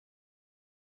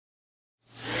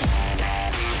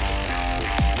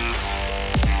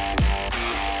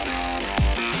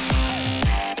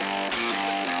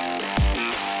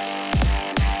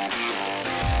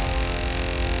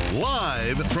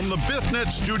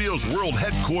Internet Studios World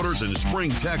Headquarters in Spring,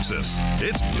 Texas,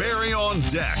 it's Barry on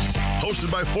Deck,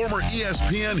 hosted by former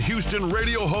ESPN Houston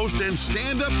radio host and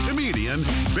stand-up comedian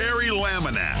Barry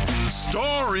Laminack,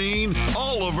 starring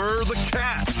Oliver the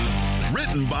Cat.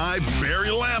 Written by Barry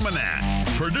Laminack,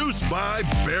 produced by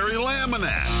Barry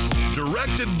Laminack,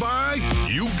 directed by,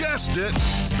 you guessed it,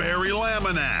 Barry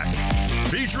Laminack.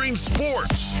 Featuring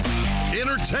sports,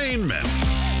 entertainment,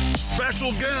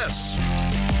 special guests,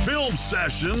 film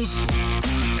sessions,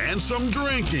 and some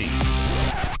drinking.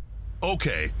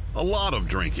 Okay, a lot of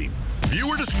drinking.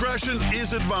 Viewer discretion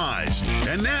is advised.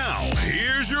 And now,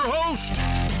 here's your host,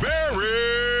 Barry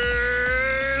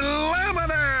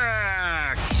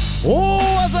Laminack.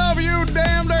 What's up, you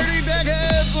damn dirty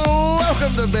deckheads?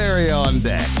 Welcome to Barry on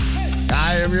Deck.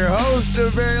 I am your host,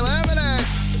 Barry Laminack.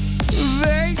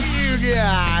 Thank you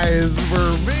guys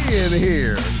for being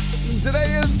here.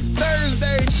 Today is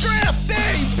Thursday, draft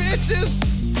day, bitches.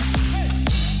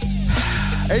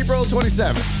 April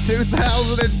 27th,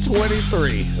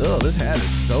 2023. Oh, this hat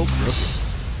is so crooked.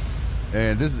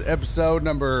 And this is episode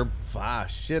number 5.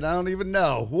 Shit, I don't even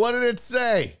know. What did it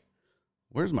say?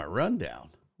 Where's my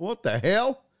rundown? What the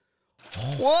hell?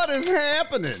 What is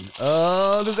happening?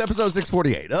 This is episode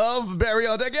 648 of Barry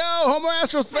on Deck. Yo, Homer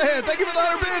Astros fan, thank you for the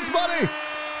 100 bits, buddy.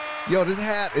 Yo, this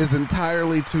hat is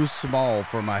entirely too small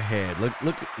for my head. Look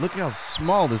how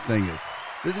small this thing is.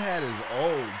 This hat is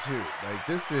old too. Like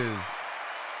this is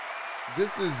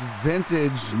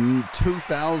vintage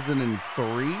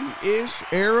 2003-ish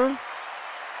era.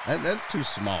 That's too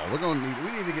small. We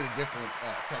need to get a different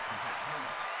Texan hat.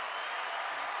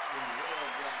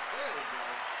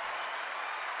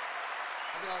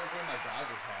 I could always wear my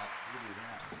Dodgers hat. Look at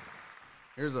that.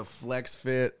 Here's a flex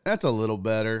fit. That's a little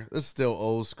better. This is still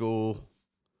old school.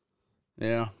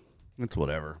 Yeah, it's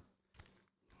whatever.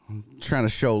 I'm trying to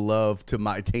show love to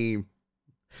my team.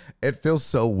 It feels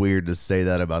so weird to say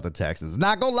that about the Texans.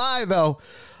 Not gonna lie, though.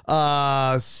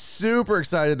 Super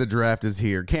excited the draft is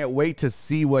here. Can't wait to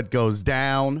see what goes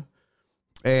down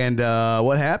and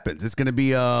what happens. It's going to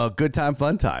be a good time,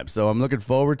 fun time. So I'm looking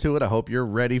forward to it. I hope you're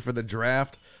ready for the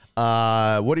draft.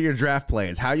 What are your draft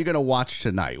plans? How are you going to watch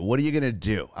tonight? What are you going to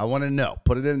do? I want to know.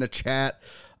 Put it in the chat.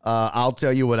 I'll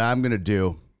tell you what I'm going to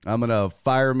do. I'm going to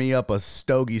fire me up a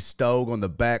stogie stove on the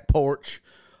back porch.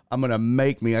 I'm going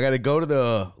to I got to go to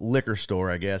the liquor store,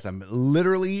 I guess. I'm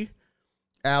literally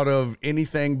out of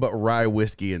anything but rye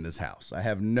whiskey in this house. I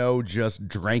have no just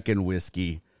drinking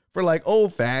whiskey for like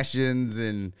old fashions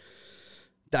and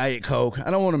Diet Coke.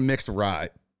 I don't want to mix rye.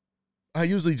 I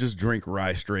usually just drink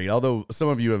rye straight, although some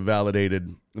of you have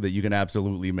validated that you can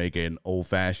absolutely make an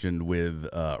old-fashioned with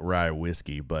rye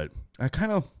whiskey, but I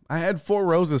had Four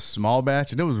Roses small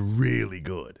batch, and it was really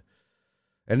good.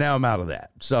 And now I'm out of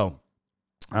that. So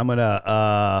I'm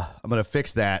gonna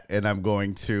fix that, and I'm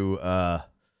going to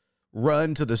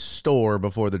run to the store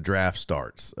before the draft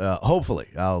starts. Hopefully,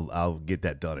 I'll get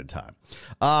that done in time.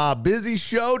 Busy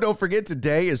show. Don't forget,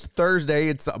 today is Thursday.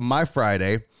 It's my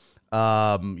Friday.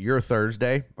 Your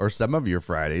Thursday, or some of your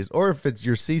Fridays, or if it's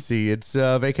your CC, it's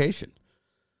vacation.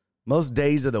 Most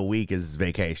days of the week is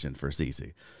vacation for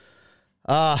CC.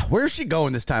 Where's she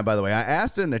going this time, by the way? I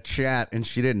asked in the chat and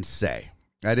she didn't say.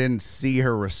 I didn't see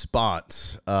her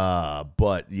response.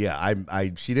 But yeah,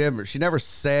 she never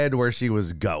said where she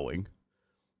was going.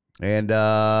 And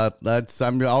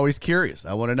I'm always curious.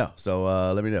 I want to know.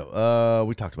 So let me know.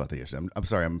 We talked about that yesterday. I'm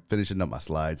sorry, I'm finishing up my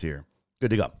slides here. Good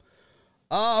to go.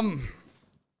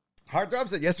 Heartthrob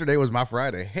said yesterday was my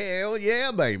Friday. Hell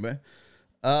yeah, baby.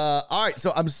 All right,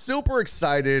 so I'm super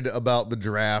excited about the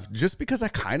draft just because I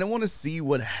kind of want to see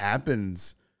what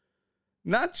happens.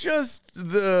 Not just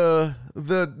the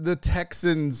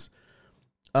Texans,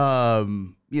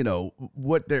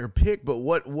 what their pick, but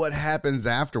what happens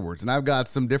afterwards. And I've got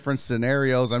some different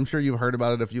scenarios. I'm sure you've heard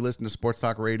about it if you listen to Sports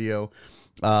Talk Radio.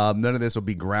 None of this will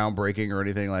be groundbreaking or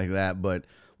anything like that, but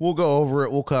we'll go over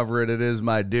it. We'll cover it. It is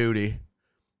my duty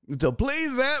to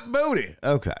please that booty.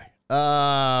 Okay.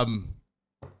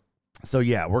 So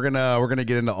yeah, we're gonna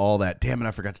get into all that. Damn it,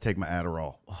 I forgot to take my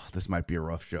Adderall. Oh, this might be a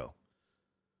rough show.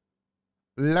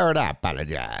 Lord, I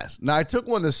apologize. Now, I took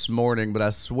one this morning, but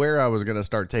I swear I was gonna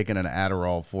start taking an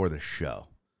Adderall for the show.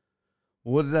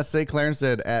 What does that say? Clarence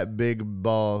said at Big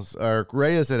Balls, or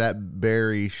Rhea said at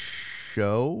Barry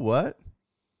Show. What?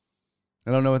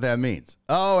 I don't know what that means.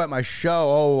 Oh, at my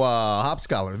show. Oh, Hop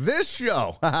Scholar. This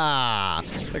show.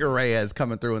 Look at Reyes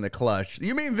coming through in the clutch.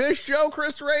 You mean this show,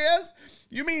 Chris Reyes?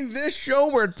 You mean this show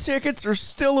where tickets are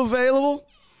still available?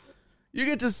 You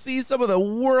get to see some of the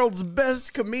world's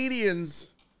best comedians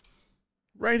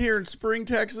right here in Spring,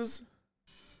 Texas.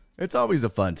 It's always a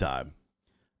fun time.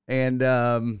 And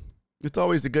It's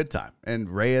always a good time. And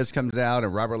Reyes comes out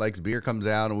and Robert Likes Beer comes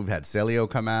out and we've had Celio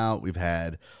come out. We've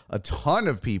had a ton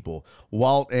of people.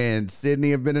 Walt and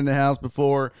Sydney have been in the house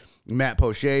before. Matt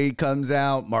Poche comes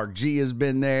out. Mark G has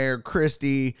been there.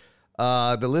 Christy.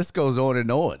 The list goes on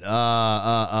and on.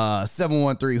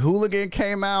 713 Hooligan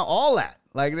came out. All that.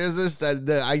 Like there's this,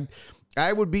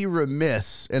 I would be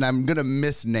remiss and I'm going to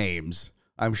miss names,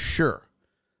 I'm sure.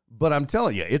 But I'm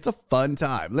telling you, it's a fun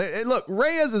time. Look,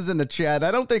 Reyes is in the chat.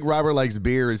 I don't think Robert Likes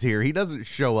Beer is here. He doesn't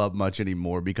show up much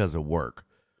anymore because of work.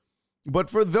 But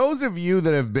for those of you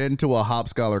that have been to a Hop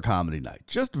Scholar comedy night,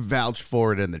 just vouch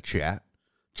for it in the chat.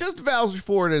 Just vouch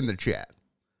for it in the chat.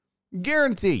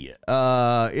 Guarantee you,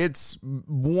 it's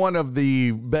one of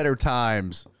the better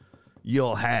times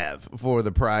you'll have for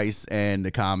the price and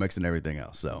the comics and everything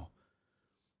else. So.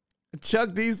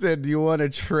 Chuck D said, do you want to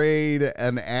trade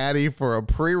an Addy for a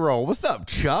pre-roll? What's up,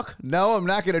 Chuck? No, I'm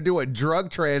not going to do a drug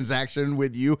transaction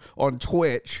with you on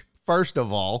Twitch, first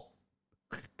of all.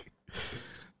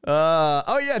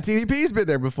 Oh, yeah, TDP's been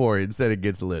there before. He said it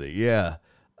gets litty. Yeah.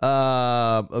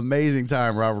 Amazing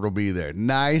time. Robert will be there.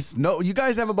 Nice. No, you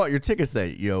guys haven't bought your tickets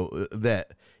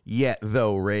that yet,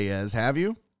 though, Reyes. Have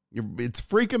you? It's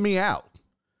freaking me out.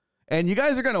 And you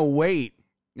guys are going to wait.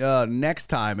 Next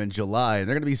time in July, and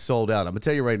they're going to be sold out. I'm going to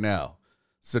tell you right now.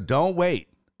 So don't wait.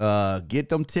 Get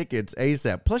them tickets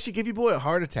ASAP. Plus, you give your boy a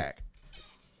heart attack.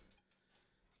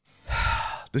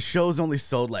 The show's only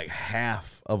sold like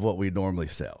half of what we normally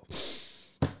sell.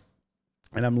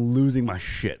 And I'm losing my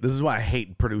shit. This is why I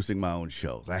hate producing my own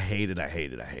shows. I hate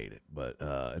it. But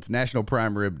it's National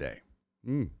Prime Rib Day.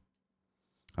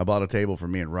 I bought a table for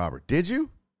me and Robert. Did you?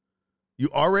 You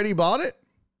already bought it?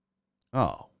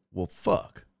 Oh. Well,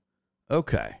 fuck.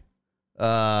 Okay.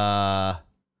 Damn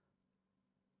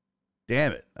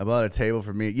it. I bought a table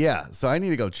for me. Yeah, so I need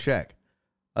to go check.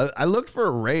 I looked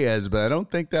for Reyes, but I don't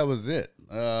think that was it.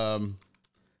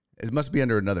 It must be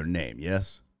under another name,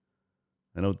 yes?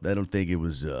 I don't think it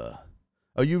was oh,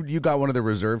 you got one of the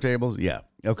reserve tables? Yeah.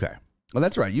 Okay. Well,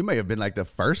 that's right. You may have been like the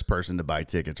first person to buy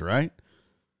tickets, right?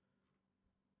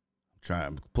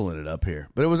 I'm pulling it up here.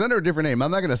 But it was under a different name.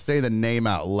 I'm not going to say the name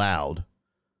out loud.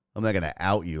 I'm not going to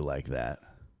out you like that.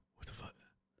 What the fuck?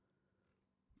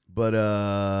 But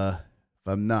if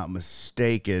I'm not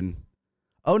mistaken.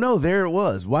 Oh, no, there it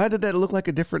was. Why did that look like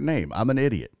a different name? I'm an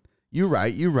idiot. You're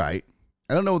right.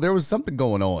 I don't know. There was something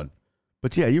going on.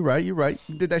 But yeah, you're right. You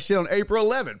did that shit on April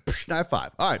 11th. Psh,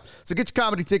 9-5. All right. So get your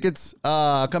comedy tickets.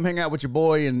 Come hang out with your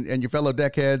boy and your fellow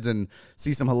deckheads and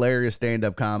see some hilarious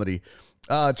stand-up comedy.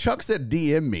 Chuck said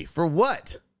DM me. For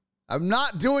what? I'm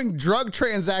not doing drug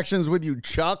transactions with you,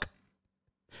 Chuck.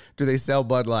 Do they sell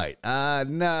Bud Light?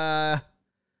 Nah.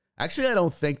 Actually, I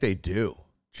don't think they do,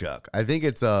 Chuck. I think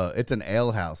it's an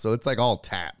ale house, so it's like all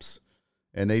taps.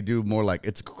 And they do more like,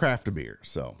 it's craft beer,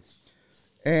 so.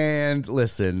 And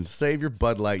listen, save your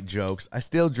Bud Light jokes. I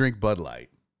still drink Bud Light.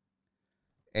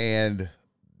 And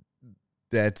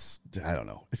that's, I don't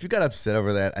know. If you got upset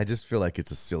over that, I just feel like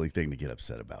it's a silly thing to get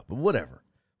upset about. But whatever.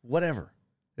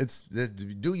 It's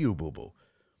do you, boo-boo.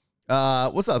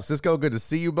 What's up, Cisco? Good to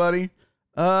see you, buddy.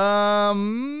 I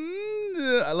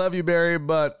love you, Barry,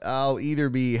 but I'll either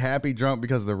be happy drunk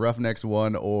because the Roughnecks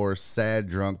won or sad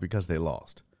drunk because they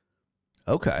lost.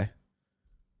 Okay.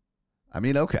 I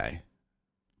mean, okay.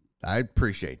 I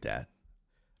appreciate that.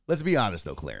 Let's be honest,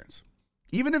 though, Clarence.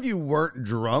 Even if you weren't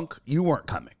drunk, you weren't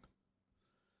coming.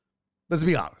 Let's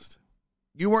be honest.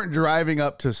 You weren't driving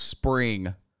up to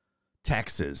Spring,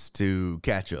 Texas to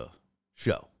catch a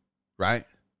show, right?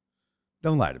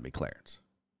 Don't lie to me, Clarence.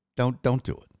 Don't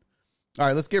do it. All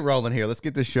right, let's get rolling here. Let's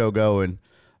get this show going.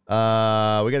 We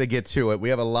got to get to it. We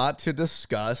have a lot to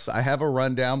discuss. I have a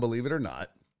rundown, believe it or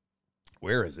not.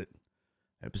 Where is it?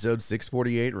 Episode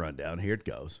 648 rundown. Here it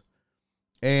goes.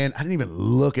 And I didn't even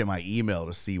look at my email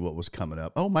to see what was coming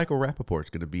up. Oh, Michael Rappaport's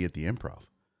going to be at the Improv.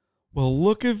 Well,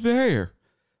 look at there.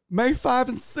 May 5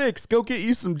 and 6. Go get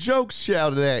you some jokes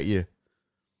shouted at you.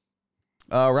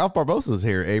 Ralph Barbosa's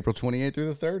here April 28th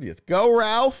through the 30th. Go,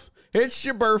 Ralph. It's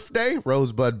your birthday.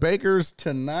 Rosebud Baker's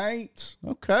tonight.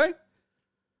 Okay.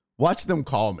 Watch Them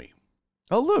Call Me.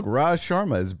 Oh, look. Raj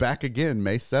Sharma is back again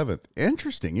May 7th.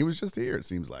 Interesting. He was just here, it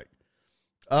seems like.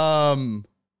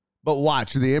 But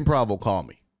watch. The Improv will call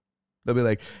me. They'll be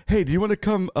like, hey, do you want to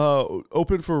come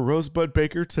open for Rosebud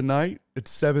Baker tonight at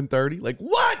 7:30? Like,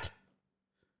 what?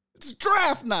 It's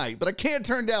draft night, but I can't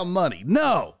turn down money.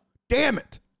 No. Damn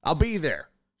it. I'll be there.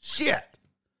 Shit.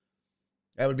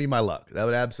 That would be my luck. That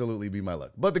would absolutely be my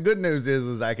luck. But the good news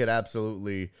is I could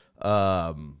absolutely,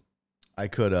 record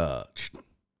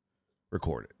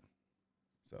it.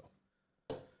 So,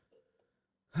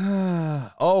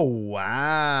 Oh,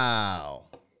 wow.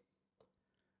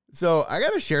 So I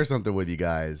got to share something with you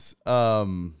guys. I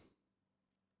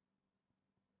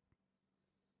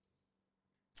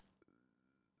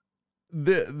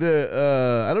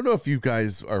don't know if you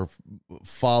guys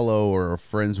follow or are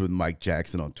friends with Mike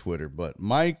Jackson on Twitter, but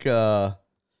Mike's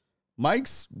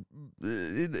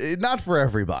not for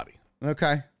everybody.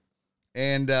 Okay.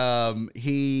 And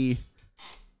he's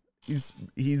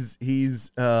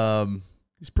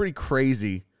pretty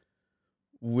crazy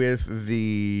with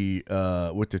the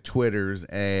Twitters,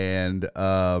 and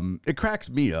it cracks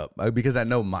me up because I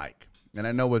know Mike and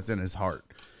I know what's in his heart.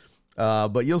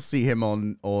 But you'll see him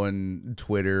on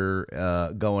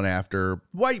Twitter going after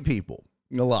white people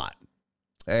a lot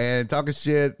and talking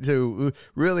shit to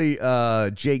really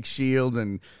Jake Shields,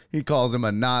 and he calls him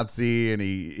a Nazi, and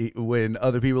he when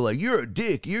other people are like, you're a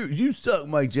dick, you suck,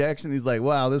 Mike Jackson, he's like,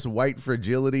 wow, this white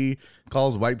fragility,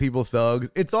 calls white people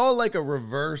thugs. It's all like a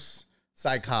reverse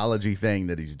psychology thing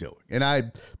that he's doing, and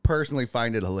I personally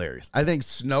find it hilarious. I think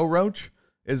snow roach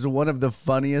is one of the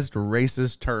funniest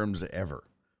racist terms ever.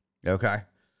 Okay.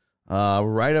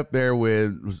 Right up there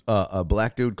with a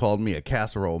black dude called me a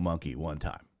casserole monkey one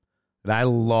time, and I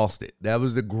lost it. That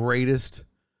was the greatest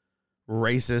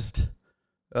racist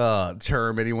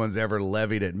term anyone's ever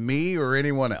levied at me or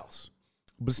anyone else.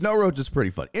 But snow roach is pretty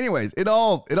funny. Anyways, it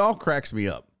all cracks me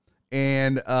up.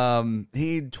 And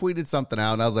he tweeted something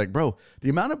out, and I was like, bro, the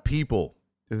amount of people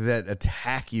that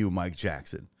attack you, Mike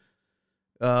Jackson,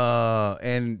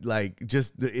 and like,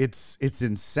 just it's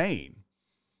insane.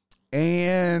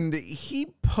 And he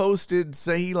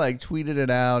tweeted it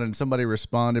out, and somebody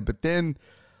responded, but then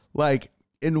like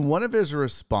in one of his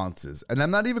responses, and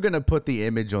I'm not even going to put the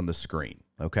image on the screen,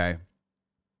 okay?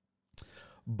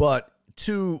 But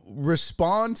to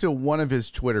respond to one of his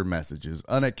Twitter messages,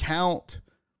 an account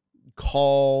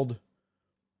called,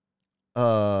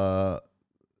 well,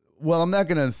 I'm not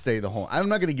going to say I'm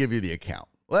not going to give you the account.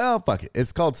 Well, fuck it.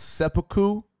 It's called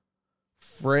Seppuku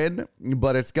Friend,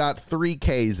 but it's got 3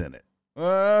 Ks in it.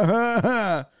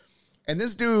 And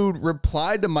this dude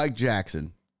replied to Mike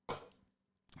Jackson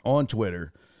on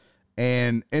Twitter,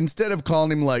 and instead of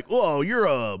calling him like, "Oh, you're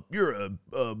a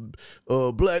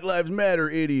Black Lives Matter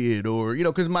idiot," or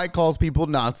because Mike calls people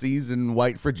Nazis and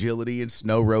white fragility and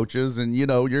snow roaches, and you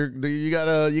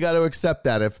gotta accept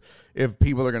that if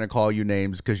people are gonna call you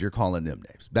names because you're calling them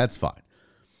names, that's fine.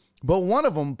 But one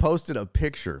of them posted a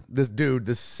picture. This dude,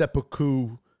 this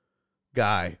seppuku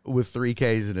guy with 3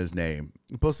 Ks in his name,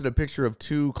 posted a picture of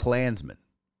 2 Klansmen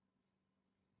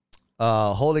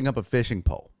holding up a fishing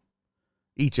pole.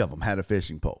 Each of them had a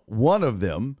fishing pole. One of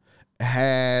them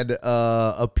had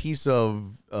a piece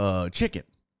of chicken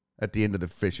at the end of the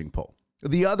fishing pole.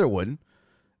 The other one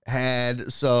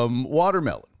had some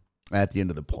watermelon at the end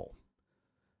of the pole.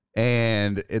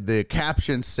 And the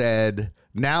caption said,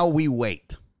 "Now we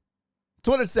wait." That's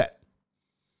what it said.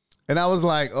 And I was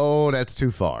like, oh, that's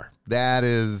too far.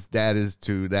 That's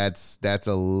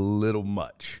a little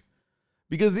much.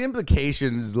 Because the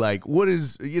implications, like, what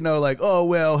is, like, oh,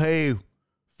 well, hey,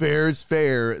 fair is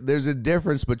fair. There's a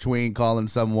difference between calling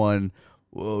someone,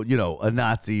 a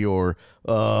Nazi or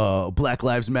a Black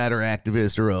Lives Matter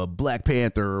activist or a Black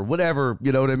Panther or whatever,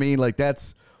 you know what I mean? Like,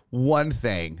 that's one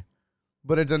thing.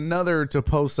 But it's another to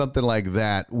post something like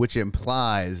that, which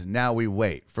implies, now we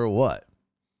wait. For what?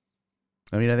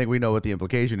 I mean, I think we know what the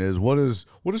implication is. What is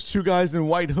 2 guys in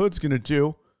white hoods going to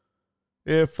do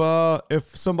if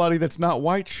somebody that's not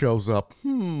white shows up?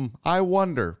 I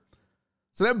wonder.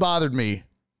 So that bothered me.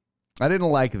 I didn't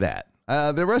like that.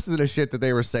 The rest of the shit that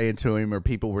they were saying to him, or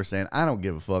people were saying, I don't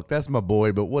give a fuck. That's my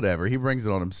boy, but whatever. He brings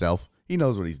it on himself. He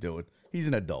knows what he's doing. He's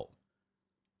an adult.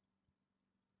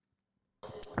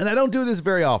 And I don't do this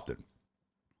very often.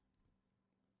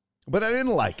 But I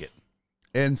didn't like it.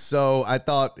 And so I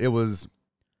thought it was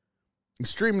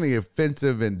extremely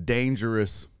offensive and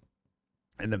dangerous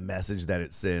in the message that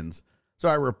it sends. So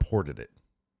I reported it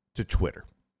to Twitter.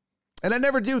 And I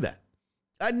never do that.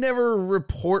 I never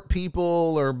report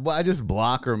people, or I just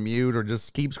block or mute or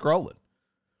just keep scrolling.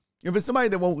 If it's somebody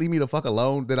that won't leave me the fuck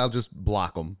alone, then I'll just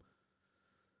block them.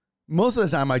 Most of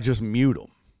the time I just mute them.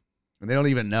 And they don't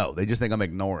even know. They just think I'm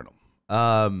ignoring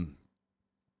them.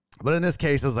 But in this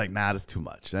case, I was like, nah, that's too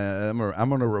much. I'm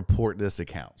going to report this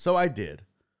account. So I did.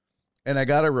 And I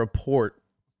got a report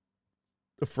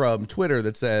from Twitter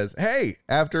that says, hey,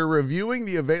 after reviewing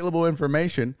the available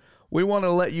information, we want to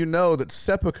let you know that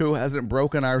Seppuku hasn't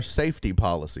broken our safety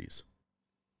policies.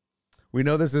 We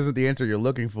know this isn't the answer you're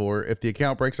looking for. If the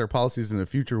account breaks our policies in the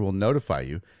future, we'll notify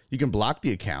you. You can block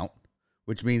the account,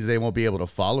 which means they won't be able to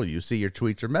follow you, see your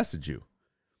tweets, or message you.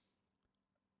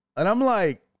 And I'm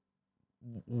like,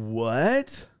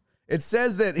 what? It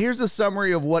says that here's a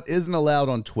summary of what isn't allowed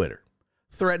on Twitter.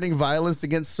 Threatening violence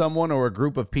against someone or a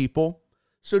group of people.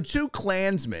 So 2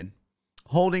 Klansmen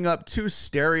holding up 2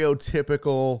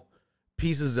 stereotypical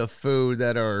pieces of food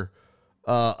that are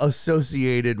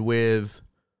associated with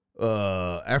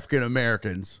African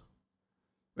Americans.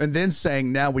 And then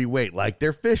saying, now we wait, like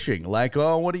they're fishing. Like,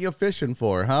 oh, what are you fishing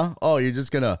for, huh? Oh, you're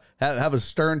just going to have a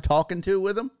stern talking to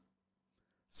with them?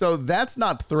 So that's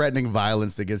not threatening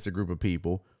violence against a group of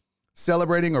people.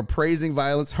 Celebrating or praising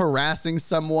violence, harassing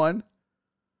someone,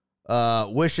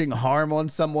 wishing harm on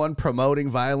someone, promoting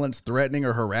violence, threatening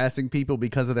or harassing people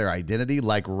because of their identity,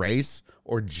 like race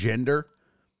or gender.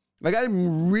 Like,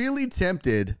 I'm really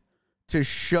tempted to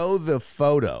show the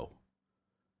photo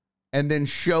and then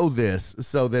show this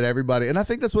so that everybody, and I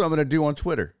think that's what I'm going to do on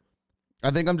Twitter.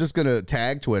 I think I'm just going to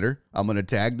tag Twitter. I'm going to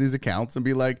tag these accounts and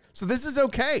be like, so this is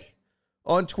okay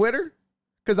on Twitter?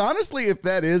 Because honestly, if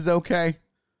that is okay,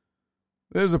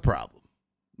 there's a problem.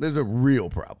 There's a real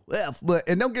problem.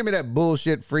 And don't give me that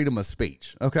bullshit freedom of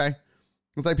speech, okay?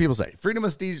 It's like people say, freedom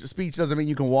of speech doesn't mean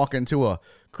you can walk into a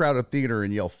crowded theater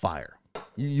and yell fire.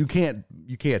 You can't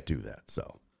do that.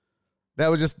 So that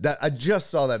was just that. I just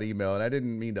saw that email and I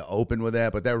didn't mean to open with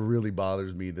that, but that really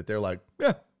bothers me that they're like,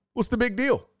 yeah, what's the big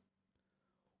deal?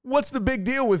 What's the big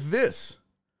deal with this?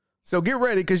 So get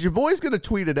ready because your boy's going to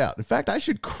tweet it out. In fact, I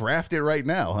should craft it right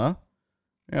now, huh?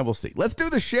 Yeah, we'll see. Let's do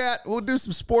the chat. We'll do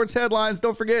some sports headlines.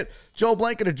 Don't forget, Joel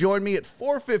Blanket to join me at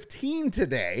 4:15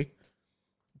 today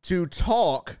to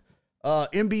talk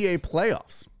NBA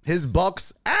playoffs. His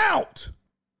Bucks out.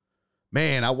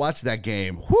 Man, I watched that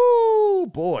game. Whoo,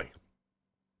 boy.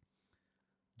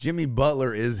 Jimmy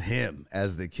Butler is him,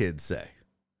 as the kids say.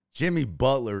 Jimmy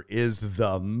Butler is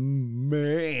the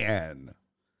man.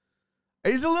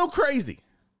 He's a little crazy.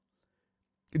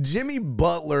 Jimmy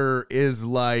Butler is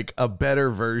like a better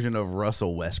version of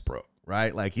Russell Westbrook,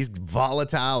 right? Like he's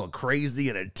volatile and crazy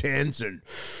and intense and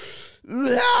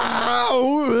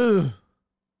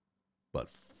but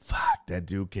fuck, that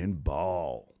dude can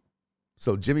ball.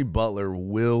 So Jimmy Butler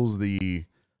wills the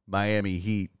Miami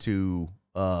Heat to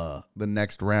the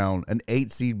next round. An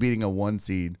 8 seed beating a 1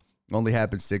 seed only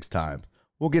happened 6 times.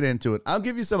 We'll get into it. I'll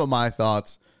give you some of my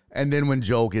thoughts. And then when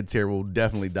Joel gets here, we'll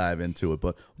definitely dive into it.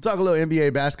 But we'll talk a little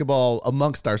NBA basketball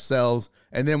amongst ourselves.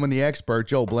 And then when the expert,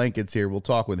 Joel Blanket's here, we'll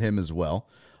talk with him as well.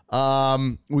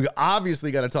 We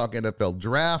obviously got to talk NFL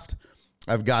draft.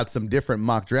 I've got some different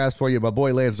mock drafts for you. My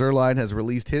boy Lance Zierlein has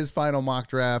released his final mock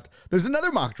draft. There's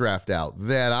another mock draft out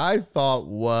that I thought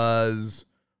was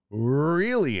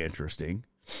really interesting.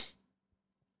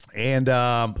 And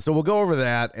so we'll go over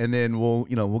that, and then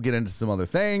we'll get into some other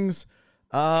things.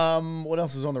 What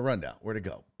else is on the rundown? Where'd it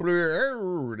go? There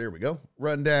we go.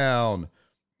 Rundown.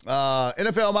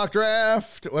 NFL mock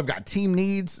draft. I've got team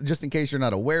needs, just in case you're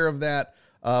not aware of that.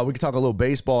 We can talk a little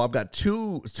baseball. I've got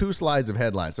two slides of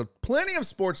headlines. So plenty of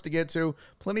sports to get to,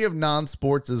 plenty of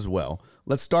non-sports as well.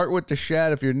 Let's start with the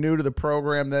chat. If you're new to the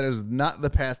program, that is not the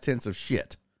past tense of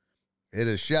shit. It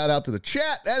is shout out to the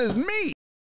chat. That is me.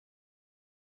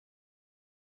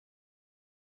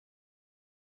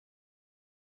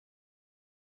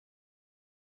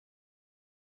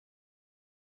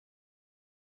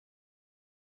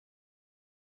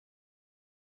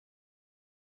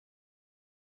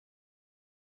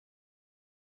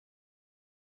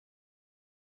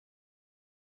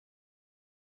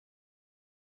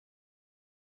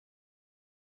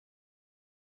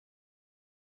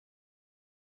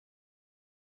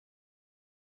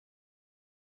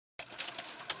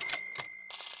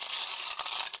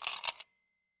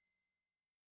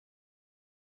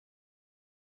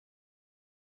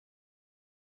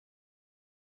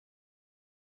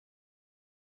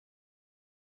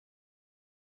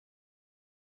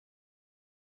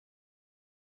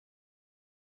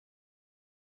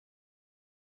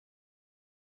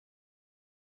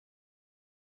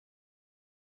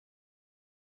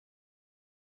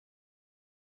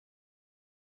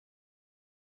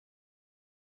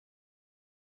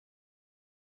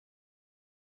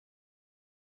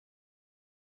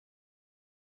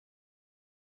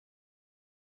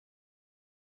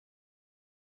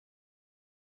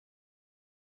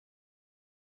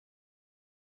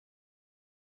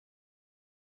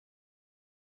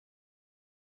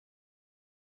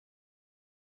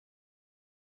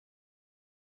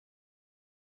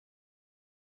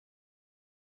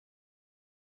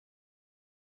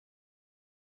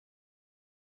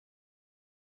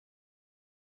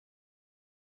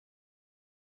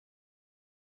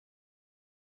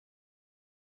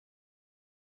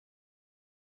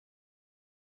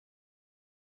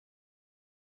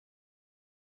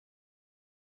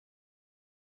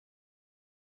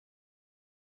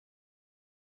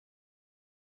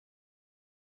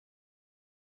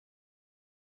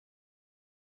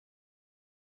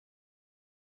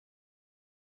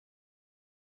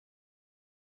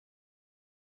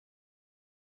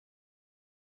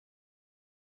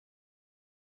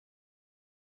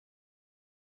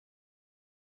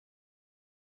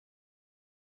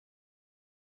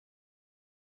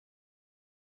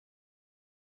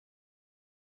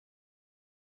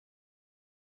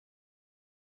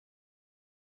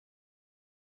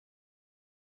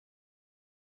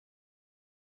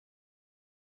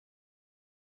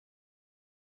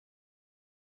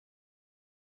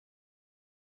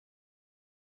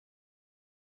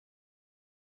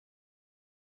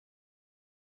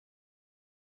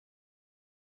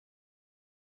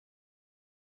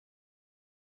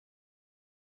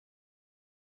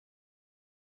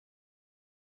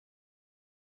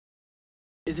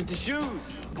 Is it the shoes?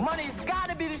 Money, it's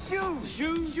gotta be the shoes.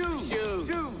 Shoes, shoes, shoes.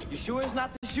 Shoes. You sure it's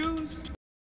not the shoes?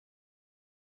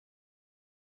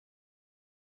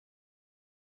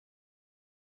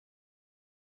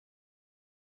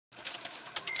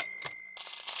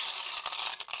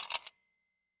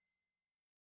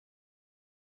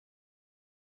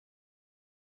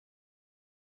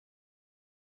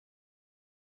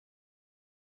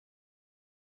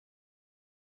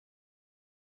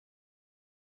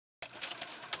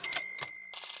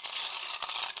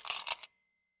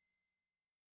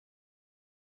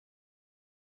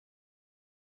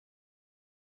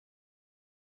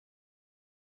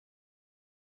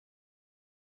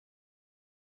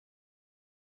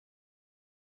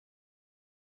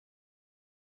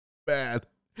 Bad.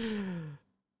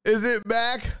 Is it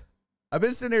back? I've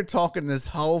been sitting here talking this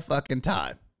whole fucking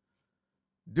time.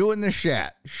 Doing the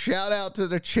chat. Shout out to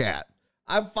the chat.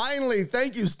 I finally,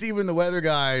 thank you, Steven the Weather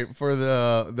Guy, for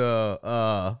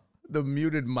the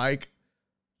muted mic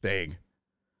thing.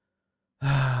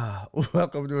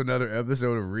 Welcome to another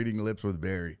episode of Reading Lips with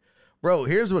Barry. Bro,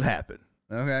 here's what happened,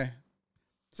 okay?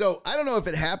 So, I don't know if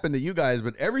it happened to you guys,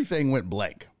 but everything went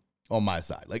blank on my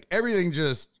side. Like, everything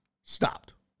just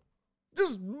stopped.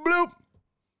 Just bloop.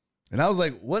 And I was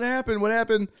like, what happened? What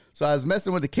happened? So I was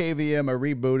messing with the KVM. I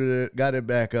rebooted it, got it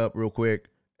back up real quick.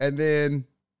 And then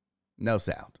no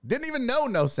sound. Didn't even know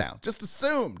no sound. Just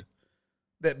assumed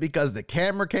that because the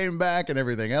camera came back and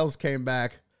everything else came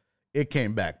back, it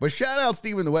came back. But shout out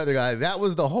Steven the Weather Guy. That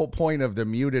was the whole point of the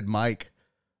muted mic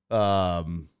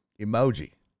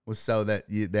emoji, was so that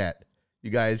you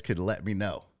guys could let me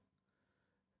know.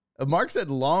 Mark said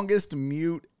longest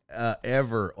mute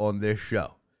ever on this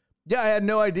show. Yeah, I had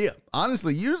no idea.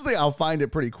 Honestly, usually I'll find it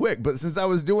pretty quick, but since I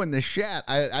was doing the chat,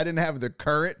 I didn't have the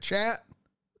current chat.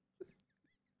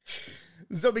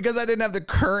 So because I didn't have the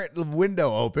current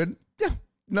window open, yeah,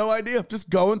 no idea. Just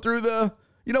going through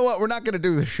you know what? We're not going to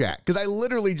do the chat because I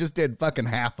literally just did fucking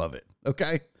half of it.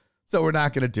 Okay. So we're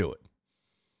not going to do it.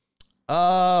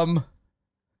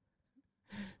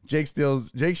 Jake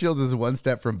Shields is one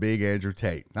step from being Andrew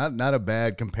Tate. Not a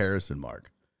bad comparison,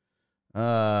 Mark.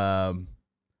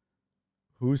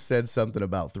 Who said something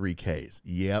about 3Ks?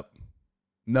 Yep.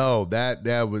 No, that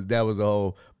was a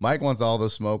whole. Mike wants all the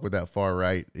smoke with that far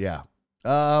right. Yeah.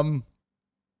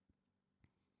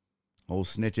 Old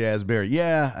snitch ass Barry.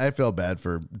 Yeah, I felt bad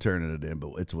for turning it in,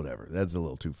 but it's whatever. That's a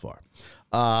little too far.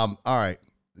 All right.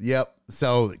 Yep.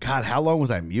 So, God, how long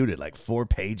was I muted? Like 4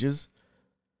 pages?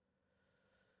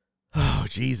 Oh,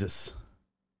 Jesus.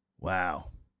 Wow.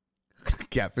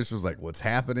 Catfish was like, what's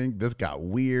happening? This got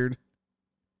weird.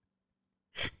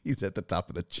 He's at the top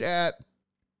of the chat.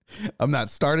 I'm not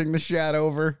starting the chat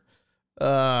over.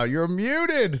 You're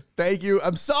muted. Thank you.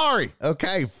 I'm sorry.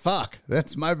 Okay, fuck.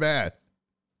 That's my bad.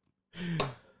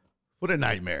 What a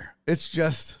nightmare. It's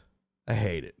just, I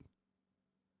hate it.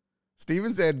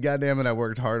 Steven said, God damn it, I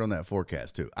worked hard on that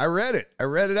forecast too. I read it. I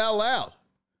read it out loud.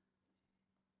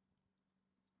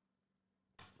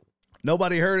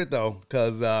 Nobody heard it though,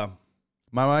 because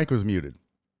my mic was muted.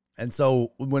 And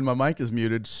so when my mic is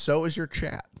muted, so is your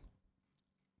chat.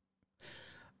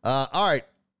 All right.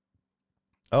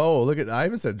 Oh, look at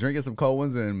Ivan said drinking some cold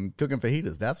ones and cooking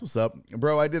fajitas. That's what's up.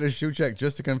 Bro, I did a shoe check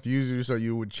just to confuse you so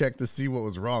you would check to see what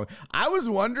was wrong. I was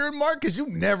wondering, Mark, because you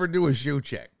never do a shoe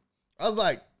check. I was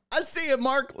like, I see it,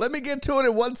 Mark. Let me get to it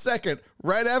in 1 second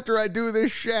right after I do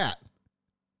this chat.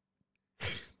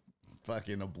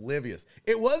 Fucking oblivious.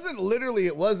 It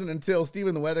wasn't until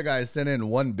Steven the Weather Guy sent in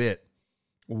one bit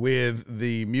with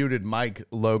the muted mic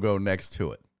logo next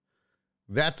to it.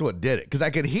 That's what did it, because I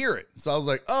could hear it. So I was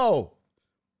like, oh,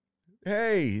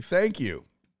 hey, thank you.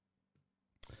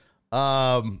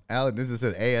 Alan, this is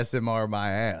an ASMR my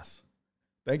ass.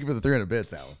 Thank you for the 300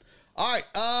 bits, Alan. All right,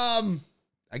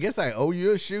 I guess I owe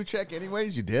you a shoe check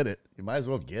anyways. You did it. You might as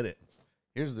well get it.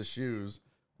 Here's the shoes.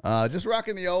 Just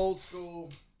rocking the old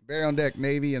school Barry on Deck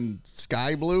navy and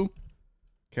sky blue.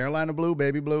 Carolina blue,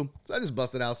 baby blue. So I just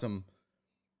busted out some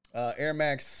Air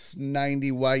Max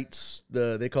 90 whites.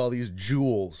 They call these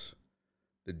jewels.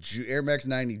 The Air Max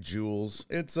 90 jewels.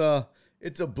 It's a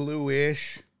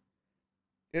bluish.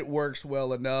 It works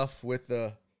well enough with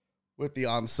the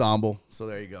ensemble. So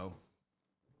there you go.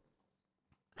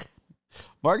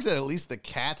 Mark said at least the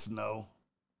cats know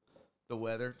the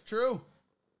weather. True.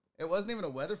 It wasn't even a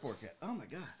weather forecast. Oh my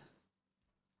God.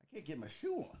 I can't get my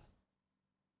shoe on.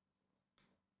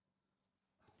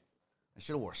 I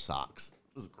should have wore socks.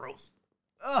 This is gross.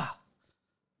 Ugh.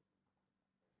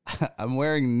 I'm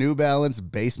wearing New Balance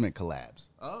Basement Collabs.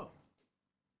 Oh.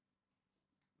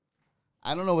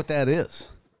 I don't know what that is.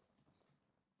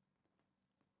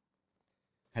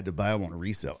 Had to buy them on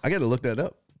resale. I got to look that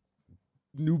up.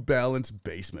 New Balance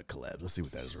basement collab. Let's see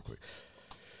what that is real quick.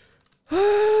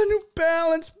 New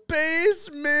Balance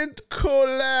basement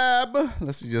collab.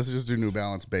 Let's just do New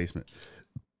Balance basement.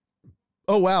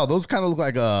 Oh, wow. Those kind of look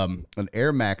like an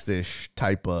Air Max-ish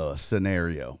type of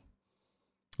scenario.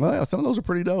 Well, yeah, some of those are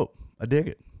pretty dope. I dig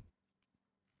it.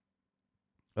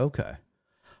 Okay.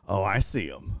 Oh, I see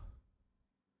them.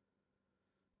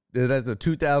 That's a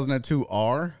 2002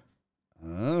 R.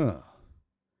 Oh,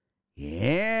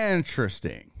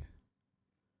 interesting.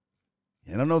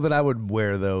 I don't know that I would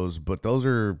wear those, but those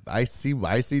are, I see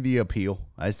the appeal.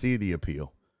 I see the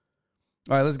appeal.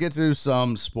 All right, let's get to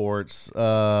some sports.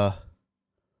 Yeah.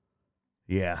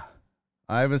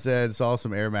 Ivan said, saw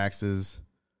some Air Maxes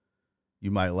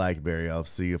you might like, Barry. I'll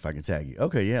see if I can tag you.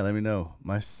 Okay, yeah, let me know.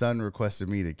 My son requested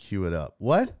me to queue it up.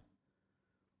 What?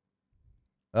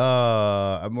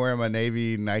 I'm wearing my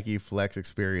Navy Nike Flex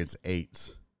Experience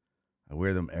 8s. I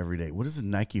wear them every day. What is a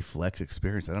Nike Flex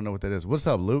Experience? I don't know what that is. What's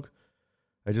up, Luke?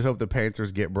 I just hope the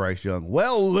Panthers get Bryce Young.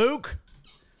 Well, Luke,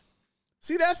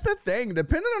 see, that's the thing.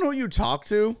 Depending on who you talk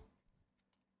to,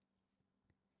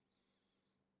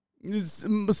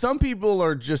 some people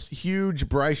are just huge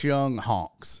Bryce Young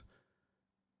honks.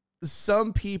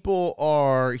 Some people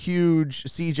are huge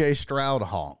CJ Stroud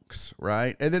honks,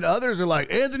 right? And then others are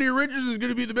like, Anthony Richardson is going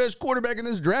to be the best quarterback in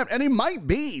this draft. And he might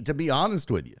be, to be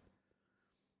honest with you.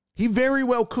 He very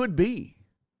well could be.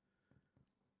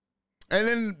 And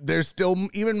then there's still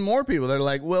even more people that are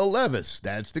like, Will Levis,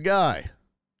 that's the guy.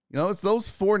 You know, it's those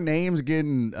four names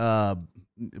getting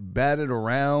batted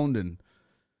around, and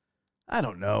I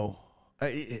don't know.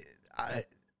 I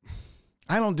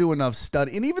don't do enough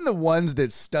study. And even the ones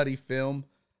that study film,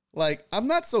 like, I'm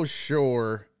not so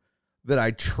sure that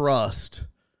I trust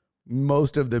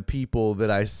most of the people that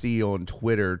I see on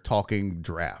Twitter talking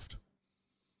draft.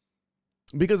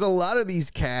 Because a lot of these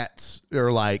cats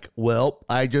are like, well,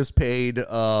 I just paid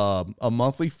a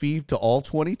monthly fee to all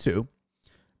 22.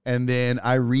 And then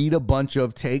I read a bunch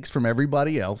of takes from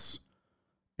everybody else.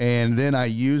 And then I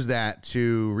use that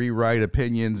to rewrite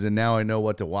opinions. And now I know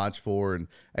what to watch for. And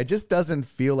it just doesn't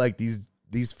feel like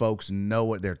these folks know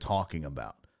what they're talking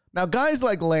about. Now, guys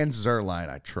like Lance Zierlein,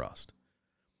 I trust.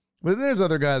 But then there's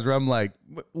other guys where I'm like,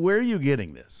 where are you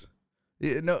getting this?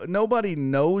 No, nobody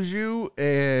knows you,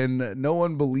 and no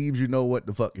one believes you know what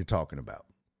the fuck you're talking about.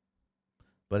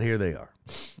 But here they are.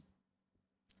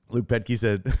 Luke Petke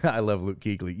said, I love Luke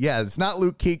Kuechly. Yeah, it's not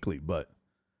Luke Kuechly, but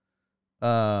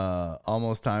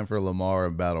almost time for Lamar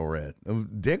and Battle Red.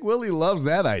 Dick Willie loves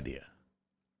that idea.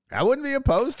 I wouldn't be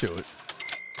opposed to it.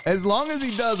 As long as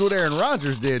he does what Aaron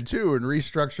Rodgers did, too, and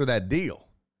restructure that deal.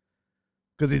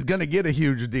 Because he's going to get a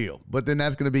huge deal, but then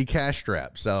that's going to be cash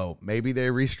strapped. So maybe they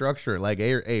restructure it like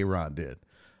Aaron did.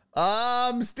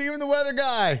 Steven the Weather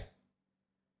Guy.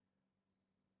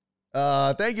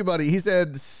 Thank you, buddy. He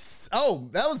said, oh,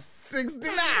 that was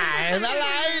 69. I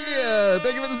like you.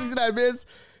 Thank you for the 69 bits.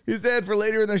 He said, for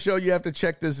later in the show, you have to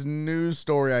check this news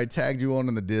story I tagged you on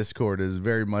in the Discord. It is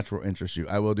very much will interest you.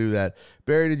 I will do that.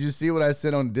 Barry, did you see what I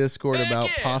said on Discord about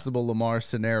possible Lamar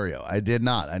scenario? I did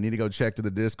not. I need to go check to the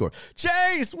Discord.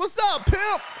 Chase, what's up,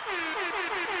 pimp?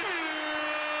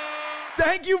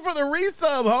 Thank you for the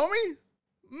resub, homie.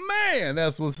 Man,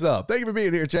 that's what's up. Thank you for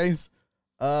being here, Chase.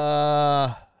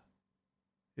 Yeah,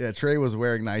 Trey was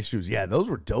wearing nice shoes. Yeah, those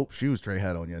were dope shoes Trey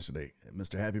had on yesterday.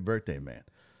 Mr. Happy Birthday, man.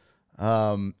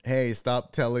 Hey,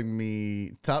 stop telling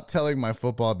my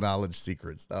football knowledge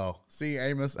secrets. Oh, see,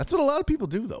 Amos, that's what a lot of people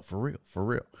do, though. For real.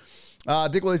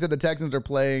 Dick Willie said the Texans are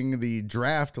playing the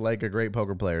draft like a great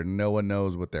poker player. No one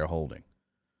knows what they're holding.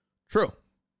 True.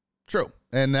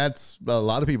 And that's a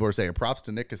lot of people are saying. Props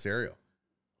to Nick Caserio.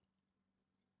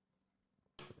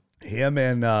 Him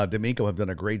and D'Amico have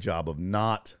done a great job of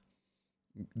not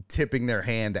tipping their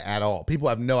hand at all. People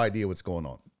have no idea what's going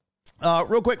on.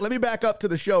 Real quick, let me back up to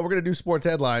the show. We're going to do sports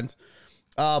headlines.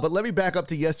 But let me back up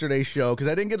to yesterday's show because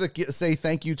I didn't get to say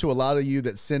thank you to a lot of you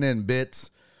that sent in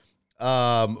bits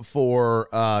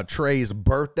for Trey's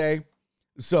birthday.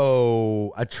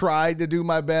 So I tried to do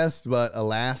my best, but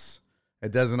alas,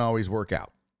 it doesn't always work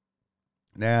out.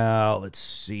 Now, let's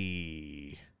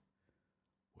see.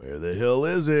 Where the hell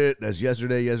is it? That's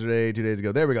yesterday, 2 days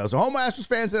ago. There we go. So Home Masters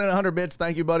fans sent in 100 bits.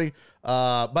 Thank you, buddy.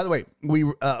 By the way,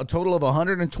 a total of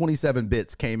 127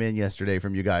 bits came in yesterday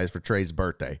from you guys for Trey's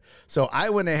birthday. So I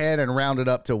went ahead and rounded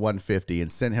up to 150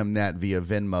 and sent him that via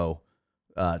Venmo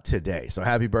today. So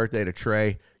happy birthday to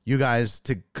Trey. You guys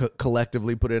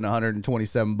collectively put in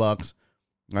 $127.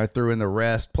 I threw in the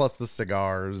rest, plus the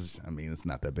cigars. I mean, it's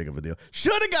not that big of a deal.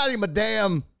 Should have got him a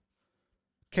damn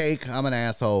cake. I'm an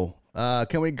asshole.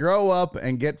 Can we grow up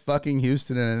and get fucking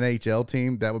Houston an NHL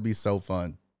team? That would be so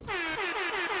fun.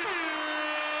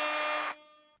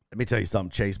 Let me tell you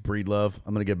something, Chase Breedlove.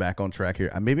 I'm going to get back on track here.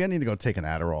 Maybe I need to go take an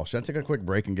Adderall. Should I take a quick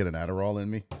break and get an Adderall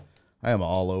in me? I am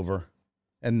all over,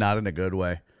 and not in a good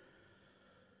way.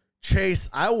 Chase,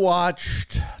 I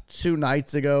watched 2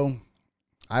 nights ago.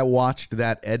 I watched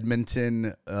that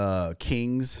Edmonton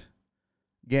Kings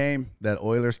game, that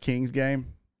Oilers Kings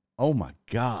game. Oh my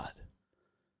God.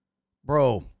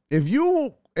 Bro, if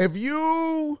you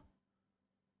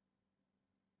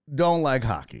don't like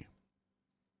hockey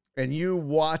and you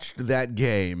watched that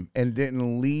game and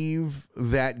didn't leave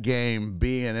that game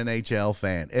being an NHL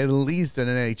fan, at least an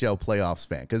NHL playoffs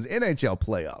fan, because NHL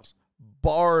playoffs,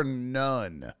 bar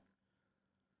none,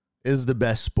 is the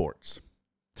best sports.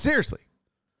 Seriously.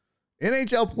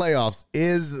 NHL playoffs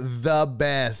is the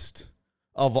best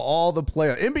of all the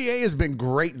playoffs. NBA has been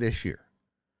great this year.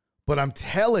 But I'm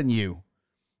telling you,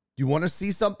 you want to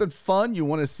see something fun? You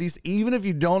want to see, even if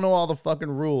you don't know all the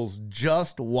fucking rules,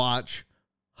 just watch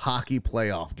hockey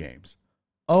playoff games.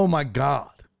 Oh my God.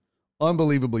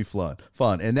 Unbelievably fun.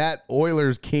 And that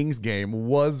Oilers-Kings game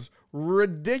was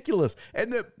ridiculous.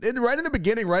 And right in the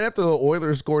beginning, right after the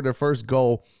Oilers scored their first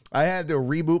goal, I had to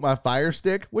reboot my Fire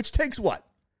Stick, which takes what?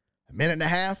 A minute and a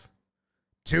half?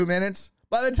 2 minutes?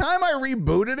 By the time I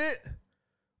rebooted it,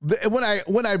 when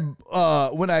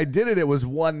I did it, it was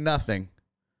 1-0.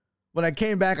 When I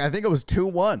came back, I think it was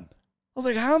 2-1. I was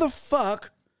like, how the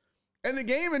fuck? And the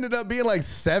game ended up being like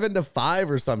 7-5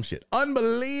 or some shit.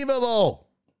 Unbelievable.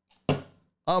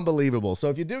 Unbelievable. So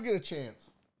if you do get a chance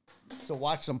to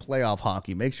watch some playoff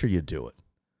hockey, make sure you do it.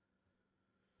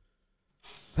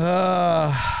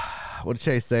 What did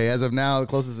Chase say? As of now, the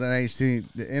closest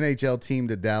NHL team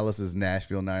to Dallas is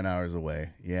Nashville, 9 hours away.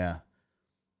 Yeah.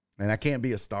 And I can't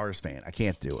be a Stars fan. I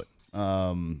can't do it.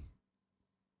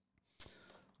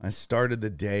 I started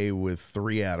the day with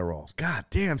 3 Adderalls. God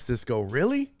damn, Cisco,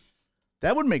 really?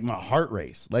 That would make my heart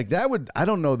race. Like, that would, I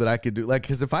don't know that I could do, like,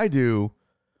 because if I do,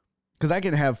 because I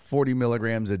can have 40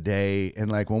 milligrams a day.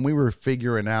 And, like, when we were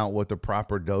figuring out what the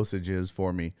proper dosage is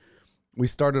for me, we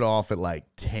started off at, like,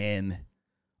 10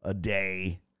 a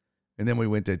day. And then we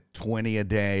went to 20 a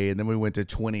day. And then we went to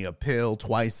 20 a pill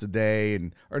twice a day.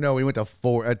 We went to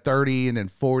 30 and then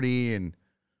 40. And,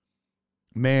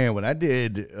 man, when I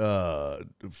did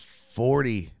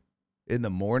 40 in the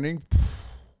morning,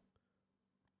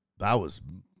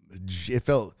 it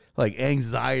felt like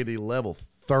anxiety level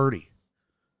 30.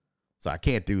 So I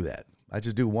can't do that. I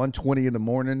just do 120 in the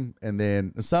morning, and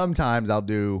then sometimes I'll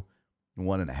do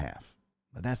 1.5.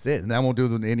 But that's it. And I won't do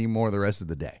them any more the rest of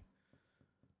the day.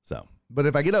 So, but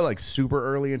if I get up like super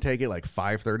early and take it like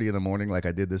 5:30 in the morning, like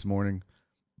I did this morning,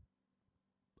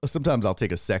 sometimes I'll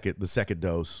take the second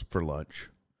dose for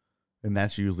lunch. And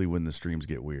that's usually when the streams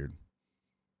get weird.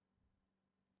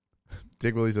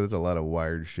 Dick Willie said that's a lot of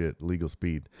wired shit, legal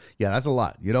speed. Yeah, that's a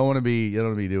lot. You don't want to be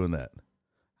doing that.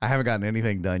 I haven't gotten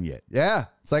anything done yet. Yeah,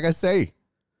 it's like I say.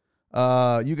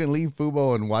 You can leave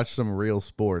Fubo and watch some real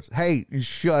sports. Hey,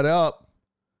 shut up.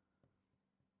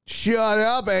 Shut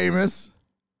up, Amos.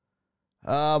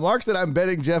 Mark said, I'm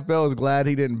betting Jeff Bell is glad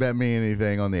he didn't bet me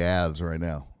anything on the Avs right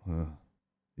now.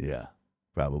 Yeah,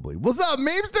 probably. What's up,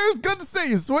 memesters? Good to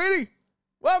see you, sweetie.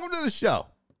 Welcome to the show.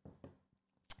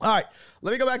 All right,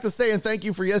 let me go back to saying thank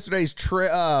you for yesterday's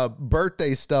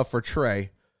birthday stuff for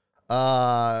Trey.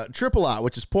 Triple Lot,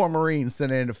 which is Poor Marine,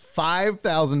 sent in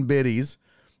 5,000 biddies.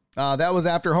 That was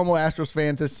after Homo Astros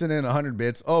fan sent in 100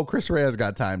 bits. Oh, Chris Reyes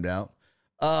got timed out.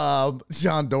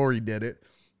 John Dory did it.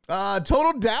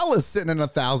 Total Dallas sitting in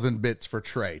 1,000 bits for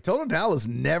Trey. Total Dallas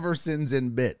never sends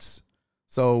in bits.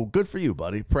 So good for you,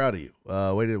 buddy. Proud of you.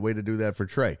 Way to do that for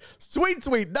Trey.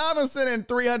 Sweet Donna sent in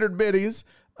 300 biddies,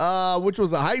 which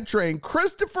was a hype train.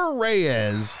 Christopher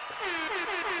Reyes.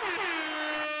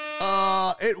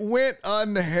 It went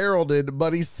unheralded,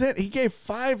 but he gave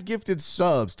 5 gifted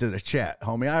subs to the chat,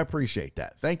 homie. I appreciate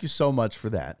that. Thank you so much for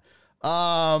that.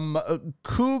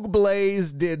 Coog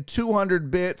Blaze did 200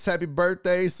 bits. Happy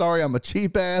birthday. Sorry, I'm a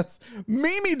cheap ass.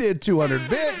 Mimi did 200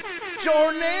 bits.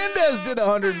 Joe Hernandez did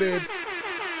 100 bits.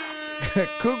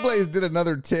 Coog Blaze did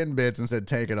another 10 bits and said,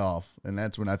 take it off. And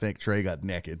that's when I think Trey got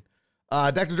naked.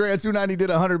 Dr. Dre at 290 did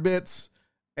 100 bits.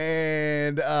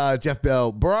 And Jeff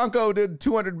Bell Bronco did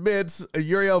 200 bits.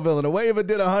 Uriel Villanueva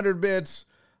did 100 bits.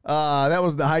 That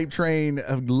was the hype train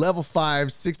of level 5,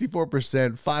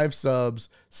 64%, 5 subs,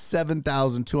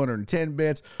 7,210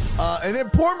 bits. And then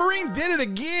Poor Marine did it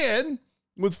again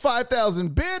with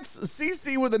 5,000 bits.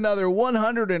 CC with another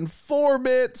 104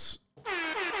 bits.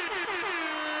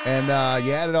 And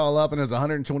you add it all up, and it was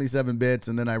 127 bits,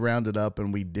 and then I rounded up,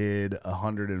 and we did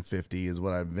 150 is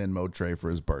what I Venmo'd Trey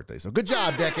for his birthday. So good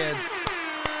job, deckheads.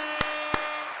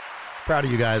 Proud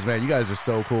of you guys, man. You guys are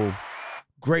so cool.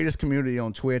 Greatest community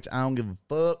on Twitch. I don't give a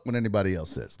fuck what anybody else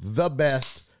says. The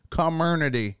best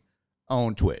community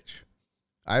on Twitch.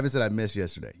 I haven't said I missed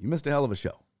yesterday. You missed a hell of a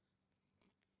show.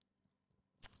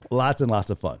 Lots and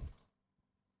lots of fun.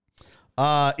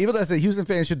 Evil Dad said Houston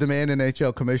fans should demand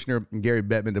NHL Commissioner Gary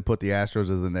Bettman to put the Astros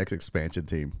as the next expansion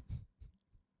team.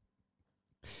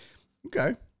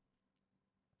 Okay.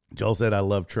 Joel said I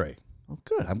love Trey. Oh,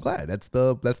 good. I'm glad. That's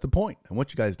the point. I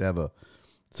want you guys to have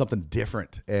something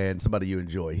different and somebody you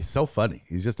enjoy. He's so funny.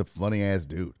 He's just a funny ass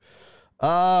dude.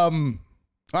 All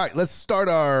right, let's start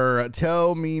our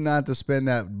tell me not to spend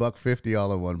that $150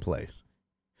 all in one place.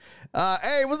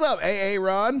 Hey, what's up, AA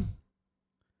Ron?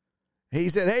 He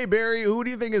said, hey, Barry, who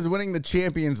do you think is winning the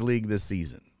Champions League this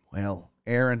season? Well,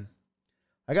 Aaron,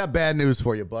 I got bad news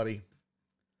for you, buddy.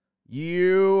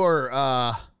 You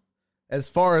are, as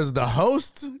far as the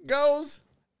host goes,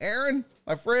 Aaron,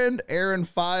 my friend,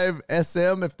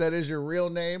 Aaron5SM, if that is your real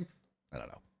name. I don't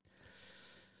know.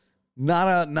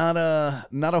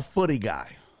 Not a footy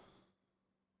guy.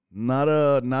 Not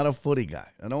a footy guy.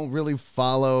 I don't really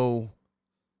follow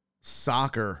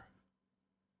soccer,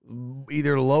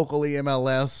 either locally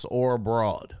MLS or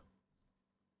abroad,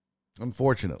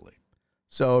 unfortunately.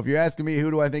 So if you're asking me who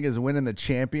do I think is winning the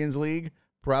Champions League,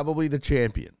 probably the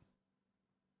champion.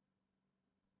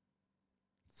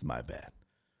 It's my bad.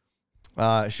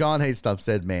 Sean Hate Stuff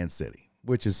said Man City,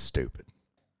 which is stupid.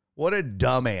 What a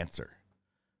dumb answer.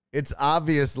 It's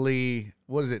obviously,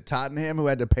 what is it, Tottenham who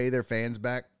had to pay their fans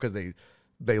back because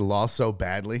they lost so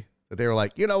badly that they were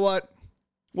like, you know what?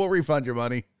 We'll refund your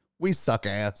money. We suck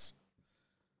ass.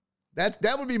 That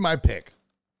would be my pick.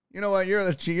 You know what? You're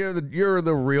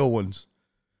the real ones.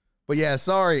 But yeah,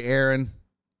 sorry, Aaron.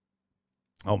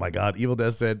 Oh my God. Evil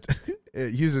Death said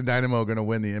Houston Dynamo going to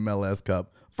win the MLS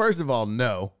Cup. First of all,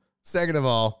 no. Second of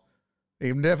all,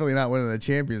 they're definitely not winning the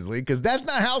Champions League because that's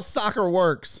not how soccer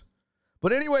works.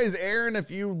 But anyways, Aaron,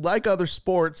 if you like other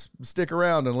sports, stick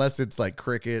around unless it's like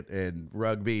cricket and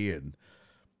rugby and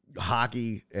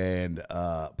hockey and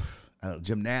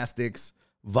gymnastics,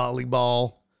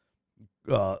 volleyball,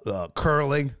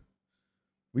 curling.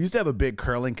 We used to have a big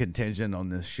curling contingent on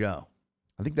this show.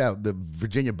 I think that the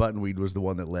Virginia Buttonweed was the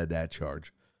one that led that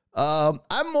charge.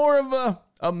 I'm more of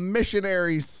a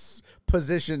missionary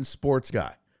position sports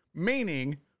guy,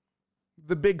 meaning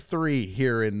the big three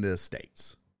here in the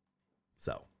States.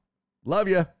 So, love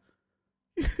you.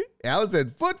 Alan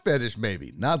said foot fetish,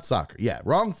 maybe, not soccer. Yeah,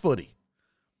 wrong footy.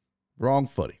 Wrong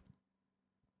footy.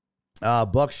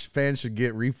 Bucks fans should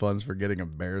get refunds for getting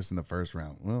embarrassed in the first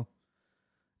round. Well,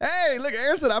 hey, look,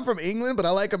 Aaron said I'm from England, but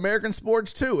I like American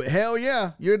sports too. Hell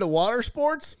yeah. You into water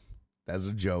sports? That's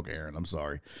a joke, Aaron. I'm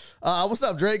sorry. What's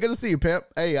up, Dre? Good to see you, pimp.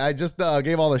 Hey, I just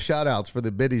gave all the shout outs for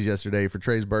the biddies yesterday for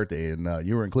Trey's birthday, and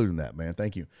you were including that, man.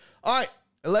 Thank you. All right,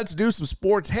 let's do some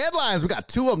sports headlines. We got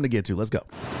two of them to get to. Let's go.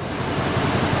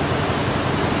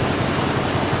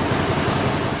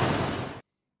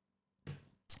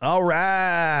 All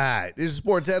right. These are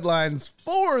sports headlines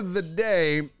for the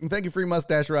day. And thank you, Free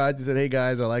Mustache Rides. He said, hey,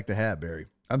 guys, I like the hat, Barry.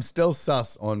 I'm still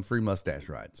sus on Free Mustache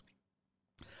Rides.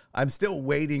 I'm still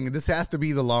waiting. This has to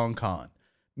be the long con.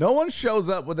 No one shows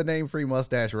up with the name Free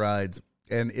Mustache Rides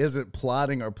and isn't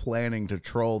plotting or planning to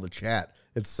troll the chat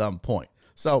at some point.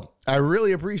 So I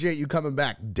really appreciate you coming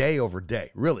back day over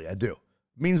day. Really, I do.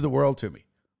 It means the world to me.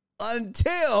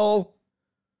 Until...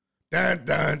 Dun,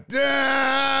 dun,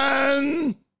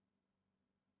 dun!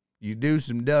 You do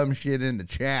some dumb shit in the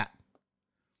chat.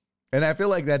 And I feel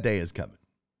like that day is coming.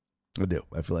 I do.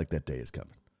 I feel like that day is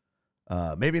coming.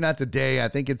 Maybe not today. I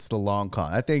think it's the long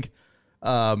con. I think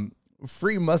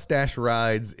Free Mustache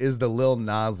Rides is the Lil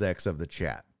Nas X of the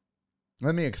chat.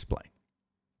 Let me explain.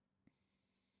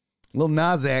 Lil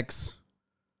Nas X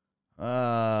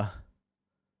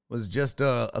was just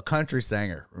a country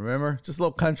singer, remember? Just a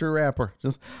little country rapper.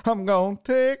 Just, I'm going to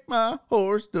take my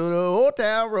horse to the old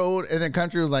town road. And then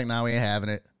country was like, nah, we ain't having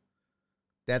it.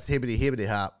 That's hibbity hibbity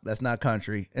hop. That's not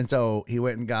country. And so he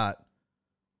went and got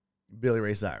Billy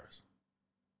Ray Cyrus.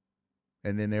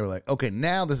 And then they were like, okay,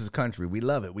 now this is country. We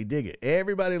love it. We dig it.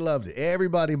 Everybody loved it.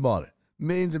 Everybody bought it.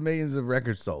 Millions and millions of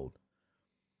records sold.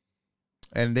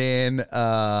 And then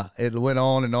it went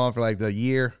on and on for like the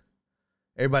year.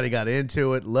 Everybody got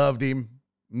into it, loved him,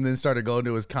 and then started going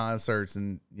to his concerts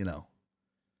and, you know,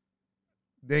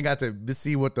 they got to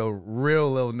see what the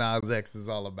real Lil Nas X is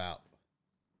all about.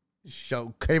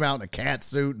 Show came out in a cat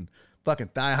suit and fucking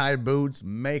thigh-high boots,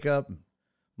 makeup,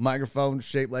 microphone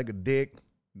shaped like a dick.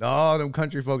 No, them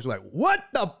country folks were like, what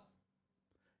the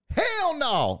hell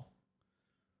no?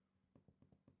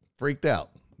 Freaked out.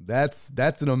 That's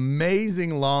an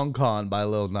amazing long con by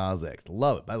Lil Nas X.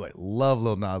 Love it. By the way, love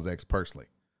Lil Nas X personally.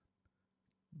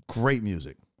 Great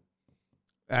music.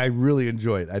 I really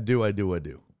enjoy it. I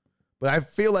do. But I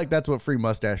feel like that's what Free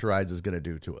Mustache Rides is going to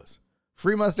do to us.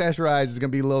 Free Mustache Rides is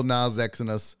going to be Lil Nas X and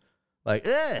us like,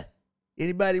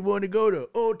 anybody want to go to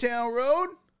Old Town Road?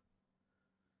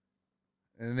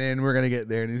 And then we're going to get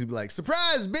there and he's going to be like,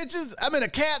 surprise, bitches, I'm in a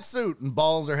cat suit. And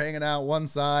balls are hanging out one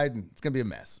side and it's going to be a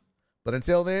mess. But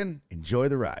until then, enjoy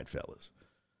the ride, fellas.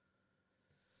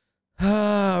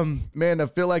 Man, I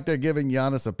feel like they're giving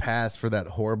Giannis a pass for that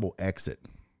horrible exit.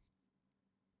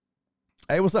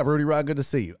 Hey, what's up, Rudy Rod? Good to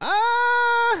see you.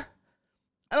 I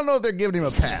don't know if they're giving him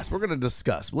a pass. We're going to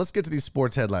discuss. But let's get to these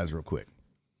sports headlines real quick.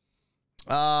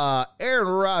 Aaron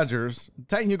Rodgers,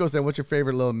 Titan Hugo said, what's your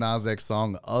favorite Lil Nas X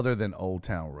song other than Old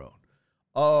Town Road?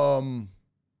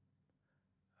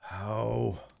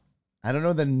 I don't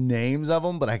know the names of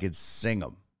them, but I could sing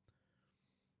them.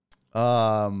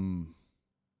 Call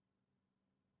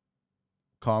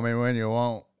me when you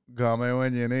want. Call me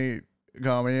when you need.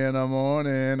 Call me in the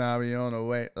morning. I'll be on the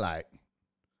way. Like,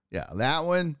 yeah, that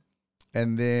one.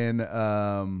 And then,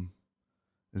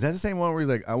 is that the same one where he's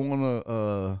like, I want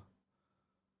to,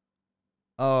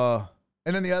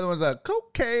 and then the other one's like,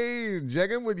 cocaine,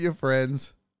 checking with your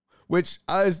friends. Which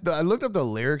I looked up the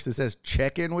lyrics. It says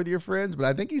check in with your friends, but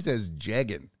I think he says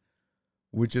jegging,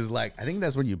 which is like, I think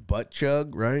that's when you butt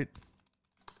chug, right?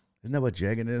 Isn't that what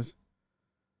jegging is?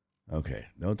 Okay,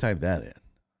 don't type that in.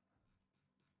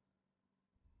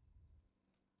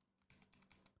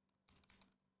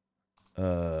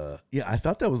 Yeah, I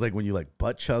thought that was like when you like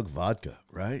butt chug vodka,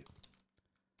 right?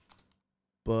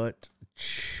 Butt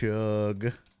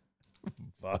chug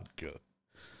vodka.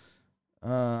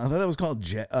 I thought that was called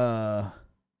that's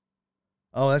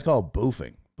called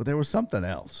boofing, but there was something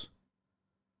else.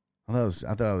 I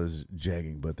thought I was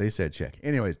jegging, but they said check.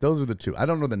 Anyways, those are the two. I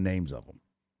don't know the names of them.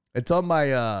 It's on my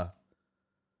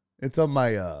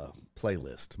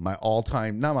playlist. My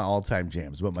all-time, not my all-time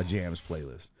jams, but my jams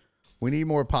playlist. We need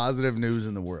more positive news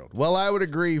in the world. Well, I would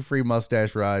agree, Free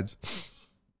Mustache Rides.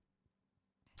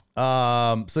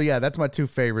 So yeah, that's my two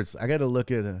favorites. I got to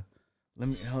look at let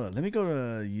me go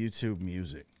to YouTube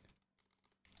Music.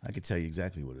 I can tell you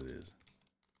exactly what it is.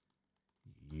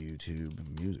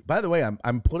 YouTube Music. By the way,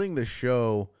 I'm putting the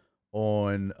show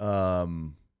on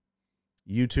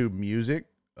YouTube Music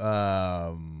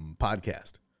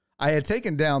podcast. I had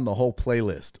taken down the whole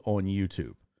playlist on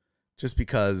YouTube just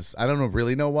because I don't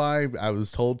really know why. I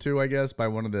was told to, I guess, by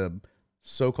one of the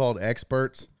so-called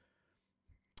experts.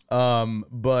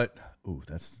 But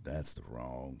that's the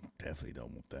wrong. Definitely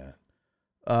don't want that.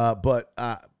 But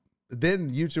then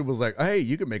YouTube was like, hey,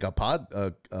 you can make a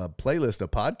playlist, a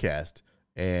podcast,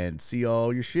 and see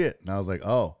all your shit. And I was like,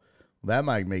 oh, that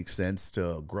might make sense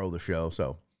to grow the show.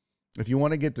 So if you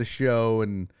want to get the show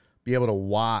and be able to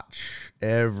watch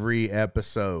every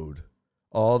episode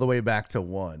all the way back to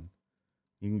one,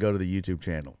 you can go to the YouTube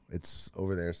channel. It's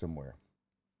over there somewhere.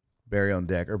 Barry on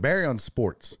Deck or Barry on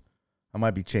Sports. I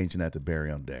might be changing that to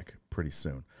Barry on Deck pretty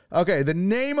soon. Okay, the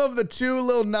name of the two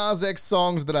Lil Nas X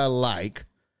songs that I like.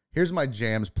 Here's my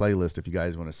jams playlist if you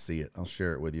guys want to see it. I'll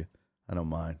share it with you. I don't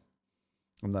mind.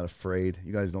 I'm not afraid.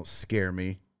 You guys don't scare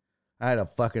me. I had a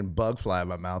fucking bug fly in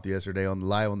my mouth yesterday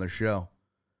live on the show.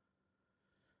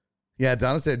 Yeah,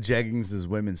 Donna said jeggings is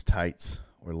women's tights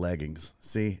or leggings.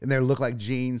 See? And they look like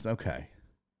jeans. Okay.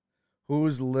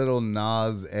 Who's Little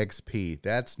Nas XP?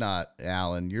 That's not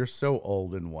Alan. You're so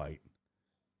old and white.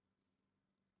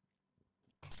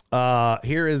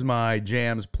 Here is my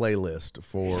jams playlist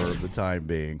for the time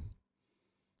being.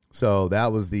 So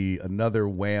that was another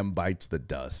Wham Bites the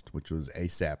Dust, which was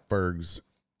A$AP Ferg's.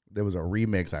 There was a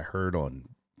remix I heard on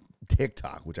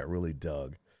TikTok, which I really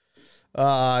dug. You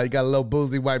got a little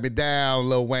Boozy Wipe Me Down,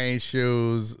 Lil Wayne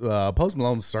Shoes, Post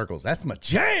Malone Circles. That's my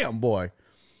jam, boy.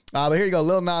 But here you go,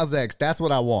 Lil Nas X. That's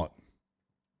what I want.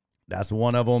 That's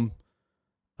one of them.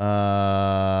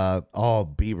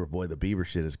 Bieber, boy, the Bieber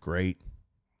shit is great.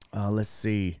 Let's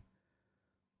see.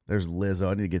 There's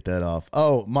Lizzo. I need to get that off.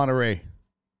 Oh, Monterey.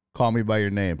 Call Me By Your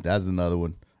Name. That's another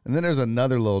one. And then there's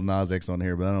another Lil Nas X on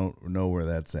here, but I don't know where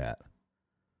that's at.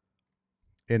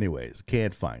 Anyways,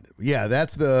 can't find it. Yeah,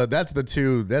 that's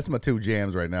my two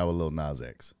jams right now with Lil Nas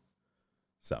X.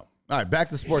 So, all right, back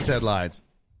to sports headlines.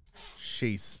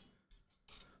 Jeez.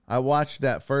 I watched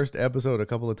that first episode a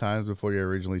couple of times before you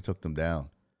originally took them down.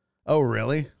 Oh,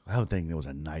 really? I would think it was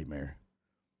a nightmare.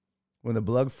 When the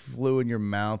blood flew in your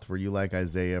mouth, were you like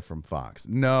Isaiah from Fox?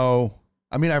 No.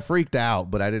 I mean, I freaked out,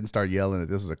 but I didn't start yelling that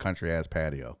this is a country-ass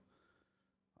patio.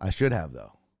 I should have,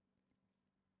 though.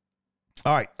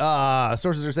 All right.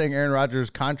 Sources are saying Aaron Rodgers'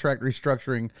 contract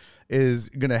restructuring is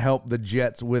going to help the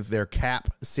Jets with their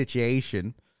cap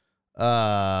situation.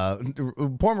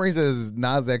 Poor Marie says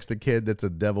Nas X, the kid that's a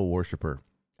devil worshiper.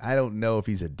 I don't know if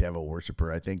he's a devil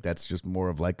worshiper. I think that's just more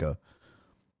of like a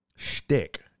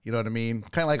shtick. You know what I mean?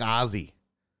 Kind of like Ozzy.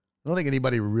 I don't think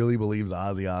anybody really believes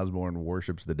Ozzy Osbourne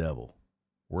worships the devil.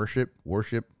 Worship,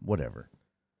 whatever.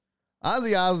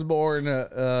 Ozzy Osbourne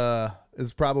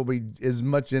is probably as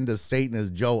much into Satan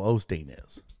as Joel Osteen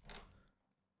is.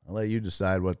 I'll let you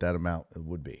decide what that amount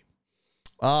would be.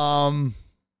 What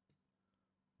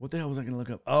the hell was I going to look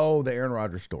up? Oh, the Aaron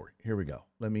Rodgers story. Here we go.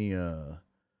 Let me,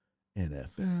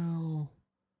 NFL.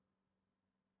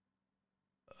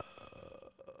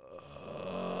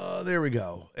 There we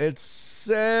go. It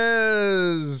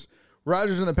says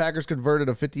Rodgers and the Packers converted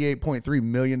a $58.3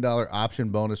 million option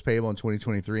bonus payable in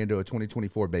 2023 into a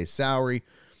 2024 base salary.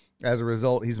 As a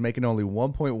result, he's making only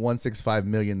 $1.165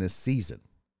 million this season.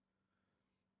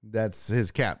 That's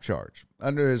his cap charge.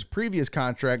 Under his previous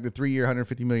contract, the 3-year,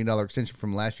 $150 million extension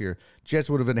from last year, Jets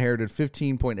would have inherited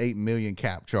 $15.8 million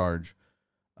cap charge.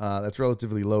 That's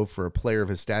relatively low for a player of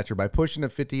his stature. By pushing the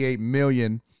 $58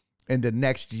 million into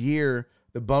next year,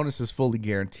 the bonus is fully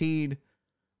guaranteed.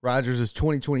 Rodgers'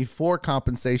 2024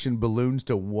 compensation balloons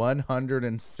to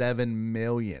 $107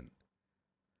 million.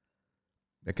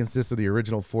 That consists of the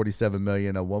original $47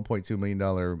 million, a $1.2 million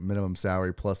minimum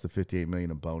salary, plus the $58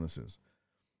 million of bonuses.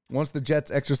 Once the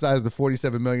Jets exercise the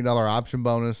 $47 million option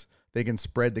bonus, they can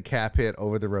spread the cap hit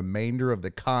over the remainder of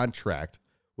the contract,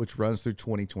 which runs through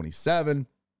 2027.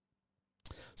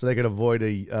 So they could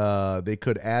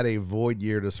add a void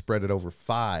year to spread it over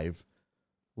 5,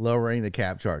 lowering the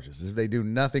cap charges. If they do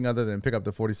nothing other than pick up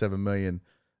the $47 million,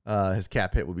 his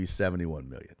cap hit would be $71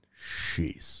 million.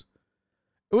 Jeez.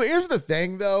 Well, here's the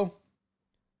thing, though.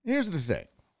 Here's the thing.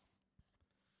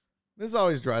 This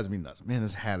always drives me nuts. Man,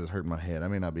 this hat is hurting my head. I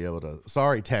may not be able to.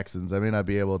 Sorry, Texans. I may not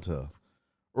be able to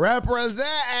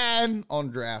represent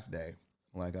on draft day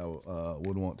like I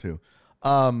would want to.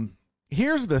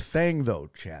 Here's the thing, though,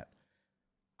 chat.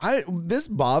 This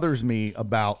bothers me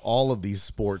about all of these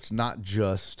sports, not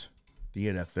just the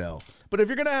NFL. But if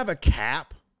you're going to have a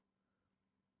cap,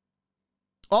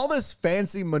 all this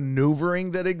fancy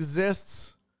maneuvering that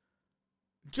exists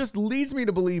just leads me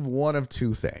to believe one of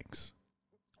two things.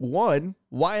 One,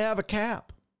 why have a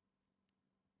cap?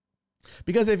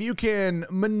 Because if you can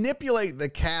manipulate the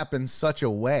cap in such a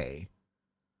way,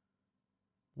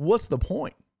 what's the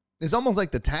point? It's almost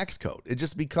like the tax code. It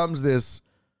just becomes this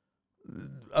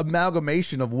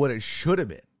amalgamation of what it should have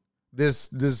been. This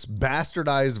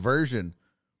bastardized version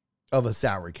of a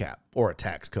salary cap or a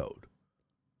tax code.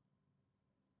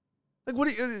 Like, what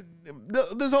do you,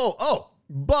 this whole,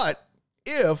 but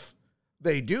if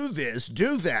they do this,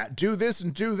 do that, do this,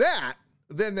 and do that,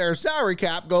 then their salary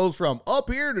cap goes from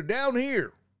up here to down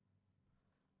here.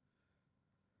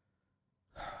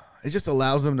 It just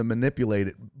allows them to manipulate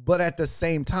it. But at the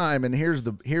same time, and here's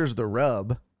the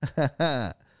rub,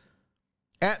 at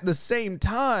the same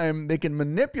time they can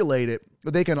manipulate it,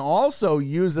 they can also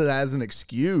use it as an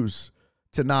excuse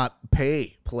to not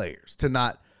pay players, to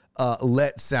not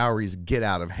let salaries get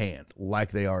out of hand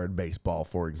like they are in baseball,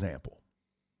 for example.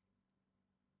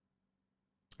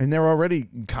 And there are already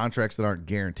contracts that aren't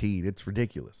guaranteed. It's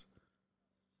ridiculous.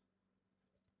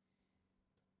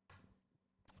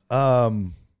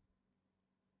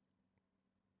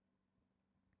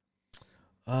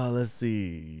 Let's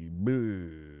see.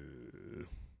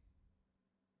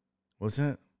 What's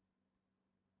that?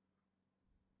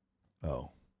 Oh.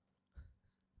 All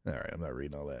right, I'm not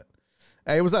reading all that.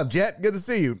 Hey, what's up, Jet? Good to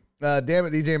see you. Damn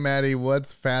it, DJ Maddie.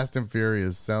 What's Fast and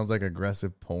Furious? Sounds like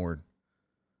aggressive porn.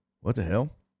 What the hell?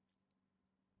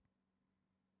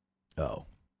 Oh,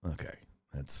 okay.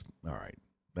 That's all right.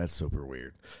 That's super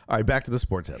weird. All right, back to the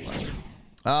sports headline.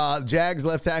 Jags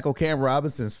left tackle Cam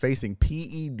Robinson is facing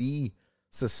PED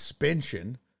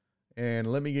suspension. And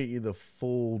let me get you the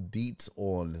full deets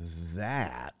on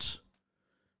that.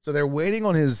 So they're waiting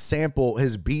on his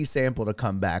B sample to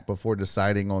come back before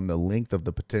deciding on the length of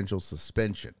the potential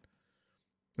suspension.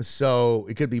 So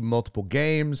it could be multiple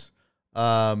games.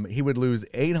 He would lose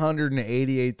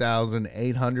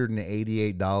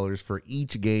 $888,888 for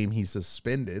each game he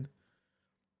suspended.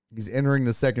 He's entering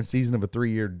the second season of a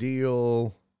 3-year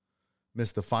deal.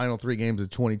 Missed the final 3 games of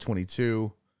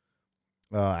 2022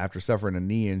 after suffering a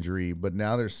knee injury. But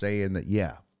now they're saying that,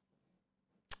 yeah,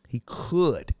 he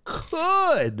could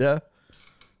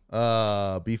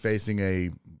be facing a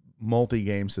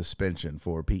multi-game suspension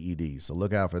for PEDs. So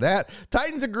look out for that.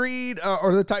 Titans agreed,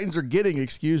 or the Titans are getting,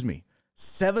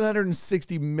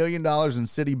 $760 million in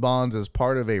city bonds as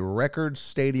part of a record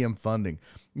stadium funding.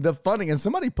 The funding, and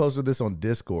somebody posted this on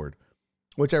Discord,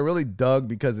 which I really dug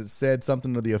because it said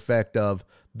something to the effect of,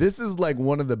 this is like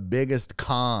one of the biggest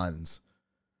cons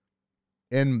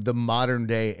in the modern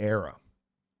day era.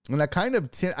 And I kind of,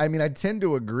 I tend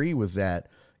to agree with that.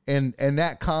 And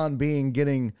that con being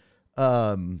getting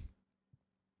the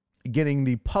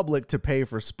public to pay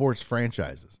for sports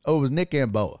franchises. Oh, it was Nick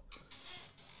Gamboa.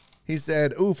 He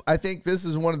said, I think this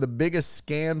is one of the biggest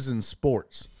scams in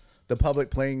sports. The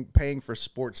public paying for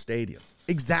sports stadiums.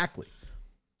 Exactly.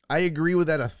 I agree with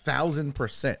that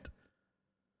 1,000%.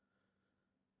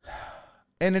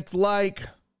 And it's like,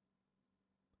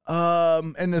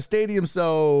 and the stadium,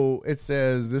 so it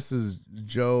says, this is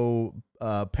Joe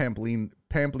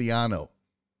Pampliano.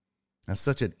 That's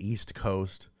such an East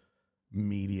Coast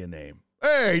media name.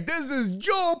 Hey, this is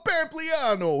Joe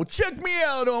Pampliano. Check me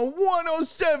out on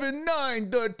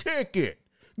 107.9 The Ticket.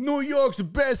 New York's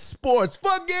best sports.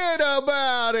 Forget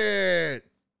about it.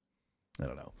 I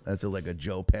don't know. That feels like a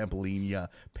Joe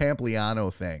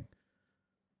Pampliano thing.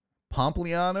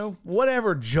 Pompliano?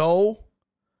 Whatever, Joe.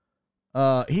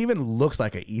 He even looks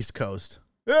like an East Coast.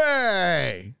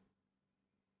 Hey!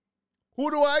 Who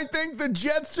do I think the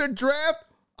Jets should draft?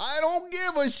 I don't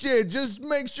give a shit. Just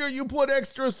make sure you put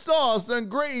extra sauce and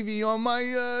gravy on my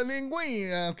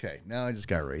linguine. Okay, now I just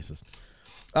got racist.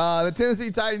 The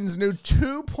Tennessee Titans' new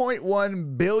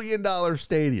 $2.1 billion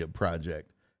stadium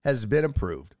project has been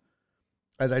approved.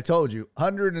 As I told you,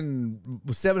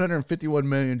 $751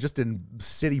 million just in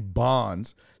city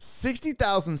bonds,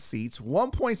 60,000 seats,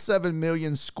 1.7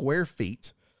 million square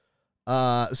feet,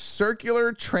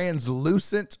 circular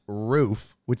translucent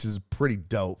roof, which is pretty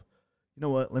dope. You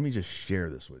know what? Let me just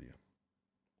share this with you.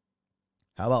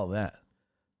 How about that?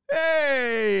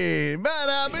 Hey,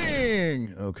 bada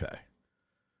bing. Okay.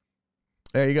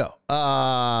 There you go.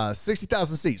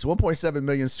 60,000 seats, 1.7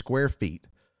 million square feet,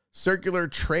 circular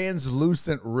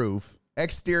translucent roof,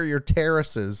 exterior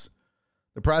terraces.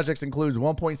 The project includes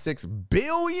 $1.6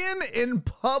 billion in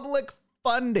public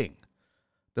funding,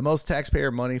 the most taxpayer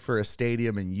money for a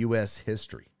stadium in U.S.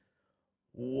 history.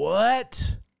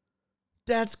 What?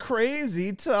 That's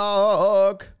crazy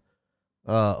talk.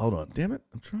 Hold on. Damn it.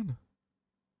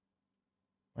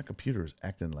 My computer is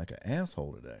acting like an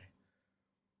asshole today.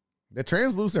 The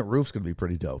translucent roof's going to be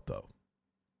pretty dope, though.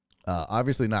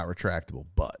 Obviously not retractable,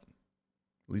 but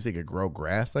at least they could grow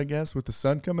grass, I guess, with the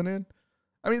sun coming in.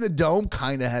 I mean, the dome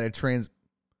kind of had a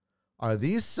Are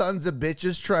these sons of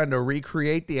bitches trying to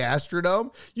recreate the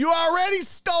Astrodome? You already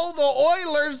stole the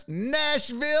Oilers,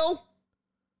 Nashville.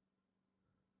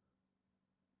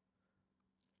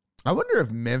 I wonder if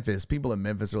people in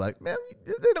Memphis are like, man,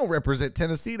 they don't represent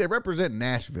Tennessee. They represent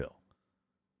Nashville.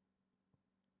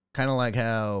 Kind of like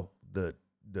how the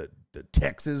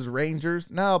Texas Rangers.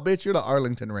 No, bitch, you're the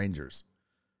Arlington Rangers.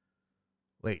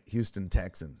 Wait, Houston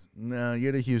Texans. No,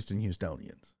 you're the Houston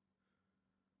Houstonians.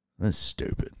 That's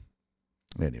stupid.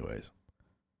 Anyways.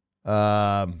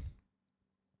 That's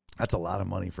a lot of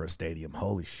money for a stadium.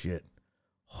 Holy shit.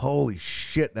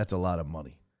 That's a lot of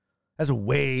money. That's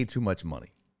way too much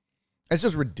money. It's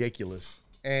just ridiculous.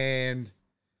 And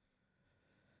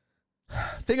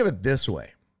think of it this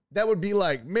way. That would be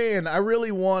like, man, I really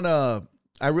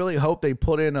hope they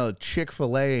put in a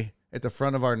Chick-fil-A at the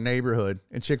front of our neighborhood.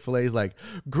 And Chick-fil-A is like,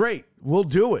 great, we'll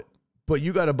do it. But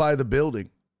you got to buy the building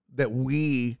that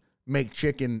we make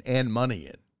chicken and money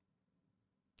in.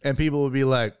 And people would be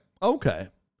like, okay.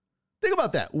 Think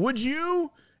about that. Would you,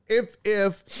 if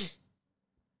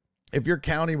your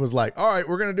county was like, all right,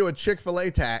 we're going to do a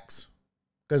Chick-fil-A tax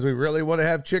because we really want to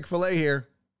have Chick-fil-A here.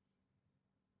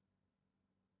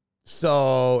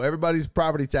 So everybody's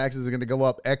property taxes are going to go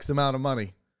up X amount of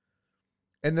money.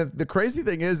 And the crazy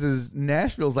thing is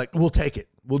Nashville's like, we'll take it.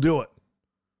 We'll do it.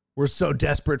 We're so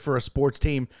desperate for a sports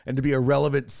team and to be a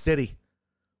relevant city.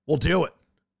 We'll do it.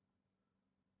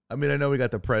 I mean, I know we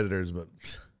got the Predators, but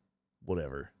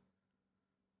whatever.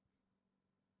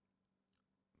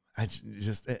 And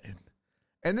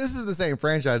this is the same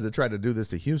franchise that tried to do this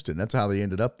to Houston. That's how they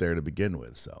ended up there to begin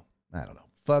with. So I don't know.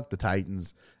 Fuck the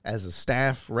Titans as a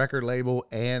staff record label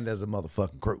and as a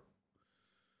motherfucking crew.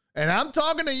 And I'm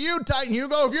talking to you, Titan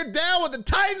Hugo. If you're down with the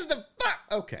Titans, then fuck.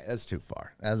 Okay, that's too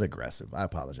far. That's aggressive. I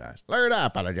apologize. Learn, I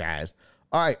apologize.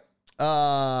 All right.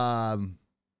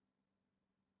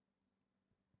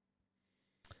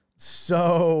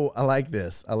 So I like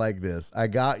this. I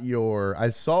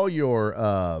saw your,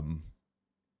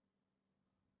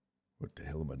 what the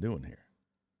hell am I doing here?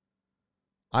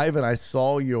 Ivan, I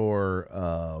saw your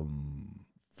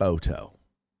photo.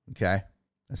 Okay?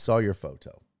 I saw your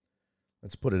photo.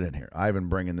 Let's put it in here. Ivan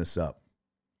bringing this up.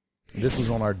 This was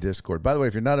on our Discord. By the way,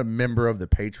 if you're not a member of the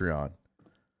Patreon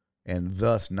and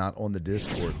thus not on the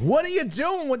Discord, what are you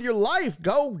doing with your life?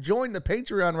 Go join the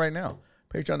Patreon right now.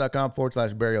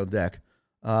 Patreon.com/BarryOnDeck.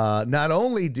 Not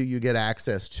only do you get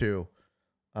access to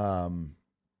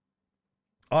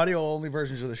audio-only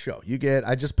versions of the show,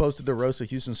 I just posted the Roast of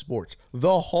Houston Sports,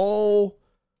 the whole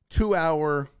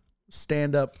 2-hour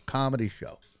stand-up comedy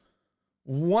show.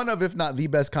 One of, if not the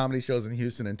best comedy shows in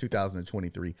Houston in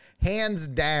 2023. Hands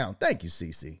down. Thank you,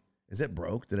 CC. Is it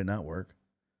broke? Did it not work?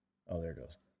 Oh, there it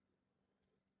goes.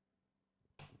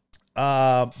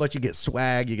 But you get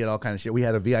swag. You get all kind of shit. We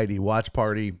had a VID watch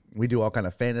party. We do all kind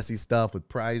of fantasy stuff with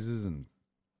prizes and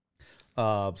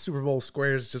Super Bowl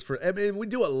squares. We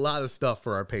do a lot of stuff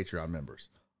for our Patreon members.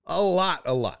 A lot.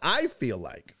 I feel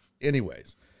like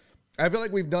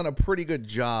we've done a pretty good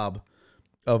job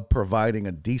of providing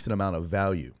a decent amount of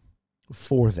value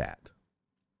for that.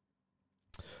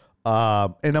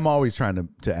 And I'm always trying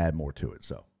to add more to it.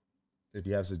 So if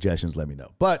you have suggestions, let me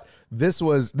know. But this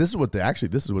is what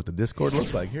the Discord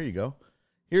looks like. Here you go.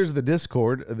 Here's the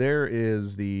Discord. There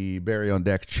is the Barry on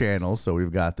Deck channel. So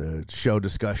we've got the show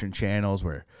discussion channels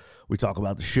where we talk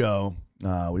about the show.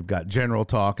 We've got general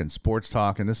talk and sports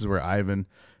talk. And this is where Ivan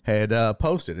had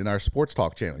posted in our sports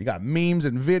talk channel. You got memes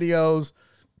and videos.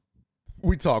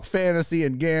 We talk fantasy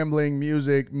and gambling,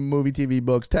 music, movie, TV,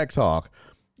 books, tech talk.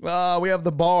 We have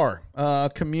the bar,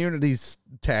 communities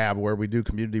tab where we do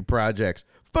community projects.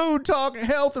 Food talk,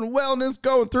 health and wellness,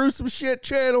 going through some shit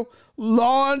channel.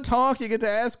 Lawn talk, you get to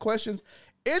ask questions.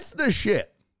 It's the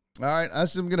shit. All right, I'm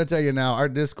going to tell you now, our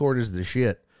Discord is the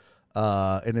shit.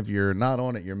 And if you're not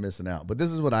on it, you're missing out. But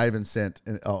this is what Ivan sent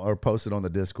or posted on the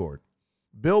Discord.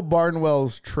 Bill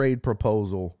Barnwell's trade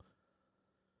proposal.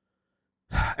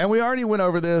 And we already went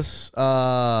over this,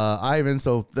 Ivan,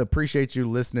 so appreciate you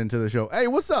listening to the show. Hey,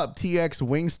 what's up, TX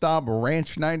Wingstop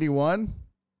Ranch 91?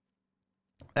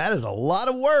 That is a lot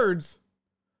of words.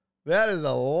 That is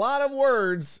a lot of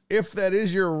words, if that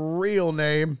is your real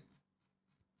name.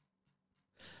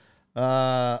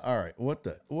 All right, what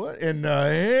in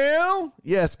the hell?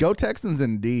 Yes, go Texans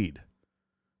indeed.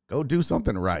 Go do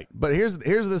something right. But here's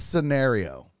the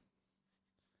scenario.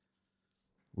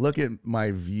 Look at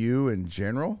my view in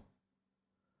general.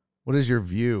 What is your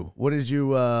view? What did you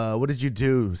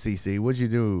do, CC? What'd you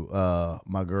do,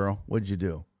 my girl? What'd you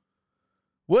do?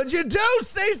 What'd you do,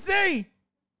 CC?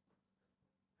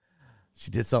 She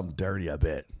did something dirty, I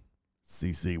bet.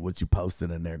 CC, what you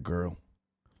posting in there, girl?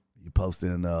 You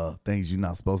posting things you're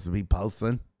not supposed to be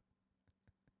posting?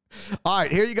 All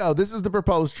right, here you go. This is the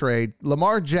proposed trade.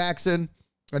 Lamar Jackson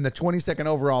and the 22nd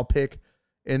overall pick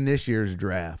in this year's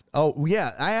draft. Oh,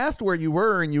 yeah. I asked where you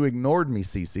were and you ignored me,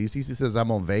 CC. CC says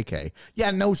I'm on vacay.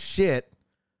 Yeah, no shit.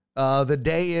 The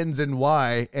day ends in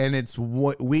Y and it's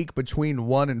week between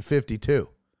 1 and 52.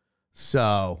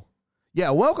 So,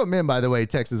 yeah, welcome in, by the way,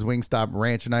 Texas Wingstop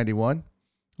Ranch 91.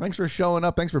 Thanks for showing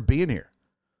up. Thanks for being here.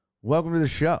 Welcome to the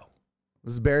show.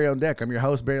 This is Barry on Deck. I'm your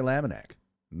host, Barry Laminack,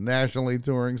 nationally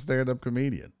touring stand-up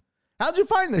comedian. How'd you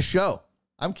find the show?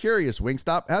 I'm curious,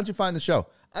 Wingstop. How'd you find the show?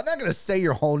 I'm not going to say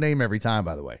your whole name every time,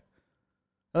 by the way.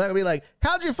 I'm not going to be like,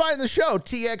 how'd you find the show?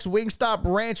 TX Wingstop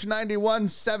Ranch 91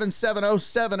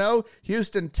 77070,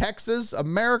 Houston, Texas,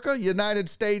 America, United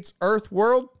States, Earth,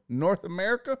 World, North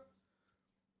America.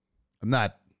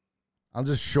 I'll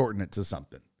just shorten it to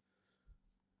something.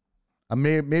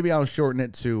 Maybe I'll shorten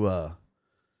it to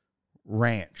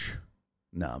Ranch.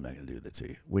 No, I'm not going to do that to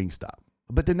you. Wingstop.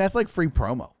 But then that's like free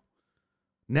promo.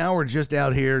 Now we're just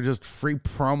out here just free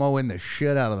promoing the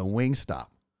shit out of the Wingstop.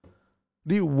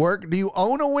 Do you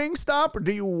own a Wingstop or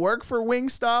do you work for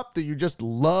Wingstop? Do you just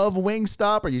love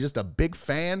Wingstop? Are you just a big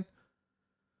fan?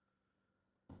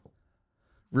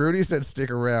 Rudy said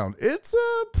stick around. It's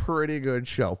a pretty good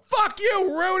show. Fuck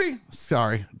you, Rudy.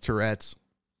 Sorry, Tourette's.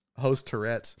 Host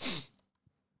Tourette's.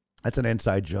 That's an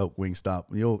inside joke, Wingstop.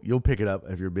 You'll pick it up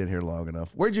if you've been here long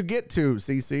enough. Where'd you get to,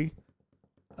 CC?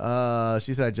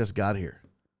 She said I just got here.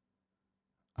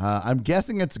 I'm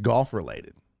guessing it's golf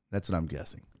related. That's what I'm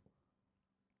guessing.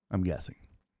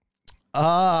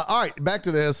 All right, back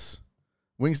to this.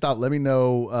 Wingstop, let me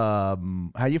know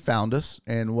how you found us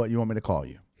and what you want me to call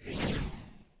you.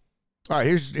 All right,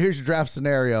 here's your draft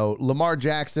scenario. Lamar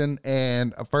Jackson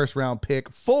and a first round pick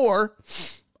for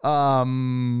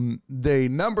the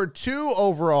number 2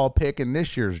 overall pick in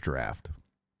this year's draft.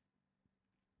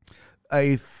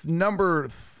 A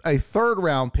third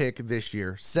round pick this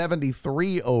year,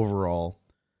 73 overall,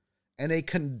 and a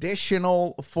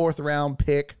conditional 4th round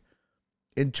pick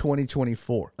in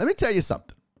 2024. Let me tell you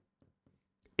something.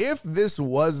 If this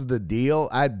was the deal,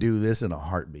 I'd do this in a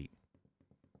heartbeat.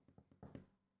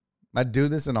 I'd do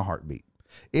this in a heartbeat.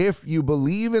 If you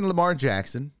believe in Lamar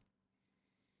Jackson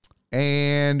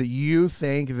and you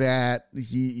think that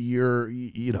he's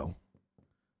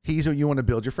who you want to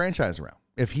build your franchise around,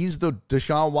 if he's the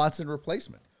Deshaun Watson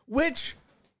replacement, which,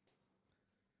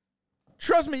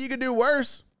 trust me, you could do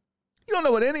worse. You don't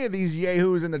know what any of these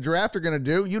yahoos in the draft are going to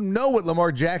do. You know what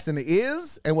Lamar Jackson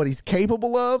is and what he's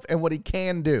capable of and what he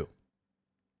can do.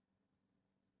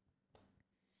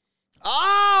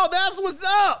 Oh, that's what's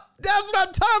up. That's what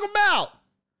I'm talking about.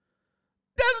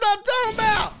 That's what I'm talking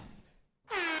about.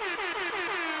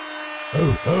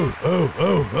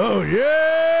 Oh,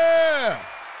 yeah.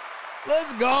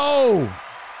 Let's go.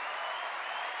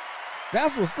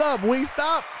 That's what's up,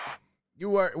 Wingstop. You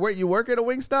work at a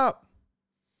Wingstop?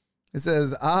 It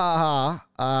says, I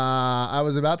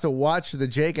was about to watch the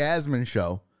Jake Asman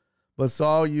show, but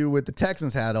saw you with the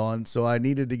Texans hat on, so I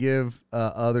needed to give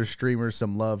other streamers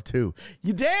some love too.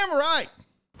 You damn right.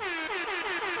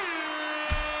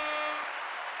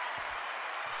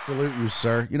 Salute you,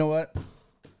 sir. You know what?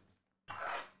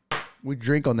 We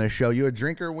drink on this show. You a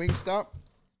drinker, Wingstop?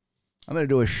 I'm going to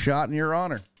do a shot in your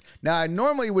honor. Now, I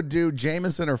normally would do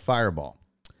Jameson or Fireball,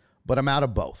 but I'm out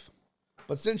of both.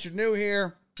 But since you're new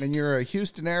here and you're a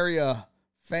Houston area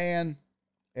fan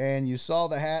and you saw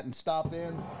the hat and stopped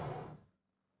in,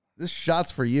 this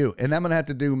shot's for you. And I'm going to have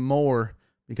to do more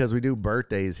because we do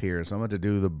birthdays here. So I'm going to have to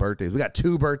do the birthdays. We got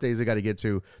 2 birthdays I got to get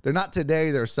to. They're not today,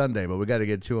 they're Sunday, but we got to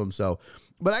get to them. So,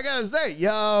 but I got to say,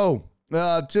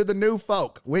 to the new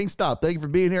folk, Wingstop, thank you for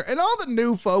being here. And all the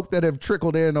new folk that have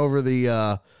trickled in over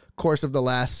the course of the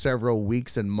last several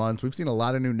weeks and months. We've seen a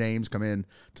lot of new names come in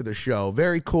to the show.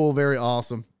 Very cool, very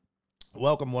awesome.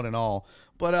 Welcome one and all.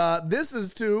 But this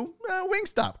is to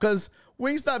Wingstop, because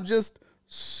Wingstop just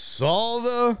saw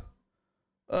the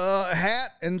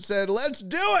hat and said, let's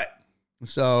do it.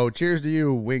 So cheers to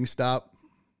you, Wingstop.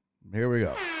 Here we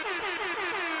go.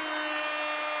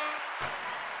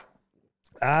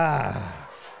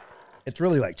 It's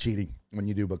really like cheating when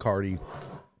you do Bacardi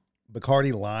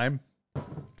Lime.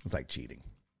 It's like cheating.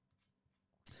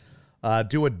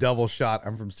 Do a double shot.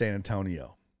 I'm from San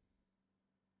Antonio.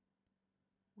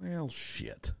 Well,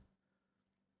 shit.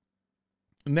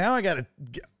 Now I got to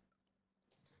get...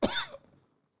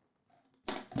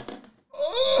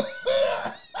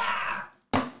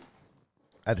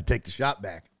 I had to take the shot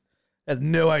back. I had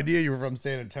no idea you were from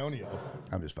San Antonio.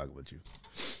 I'm just fucking with you.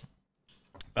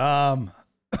 That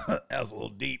was a little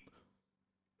deep.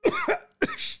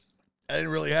 I didn't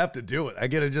really have to do it. I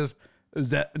get it just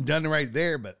done right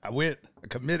there, but I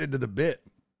committed to the bit.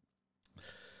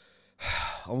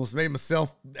 Almost made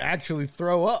myself actually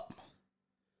throw up.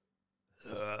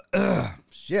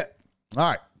 Shit. All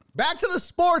right. Back to the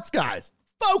sports, guys.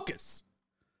 Focus.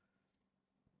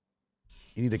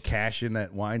 You need to cash in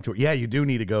that wine tour. Yeah, you do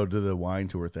need to go to the wine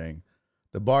tour thing.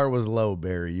 The bar was low,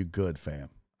 Barry. You good, fam.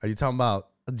 Are you talking about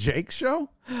a Jake show?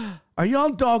 Are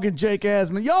y'all dogging Jake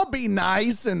Asman? Y'all be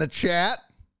nice in the chat.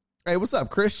 Hey, what's up,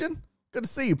 Christian? Good to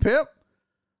see you, pimp.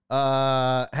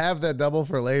 Have that double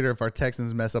for later if our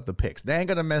Texans mess up the picks. They ain't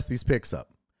going to mess these picks up.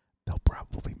 They'll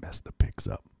probably mess the picks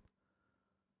up.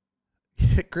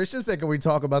 Christian said, can we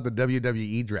talk about the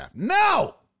WWE draft?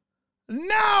 No!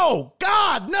 No!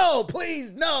 God, no!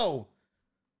 Please, no!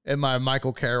 In my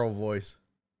Michael Carroll voice.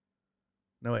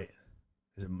 No, wait.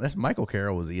 That's Michael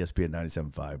Carroll was ESPN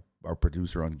 97.5, our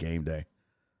producer on Game Day.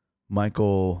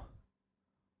 Michael,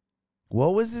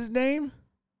 what was his name?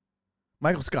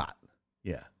 Michael Scott.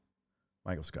 Yeah,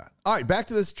 Michael Scott. All right, back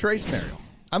to this trade scenario.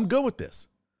 I'm good with this.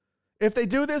 If they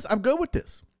do this, I'm good with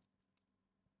this.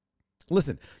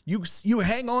 Listen, you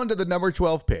hang on to the number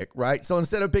 12 pick, right? So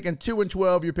instead of picking 2 and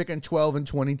 12, you're picking 12 and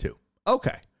 22.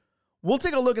 Okay. We'll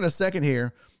take a look in a second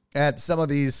here at some of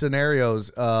these scenarios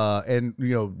and,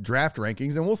 draft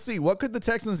rankings, and we'll see what could the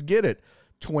Texans get at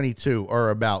 22 or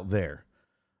about there.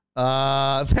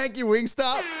 Thank you,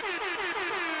 Wingstop.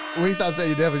 Wingstop said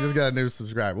you definitely just got a new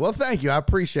subscriber. Well, thank you. I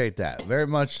appreciate that very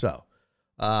much so.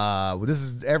 This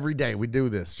is every day we do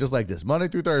this, just like this, Monday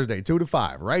through Thursday, 2 to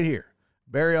 5, right here.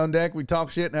 Barry on Deck. We talk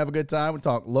shit and have a good time. We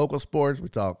talk local sports. We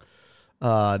talk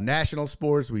national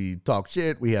sports. We talk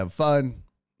shit. We have fun.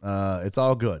 It's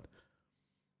all good.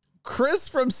 Chris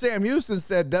from Sam Houston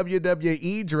said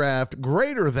WWE draft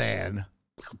greater than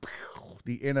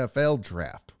the NFL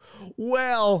draft.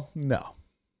 Well, no.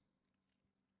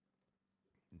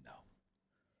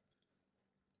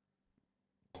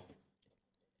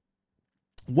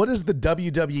 What does the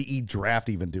WWE draft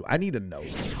even do? I need to know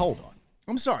this. Hold on.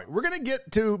 I'm sorry. We're going to get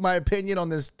to my opinion on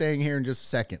this thing here in just a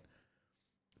second.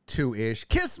 2-ish.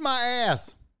 Kiss my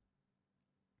ass.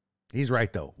 He's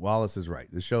right, though. Wallace is right.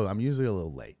 The show, I'm usually a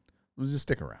little late. We'll just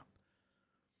stick around.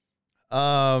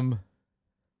 I'll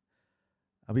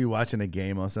be watching a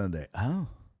game on Sunday. Oh.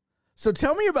 So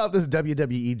tell me about this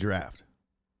WWE draft.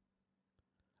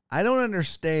 I don't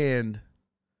understand.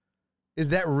 Is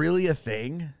that really a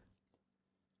thing?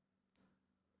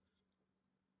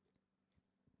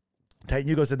 Titan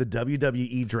Hugo said the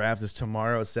WWE draft is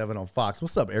tomorrow at 7 on Fox.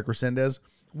 What's up, Eric Resendez?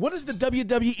 What is the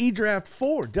WWE draft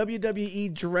for?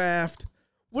 WWE draft.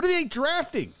 What are they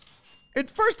drafting?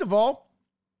 First of all,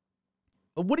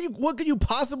 what could you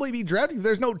possibly be drafting if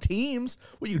there's no teams?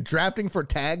 What are you drafting for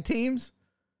tag teams?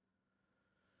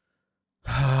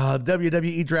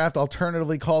 WWE draft,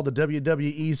 alternatively called the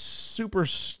WWE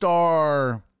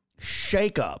Superstar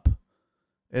Shakeup,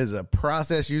 is a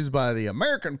process used by the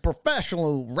American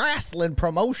Professional Wrestling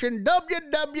Promotion,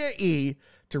 WWE,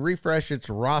 to refresh its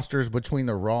rosters between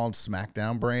the Raw and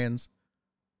SmackDown brands.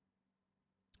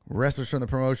 Wrestlers from the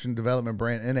promotion development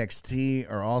brand NXT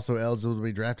are also eligible to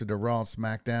be drafted to Raw and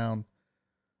SmackDown.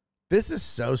 This is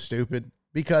so stupid,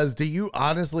 because do you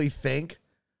honestly think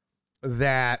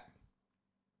that,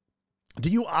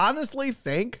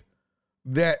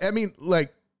 I mean,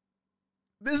 like,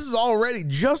 this is already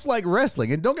just like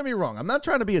wrestling. And don't get me wrong, I'm not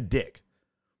trying to be a dick,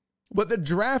 but the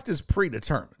draft is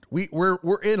predetermined.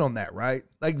 We're in on that, right?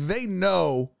 Like, they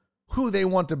know who they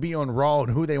want to be on Raw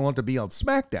and who they want to be on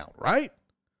SmackDown, right?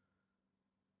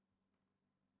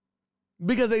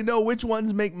 Because they know which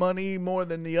ones make money more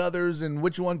than the others and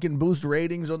which one can boost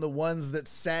ratings on the ones that's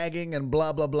sagging and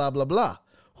blah, blah, blah, blah, blah.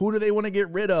 Who do they want to get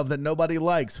rid of that nobody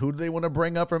likes? Who do they want to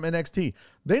bring up from NXT?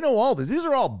 They know all this. These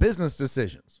are all business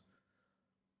decisions.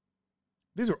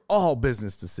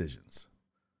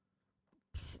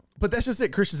 But that's just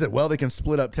it. Christian said, well, they can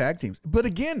split up tag teams. But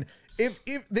again, if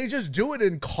they just do it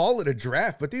and call it a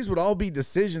draft, but these would all be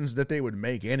decisions that they would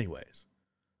make anyways.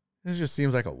 This just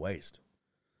seems like a waste.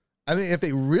 I mean, if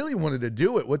they really wanted to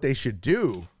do it, what they should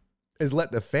do is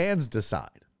let the fans decide.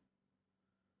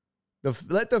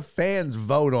 Let the fans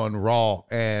vote on Raw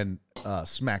and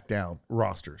SmackDown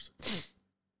rosters.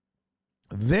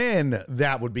 Then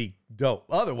that would be dope.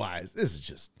 Otherwise, this is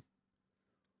just...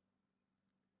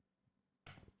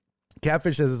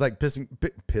 Catfish says it's like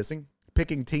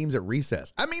picking teams at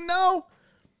recess. I mean,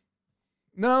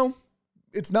 no,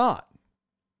 it's not.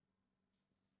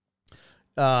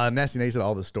 Nasty Nate said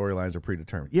all the storylines are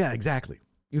predetermined. Yeah, exactly.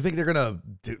 You think they're gonna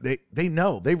do? They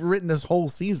know. They've written this whole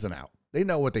season out. They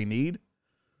know what they need.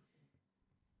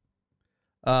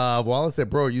 Wallace said,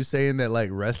 "Bro, are you saying that like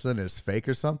wrestling is fake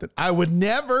or something?" I would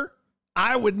never.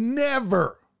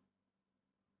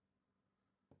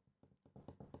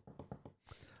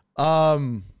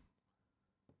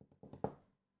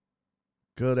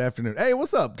 Good afternoon. Hey,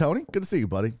 what's up, Tony? Good to see you,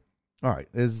 buddy. All right.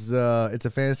 It's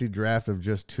a fantasy draft of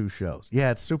just 2 shows.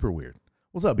 Yeah, it's super weird.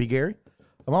 What's up, B. Gary?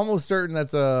 I'm almost certain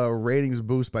that's a ratings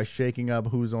boost by shaking up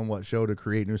who's on what show to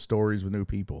create new stories with new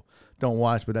people. Don't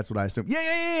watch, but that's what I assume.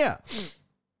 Yeah.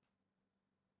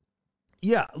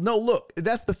 Yeah, no, look,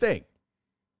 that's the thing.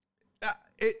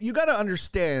 You got to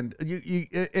understand,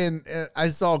 and I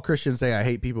saw Christian say, I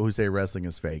hate people who say wrestling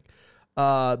is fake.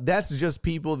 That's just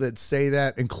people that say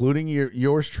that, including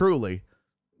yours truly,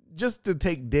 just to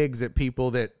take digs at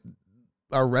people that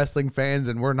are wrestling fans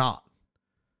and we're not.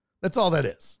 That's all that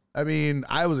is. I mean,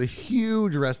 I was a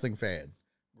huge wrestling fan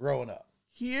growing up.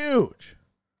 Huge.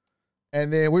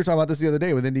 And then we were talking about this the other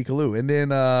day with Indy Kalu. And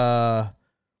then I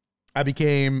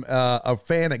became a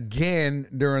fan again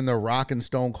during the Rock and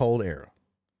Stone Cold era.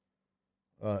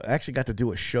 I actually got to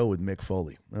do a show with Mick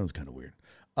Foley. That was kind of weird.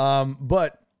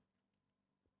 But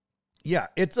yeah,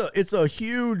 it's a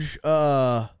huge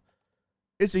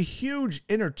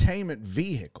entertainment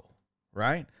vehicle,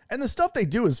 right? And the stuff they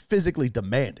do is physically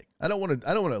demanding. I don't want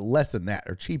to lessen that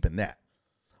or cheapen that.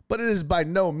 But it is by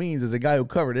no means, as a guy who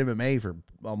covered MMA for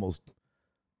almost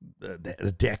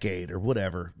a decade or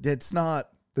whatever, it's not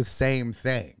the same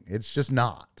thing. It's just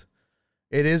not.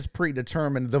 It is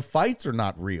predetermined. The fights are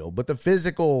not real, but the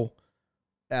physical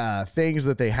things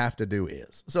that they have to do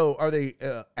is. So are they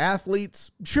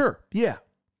athletes? Sure. Yeah.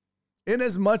 In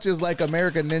as much as like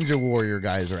American Ninja Warrior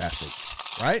guys are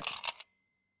athletes, right?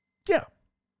 Yeah.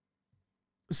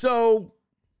 So,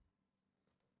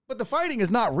 but the fighting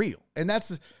is not real. And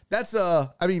that's I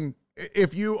mean,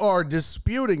 if you are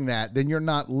disputing that, then you're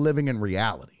not living in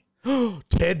reality.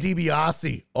 Ted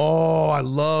DiBiase. Oh, I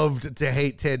loved to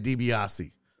hate Ted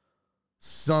DiBiase.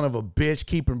 Son of a bitch,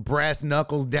 keeping brass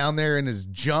knuckles down there in his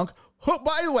junk.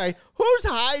 By the way, who's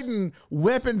hiding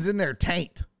weapons in their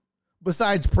taint?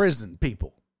 besides prison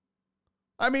people.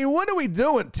 I mean, what are we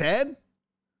doing, Ted?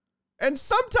 And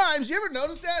sometimes, you ever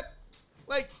notice that?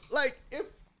 Like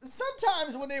if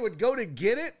sometimes when they would go to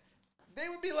get it, they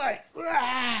would be like,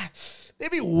 "Ah."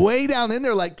 They'd be way down in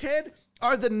there like, Ted,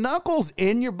 are the knuckles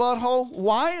in your butthole?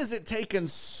 Why is it taking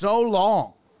so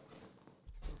long?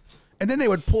 And then they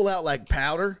would pull out like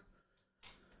powder.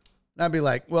 And I'd be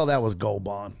like, well, that was Gold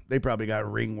Bond. They probably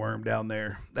got ringworm down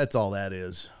there. That's all that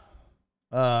is.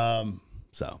 What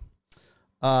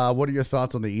are your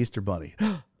thoughts on the Easter Bunny?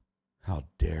 How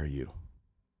dare you?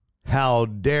 How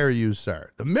dare you,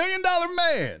 sir? The $1 Million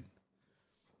Man.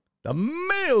 The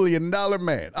 $1 Million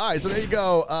Man. All right, so there you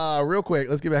go. Real quick,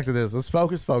 let's get back to this. Let's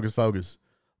focus.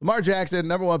 Lamar Jackson,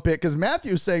 number 1 pick, because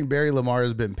Matthew's saying Barry Lamar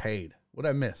has been paid. What'd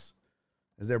I miss?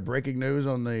 Is there breaking news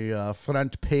on the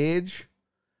front page?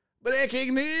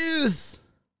 Breaking news.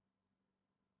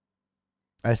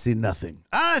 I see nothing.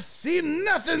 I see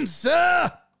nothing,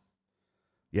 sir.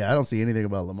 Yeah, I don't see anything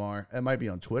about Lamar. It might be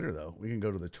on Twitter, though. We can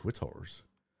go to the Twitters.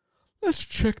 Let's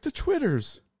check the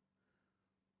Twitters.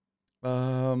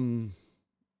 Total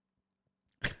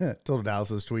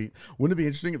Dallas's tweet. Wouldn't it be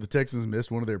interesting if the Texans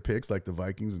missed one of their picks like the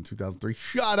Vikings in 2003?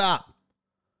 Shut up.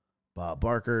 Bob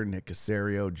Barker, Nick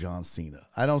Casario, John Cena.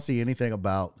 I don't see anything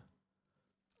about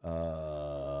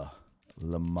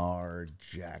Lamar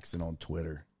Jackson on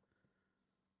Twitter.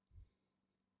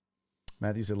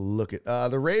 Matthew said, look at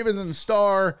the Ravens and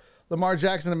star Lamar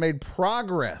Jackson have made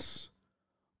progress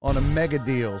on a mega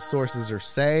deal. Sources are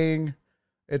saying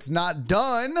it's not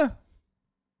done,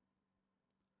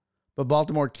 but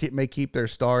Baltimore may keep their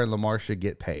star and Lamar should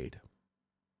get paid.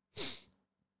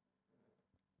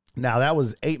 Now, that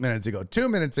was 8 minutes ago. 2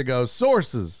 minutes ago,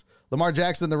 sources. Lamar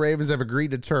Jackson and the Ravens have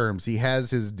agreed to terms. He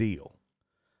has his deal.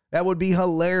 That would be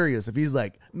hilarious if he's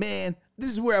like, man, this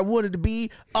is where I wanted to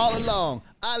be all along.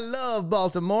 I love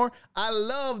Baltimore. I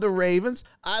love the Ravens.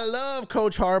 I love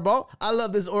Coach Harbaugh. I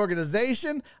love this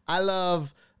organization. I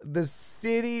love the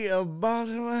city of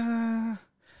Baltimore.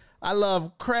 I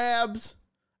love crabs.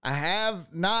 I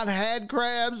have not had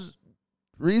crabs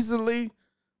recently,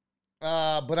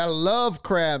 but I love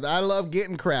crabs. I love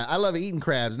getting crabs. I love eating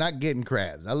crabs, not getting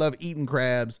crabs. I love eating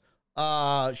crabs.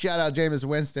 Shout out Jameis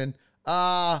Winston.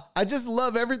 I just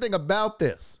love everything about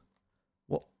this.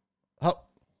 Well,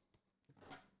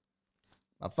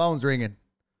 my phone's ringing.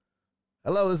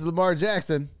 Hello, this is Lamar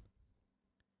Jackson.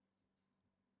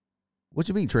 What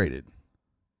you mean traded?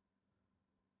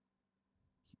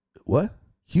 What?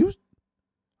 Houston?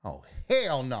 Oh,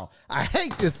 hell no. I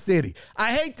hate this city.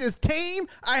 I hate this team.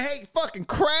 I hate fucking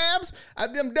crabs.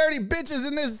 Them dirty bitches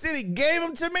in this city gave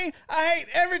them to me. I hate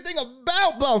everything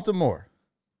about Baltimore.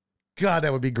 God,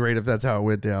 that would be great if that's how it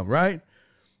went down, right?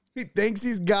 He thinks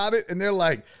he's got it, and they're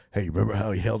like, hey, remember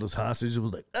how he held us hostage? It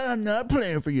was like, I'm not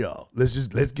playing for y'all. Let's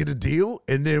get a deal,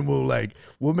 and then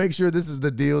we'll make sure this is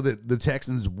the deal that the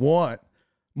Texans want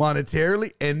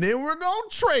monetarily, and then we're going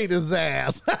to trade his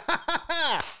ass.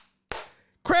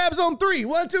 Crabs on 3.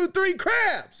 1, 2, 3,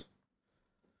 crabs.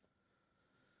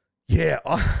 Yeah,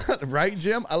 right,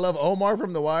 Jim? I love Omar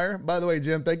from The Wire. By the way,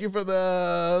 Jim, thank you for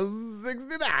the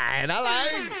 69. I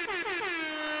like.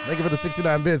 Thank you for the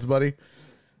 69 bits, buddy.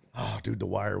 Oh, dude, The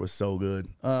Wire was so good.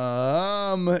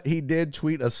 He did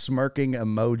tweet a smirking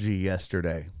emoji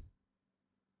yesterday.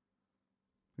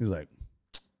 He was like,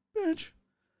 bitch.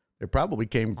 They probably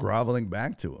came groveling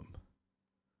back to him.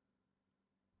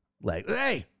 Like,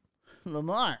 hey,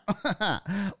 Lamar,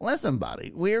 listen,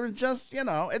 buddy, we're just,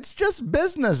 it's just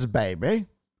business, baby.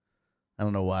 I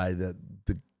don't know why the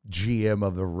GM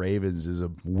of the Ravens is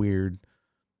a weird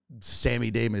Sammy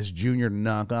Davis Jr.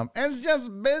 knockoff. It's just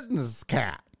business,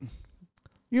 cat.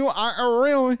 You are a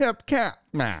real hip cat,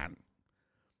 man.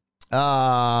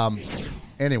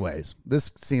 Anyways,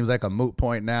 this seems like a moot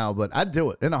point now, but I'd do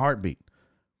it in a heartbeat.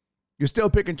 You're still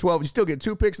picking 12. You still get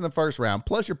 2 picks in the first round,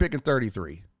 plus you're picking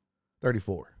 34.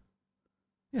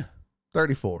 Yeah,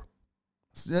 34.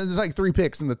 There's like 3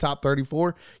 picks in the top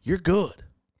 34. You're good.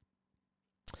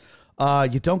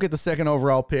 You don't get the second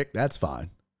overall pick. That's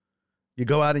fine. You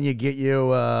go out and you get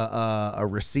you a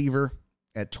receiver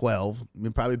at 12. You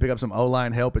probably pick up some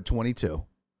O-line help at 22.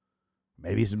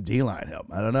 Maybe some D-line help.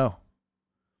 I don't know.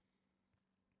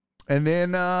 And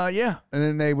then, and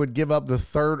then they would give up a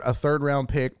third round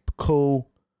pick. Cool.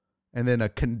 And then a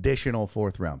conditional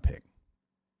 4th round pick.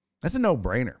 That's a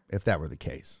no-brainer if that were the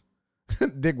case.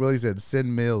 Dick Willie said,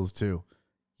 send Mills too.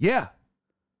 Yeah.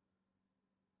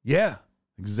 Yeah,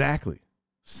 exactly.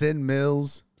 Send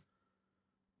Mills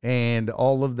and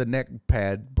all of the neck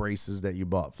pad braces that you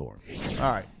bought for him.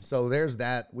 All right, so there's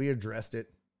that. We addressed it.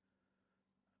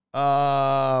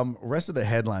 Rest of the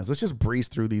headlines. Let's just breeze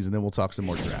through these and then we'll talk some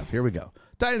more draft. Here we go.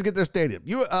 Titans get their stadium.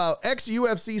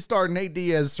 Ex-UFC star Nate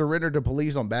Diaz surrendered to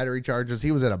police on battery charges.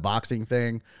 He was at a boxing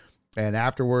thing. And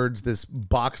afterwards, this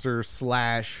boxer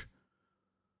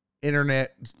 /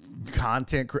 internet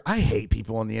content. I hate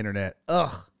people on the internet.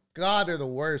 Ugh. God, they're the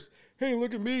worst. Hey,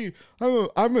 look at me.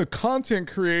 I'm a content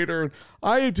creator.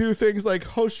 I do things like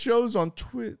host shows on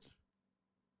Twitch.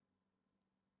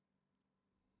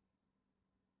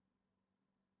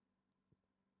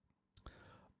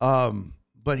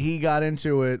 But he got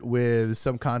into it with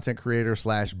some content creator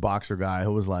 / boxer guy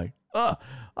who was like, I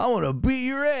want to beat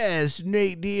your ass,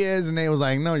 Nate Diaz. And Nate was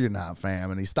like, no, you're not,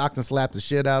 fam. And he stalked and slapped the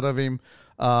shit out of him,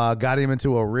 got him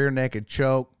into a rear naked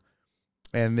choke,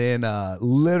 and then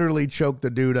literally choked the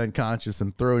dude unconscious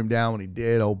and threw him down. When he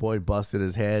did, old boy busted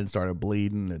his head and started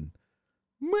bleeding. And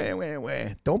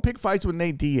don't pick fights with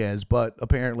Nate Diaz, but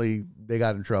apparently they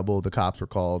got in trouble. The cops were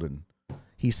called and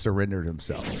he surrendered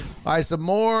himself. All right, some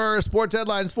more sports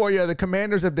headlines for you. The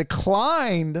Commanders have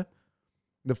declined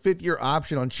the 5th-year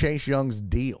option on Chase Young's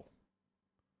deal.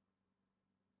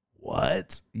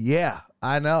 What? Yeah,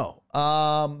 I know.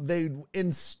 They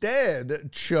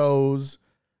instead chose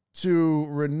to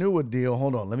renew a deal.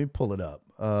 Hold on, let me pull it up.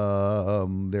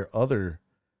 Their other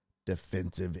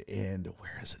defensive end.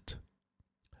 Where is it?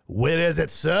 Where is it,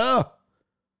 sir?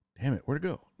 Damn it, where'd it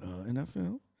go?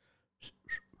 NFL.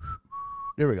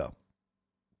 There we go.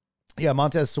 Yeah,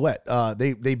 Montez Sweat.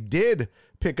 They did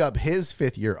pick up his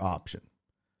 5th-year option,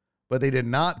 but they did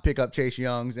not pick up Chase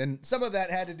Young's, and some of that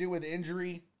had to do with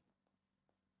injury.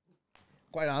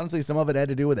 Quite honestly, some of it had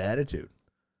to do with attitude.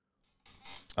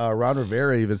 Ron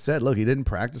Rivera even said, look, he didn't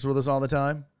practice with us all the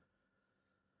time.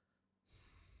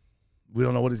 We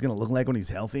don't know what he's going to look like when he's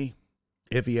healthy,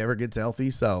 if he ever gets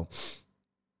healthy. So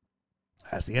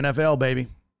that's the NFL, baby.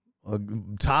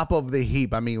 Top of the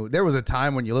heap. I mean, there was a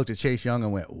time when you looked at Chase Young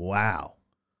and went, wow.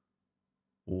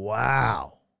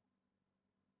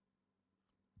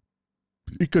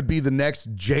 He could be the next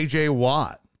J.J.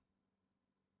 Watt.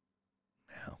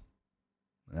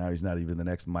 Now he's not even the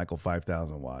next Michael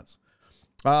 5,000 Watts.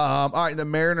 All right, the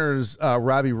Mariners,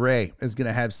 Robbie Ray is going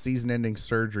to have season-ending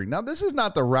surgery. Now, this is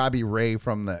not the Robbie Ray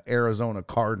from the Arizona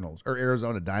Cardinals or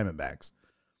Arizona Diamondbacks,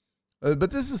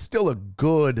 but this is still a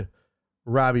good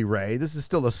Robbie Ray. This is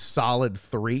still a solid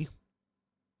 3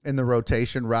 in the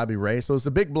rotation, Robbie Ray. So it's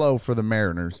a big blow for the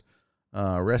Mariners.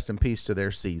 Rest in peace to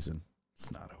their season.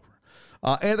 It's not over.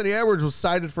 Anthony Edwards was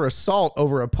cited for assault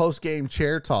over a post-game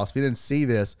chair toss. If you didn't see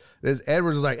this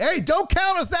Edwards was like, hey, don't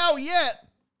count us out yet.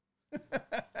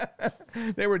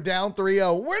 They were down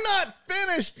 3-0. We're not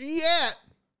finished yet.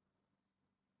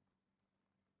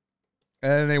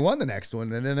 And they won the next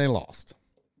one, and then they lost.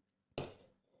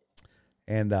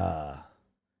 And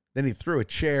then he threw a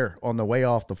chair on the way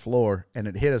off the floor, and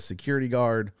it hit a security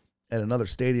guard and another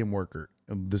stadium worker.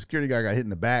 The security guard got hit in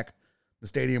the back. The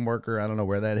stadium worker, I don't know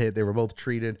where that hit. They were both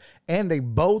treated, and they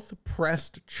both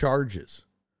pressed charges.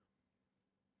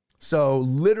 So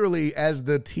literally, as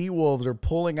the T-Wolves are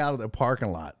pulling out of the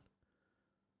parking lot,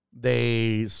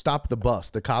 they stopped the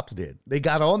bus. The cops did. They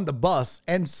got on the bus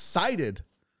and cited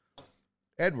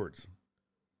Edwards.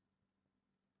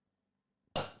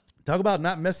 Talk about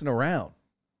not messing around.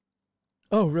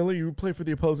 Oh, really? You play for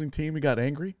the opposing team? You got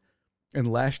angry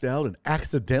and lashed out and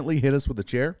accidentally hit us with a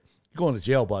chair? You're going to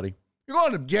jail, buddy. You're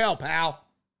going to jail, pal.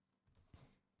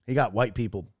 He got white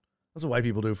people. That's what white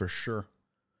people do for sure.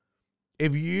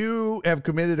 If you have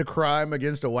committed a crime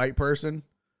against a white person,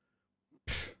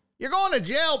 you're going to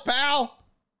jail, pal.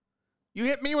 You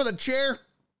hit me with a chair.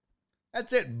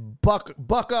 That's it,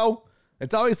 bucko.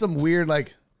 It's always some weird,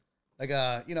 they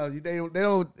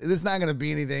don't, it's not going to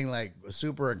be anything like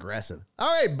super aggressive.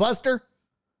 All right, Buster.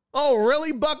 Oh,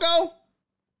 really, bucko? All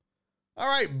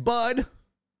right, bud.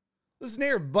 Listen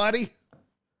here, buddy.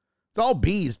 It's all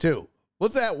B's too.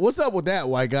 What's that? What's up with that,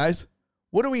 white guys?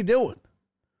 What are we doing?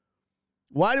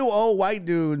 Why do all white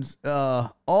dudes,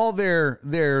 all their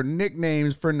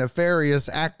nicknames for nefarious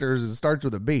actors, it starts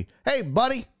with a B? Hey,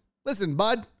 buddy. Listen,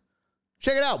 bud.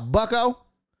 Check it out, bucko.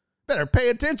 Better pay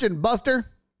attention, Buster.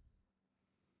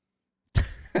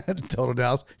 Total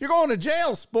Dallas. You're going to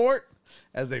jail, sport.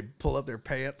 As they pull up their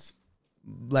pants.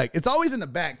 Like, it's always in the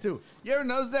back, too. You ever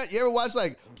notice that? You ever watch,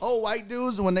 old white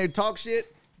dudes when they talk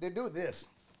shit? They do this.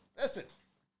 Listen.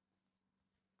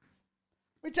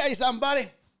 Let me tell you something, buddy.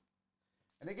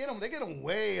 And they get them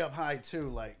way up high, too.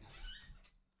 Like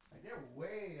they're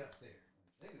way up there.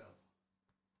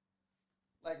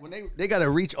 When they got to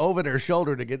reach over their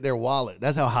shoulder to get their wallet.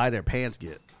 That's how high their pants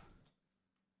get.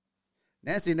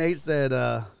 Nasty Nate said,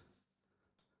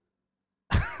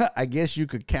 I guess you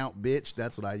could count bitch.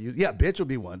 That's what I use. Yeah, bitch would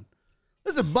be one.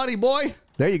 Listen, buddy boy.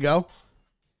 There you go.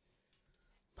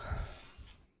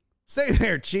 Say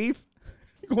there, Chief.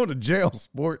 You're going to jail,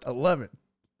 sport. I love it.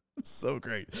 It's so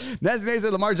great. Nasty Nate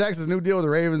said Lamar Jackson's new deal with the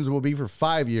Ravens will be for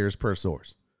 5 years per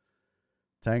source.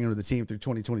 Tying him with the team through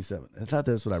 2027. I thought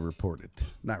that's what I reported.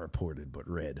 Not reported, but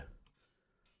read.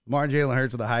 Lamar and Jalen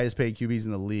Hurts are the highest paid QBs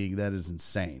in the league. That is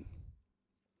insane.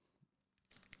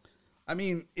 I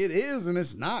mean, it is and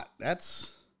it's not.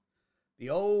 That's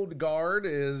the old guard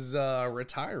is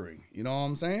retiring. You know what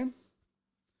I'm saying?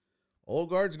 Old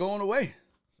guard's going away.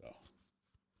 So,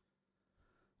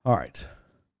 all right.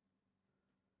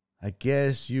 I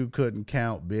guess you couldn't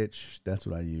count, bitch. That's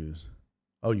what I use.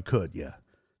 Oh, you could, yeah.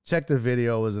 Check the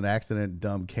video. It was an accident,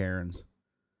 dumb Karens.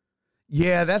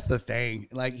 Yeah, that's the thing.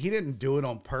 Like, he didn't do it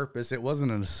on purpose. It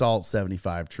wasn't an assault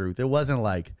 75 truth. It wasn't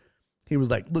like, he was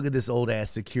like, look at this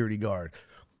old-ass security guard.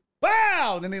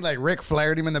 Wow! And then he, like, Ric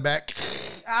Flaired him in the back.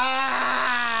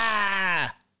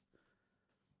 Ah!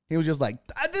 He was just like,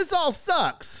 this all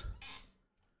sucks.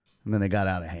 And then they got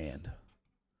out of hand.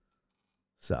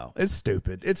 So, it's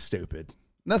stupid. It's stupid.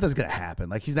 Nothing's going to happen.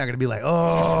 Like, he's not going to be like,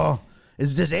 oh,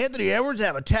 does Anthony Edwards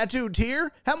have a tattooed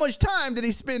tear? How much time did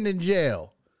he spend in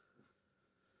jail?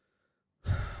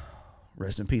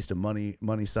 Rest in peace to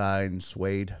Money Side and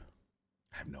Suede.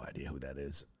 I have no idea who that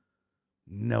is.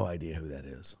 No idea who that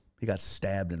is. He got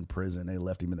stabbed in prison. They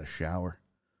left him in the shower.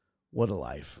 What a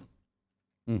life.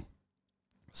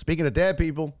 Speaking of dead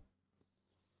people,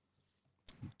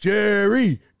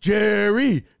 Jerry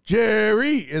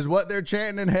is what they're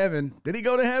chanting in heaven. Did he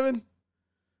go to heaven?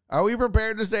 Are we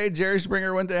prepared to say Jerry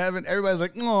Springer went to heaven? Everybody's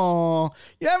like, oh,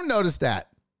 you haven't noticed that.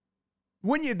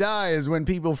 When you die is when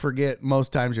people forget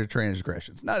most times your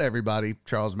transgressions. Not everybody.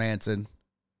 Charles Manson,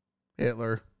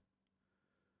 Hitler,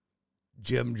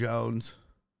 Jim Jones.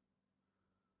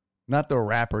 Not the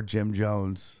rapper Jim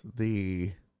Jones,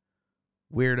 the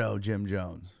weirdo Jim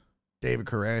Jones. David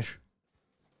Koresh.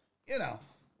 You know,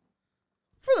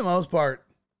 for the most part,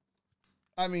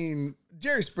 I mean,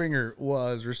 Jerry Springer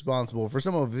was responsible for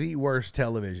some of the worst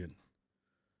television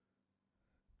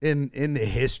in the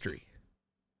history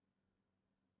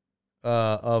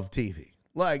of TV.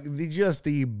 Like,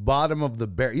 the bottom of the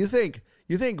barrel. You think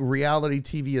reality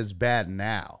TV is bad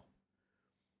now?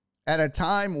 At a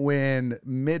time when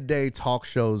midday talk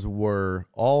shows were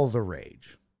all the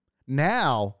rage.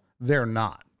 Now, they're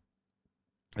not.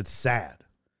 It's sad,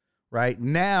 right?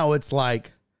 Now, it's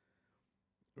like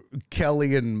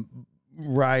Kelly and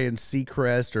Ryan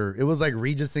Seacrest, or it was like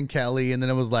Regis and Kelly, and then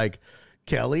it was like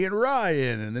Kelly and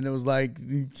Ryan, and then it was like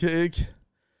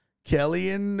Kelly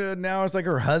and now it's like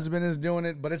her husband is doing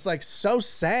it, but it's like so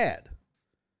sad.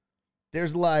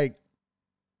 There's like,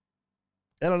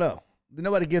 I don't know.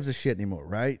 Nobody gives a shit anymore,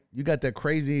 right? You got that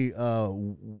crazy,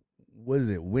 what is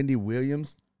it, Wendy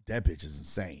Williams? That bitch is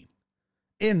insane.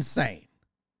 Insane.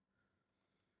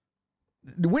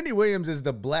 Wendy Williams is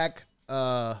the black,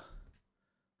 how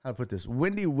to put this?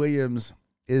 Wendy Williams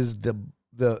is the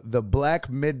black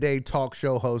midday talk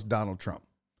show host Donald Trump.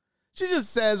 She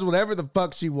just says whatever the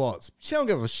fuck she wants. She don't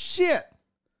give a shit.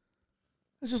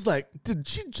 It's just like, did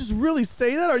she just really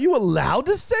say that? Are you allowed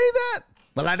to say that?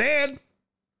 Well, I did.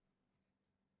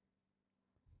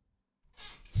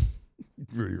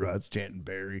 Rudy Rod's chanting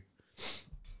Barry.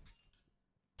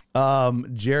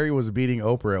 Jerry was beating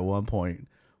Oprah at one point.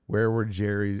 Where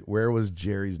was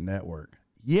Jerry's network?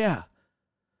 Yeah.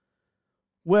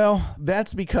 Well,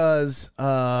 that's because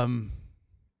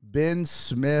Ben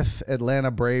Smith,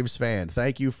 Atlanta Braves fan.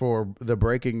 Thank you for the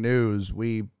breaking news.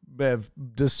 We have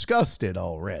discussed it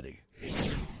already.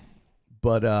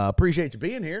 But appreciate you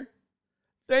being here.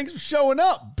 Thanks for showing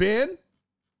up, Ben.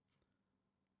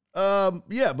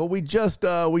 Yeah, but we just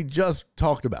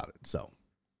talked about it. So,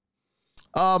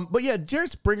 but yeah, Jerry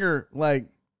Springer, like,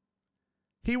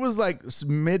 he was like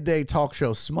midday talk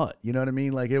show smut. You know what I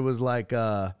mean? Like, it was like,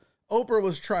 Oprah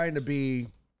was trying to be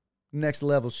next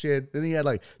level shit. Then you had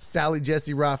like Sally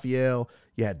Jesse Raphael.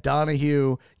 You had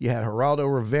Donahue. You had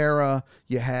Geraldo Rivera.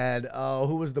 You had,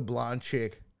 who was the blonde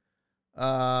chick?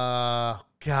 God,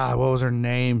 what was her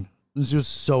name? It was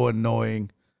just so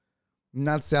annoying.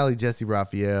 Not Sally Jesse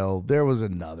Raphael. There was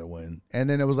another one. And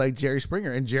then it was like Jerry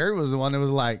Springer. And Jerry was the one that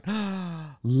was like,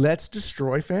 let's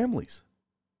destroy families.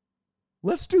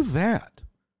 Let's do that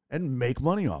and make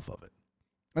money off of it.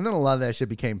 And then a lot of that shit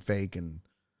became fake and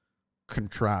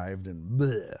contrived and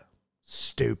bleh,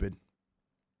 stupid.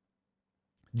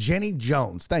 Jenny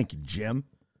Jones. Thank you, Jim.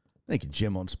 Thank you,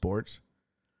 Jim on Sports.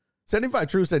 75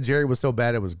 True said Jerry was so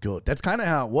bad it was good. That's kind of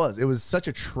how it was. It was such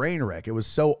a train wreck. It was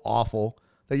so awful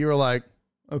that you were like,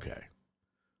 okay,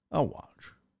 I'll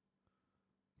watch.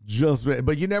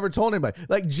 But you never told anybody.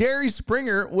 Like Jerry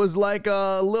Springer was like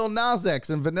Lil Nas X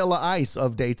and Vanilla Ice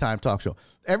of daytime talk show.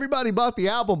 Everybody bought the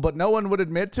album, but no one would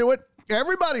admit to it.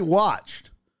 Everybody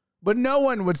watched, but no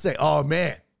one would say, oh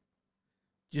man,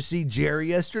 did you see Jerry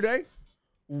yesterday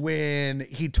when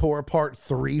he tore apart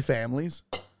 3 families?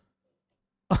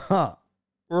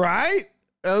 Right?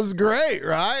 That was great,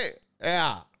 right?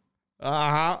 Yeah.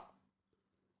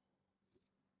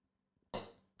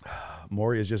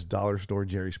 Maury is just dollar store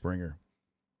Jerry Springer.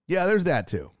 Yeah, there's that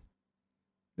too.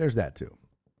 This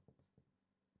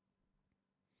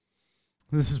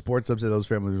is Sports Upset. Those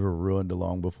families were ruined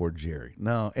long before Jerry.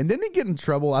 No. And didn't he get in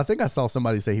trouble? I think I saw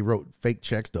somebody say he wrote fake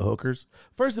checks to hookers.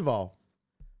 First of all,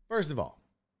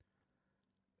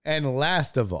 and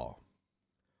last of all,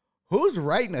 who's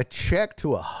writing a check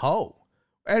to a hoe?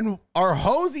 And are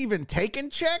hoes even taking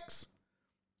checks?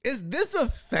 Is this a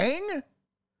thing?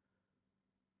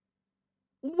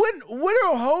 When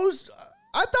are hoes?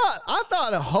 I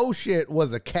thought a hoe shit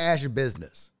was a cash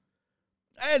business.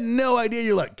 I had no idea.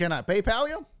 You're like, can I PayPal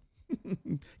you?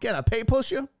 Can I pay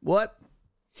push you? What?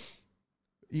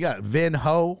 You got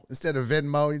Venho instead of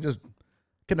Venmo. You just,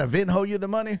 can I Venho you the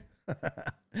money?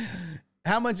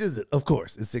 How much is it? Of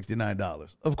course, it's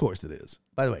 $69. Of course it is.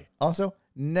 By the way, also,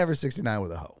 never 69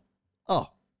 with a hoe. Oh,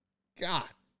 God.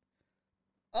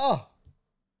 Oh,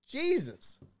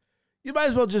 Jesus. You might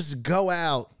as well just go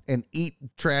out and eat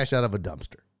trash out of a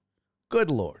dumpster.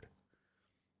 Good Lord.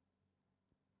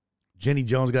 Jenny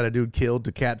Jones got a dude killed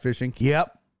to catfishing.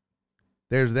 Yep.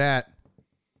 There's that.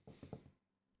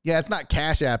 Yeah, it's not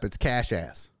Cash App, it's Cash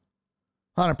Ass.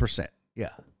 100%. Yeah.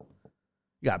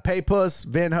 You got PayPuss,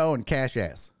 Venho, and Cash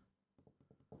Ass.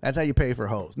 That's how you pay for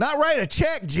hoes. Not write a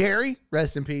check, Jerry.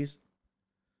 Rest in peace.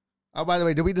 Oh, by the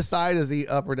way, did we decide, is he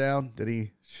up or down? Did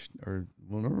he? Or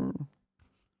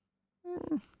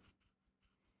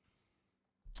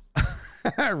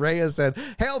Rhea said,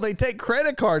 hell, they take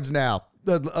credit cards now,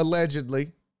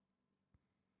 allegedly.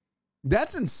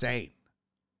 That's insane.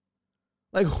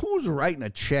 Like, who's writing a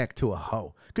check to a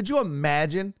hoe? Could you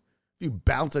imagine if you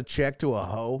bounce a check to a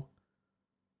hoe?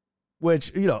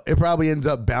 Which, you know, it probably ends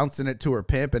up bouncing it to her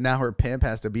pimp, and now her pimp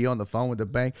has to be on the phone with the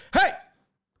bank. Hey,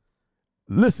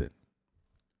 listen.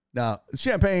 Now,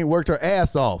 Champagne worked her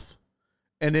ass off,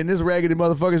 and then this raggedy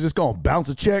motherfucker's just going to bounce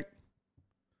a check.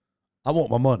 I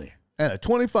want my money and a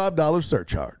 $25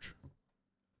 surcharge.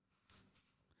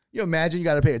 You imagine you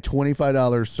got to pay a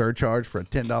 $25 surcharge for a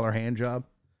 $10 hand job?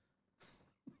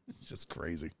 It's just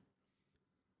crazy.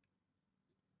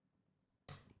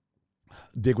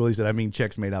 Dick Willie said, I mean,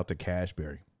 checks made out to Cash,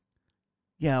 Barry.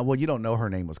 Yeah, well, you don't know her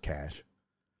name was Cash.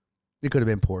 It could have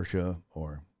been Portia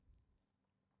or...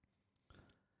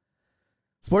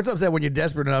 Sports Upset, when you're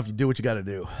desperate enough, you do what you got to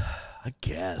do. I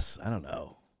guess. I don't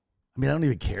know. I mean, I don't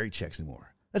even carry checks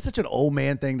anymore. That's such an old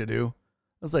man thing to do.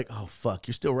 I was like, oh, fuck,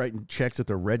 you're still writing checks at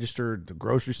the register at the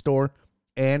grocery store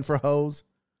and for hoes?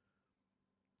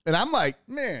 And I'm like,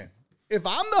 man, if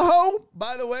I'm the hoe,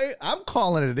 by the way, I'm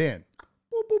calling it in.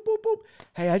 Boop, boop, boop, boop.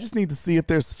 Hey, I just need to see if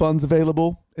there's funds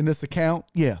available in this account.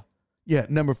 Yeah. Yeah,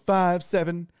 number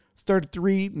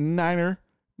 5733 9er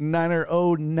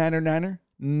 9er.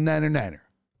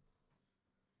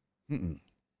 You're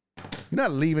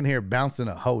not leaving here bouncing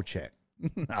a hoe check.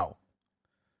 No.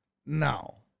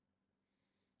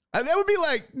 And that would be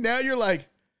like, now you're like,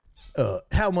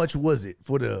 how much was it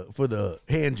for the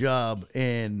hand job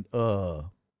and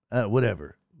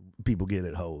whatever people get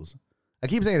at hoes? I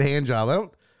keep saying hand job. I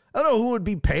don't know who would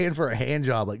be paying for a hand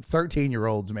job, like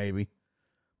 13-year-olds maybe.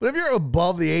 But if you're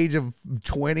above the age of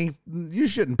 20, you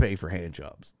shouldn't pay for hand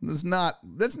jobs. It's not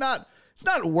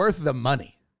worth the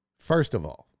money, first of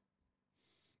all.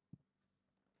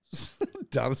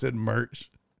 Donna said merch.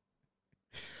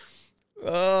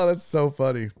 Oh, that's so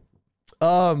funny.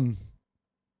 But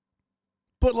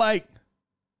like,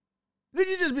 then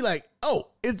you just be like, oh,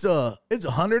 it's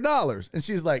 $100. And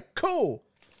she's like, cool.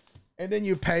 And then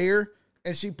you pay her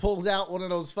and she pulls out one of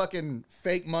those fucking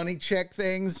fake money check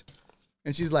things.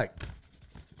 And she's like,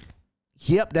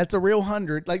 yep, that's a real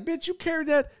 100. Like, bitch, you carried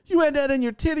that. You had that in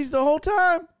your titties the whole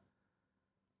time.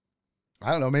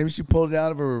 I don't know. Maybe she pulled it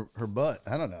out of her butt.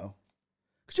 I don't know.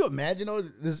 Could you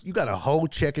imagine this? You got a whole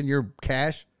check in your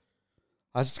cash.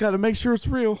 I just got to make sure it's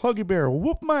real. Huggy Bear,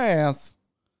 whoop my ass.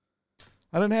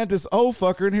 I done had this old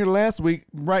fucker in here last week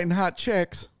writing hot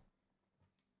checks.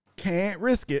 Can't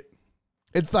risk it.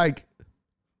 It's like,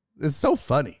 it's so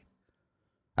funny.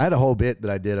 I had a whole bit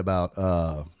that I did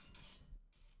about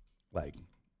like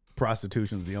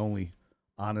prostitution's the only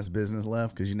honest business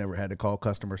left because you never had to call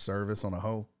customer service on a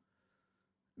hoe.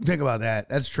 Think about that.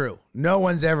 That's true. No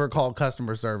one's ever called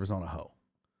customer service on a hoe.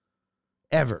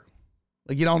 ever.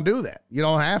 Like, you don't do that. You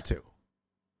don't have to.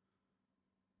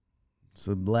 It's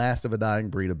the last of a dying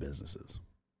breed of businesses.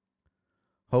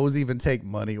 Hoes even take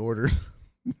money orders.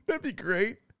 That'd be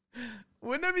great.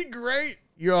 Wouldn't that be great?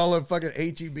 You're all at fucking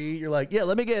HEB. You're like, yeah,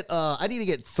 let me get, I need to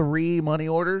get 3 money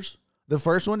orders. The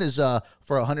first one is for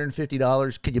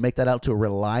 $150. Could you make that out to a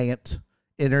Reliant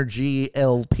Energy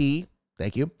LP?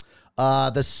 Thank you.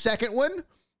 The second one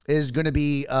is going to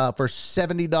be for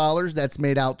 $70. That's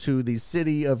made out to the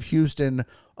city of Houston.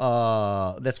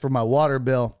 That's for my water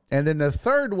bill. And then the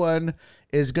third one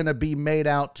is going to be made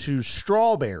out to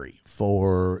Strawberry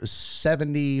for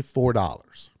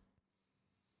 $74.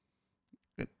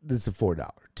 This is a $4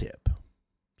 tip.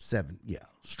 Strawberry.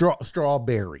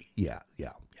 Yeah.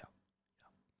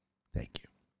 Thank you.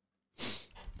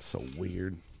 So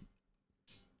weird.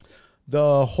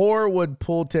 The whore would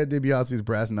pull Ted DiBiase's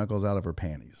brass knuckles out of her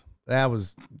panties.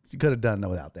 You could have done it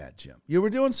without that, Jim. You were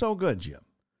doing so good, Jim.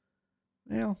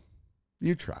 Well,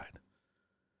 you tried.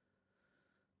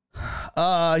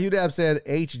 Hugh Dab said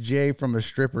HJ from a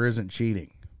stripper isn't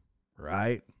cheating,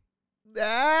 right?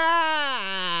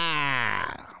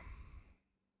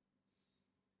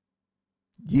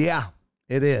 Yeah,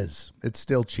 it is. It's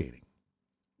still cheating.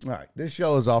 All right, this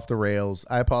show is off the rails.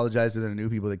 I apologize to the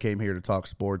new people that came here to talk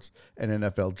sports and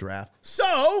NFL draft.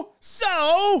 So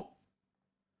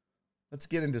let's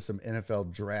get into some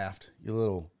NFL draft, you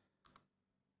little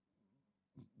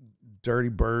dirty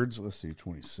birds. Let's see,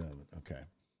 27. Okay.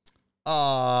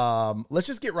 Let's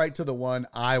just get right to the one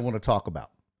I want to talk about.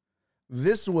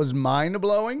 This was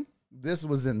mind-blowing. This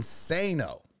was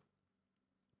insano.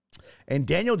 And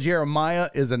Daniel Jeremiah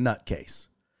is a nutcase.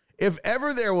 If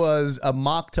ever there was a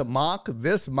mock to mock,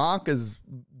 this mock is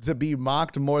to be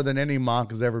mocked more than any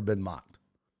mock has ever been mocked.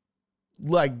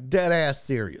 Like dead ass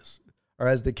serious. Or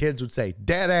as the kids would say,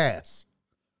 dead ass.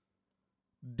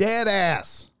 Dead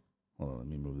ass. Hold on, let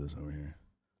me move this over here.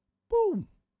 Boom.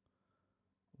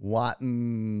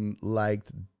 Watton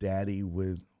liked daddy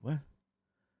with, what?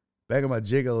 Back in my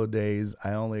gigolo days,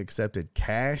 I only accepted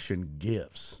cash and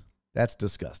gifts. That's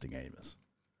disgusting, Amos.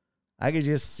 I could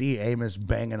just see Amos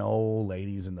banging old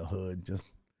ladies in the hood.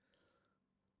 Just,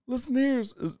 listen here,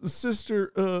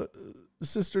 Sister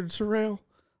Terrell.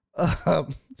 I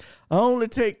only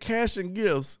take cash and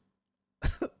gifts.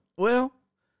 Well,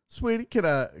 sweetie, can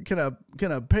I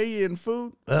pay you in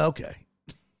food? Okay.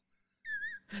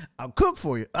 I'll cook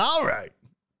for you. All right.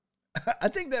 I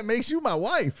think that makes you my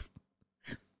wife.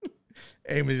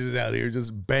 Amos is out here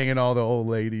just banging all the old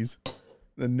ladies in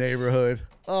the neighborhood.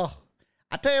 Oh,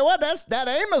 I tell you what, that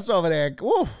Amos over there.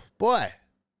 Ooh, boy.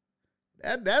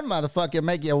 That motherfucker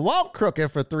make you walk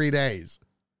crooked for 3 days.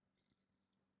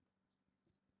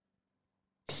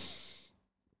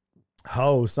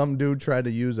 Oh, some dude tried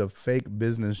to use a fake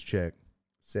business check.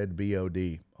 Said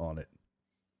BOD on it.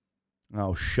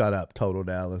 Oh, shut up, Total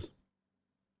Dallas.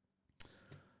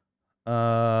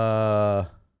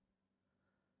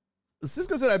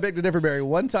 Cisco said, I beg to differ, Barry.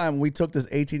 One time we took this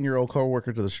 18-year-old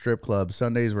coworker to the strip club.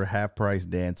 Sundays were half-price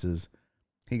dances.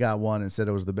 He got one and said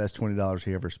it was the best $20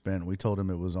 he ever spent. We told him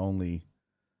it was only,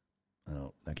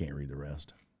 I can't read the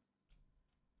rest.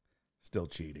 Still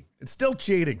cheating. It's still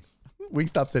cheating.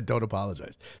 Wingstop said, don't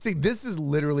apologize. See, this is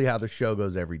literally how the show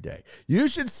goes every day. You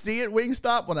should see it,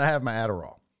 Wingstop, when I have my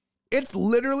Adderall. It's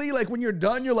literally like when you're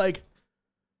done, you're like,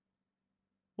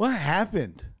 what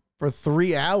happened for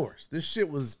 3 hours? This shit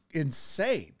was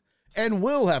insane. And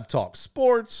we'll have talk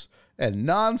sports and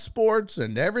non-sports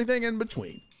and everything in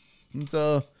between. It's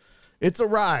a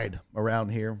ride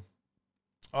around here.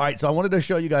 All right, so I wanted to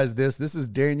show you guys this. This is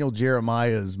Daniel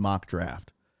Jeremiah's mock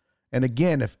draft. And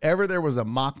again, if ever there was a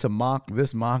mock to mock,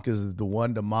 this mock is the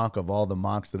one to mock of all the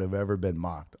mocks that have ever been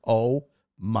mocked. Oh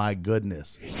my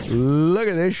goodness. Look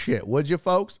at this shit, would you,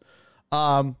 folks?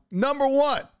 Number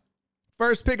 1,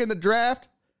 first pick in the draft,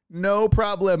 no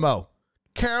problemo.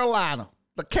 Carolina.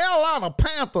 The Carolina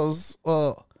Panthers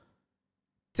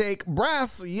take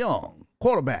Bryce Young,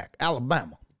 quarterback,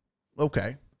 Alabama.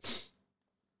 Okay.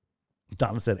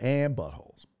 Donna said, and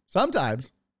buttholes. Sometimes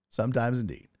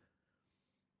indeed.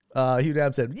 Hugh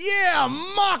Dab said, yeah,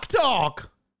 mock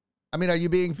talk. I mean, are you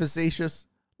being facetious?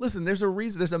 Listen, there's a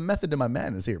reason. There's a method to my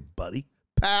madness here, buddy.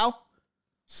 Pal.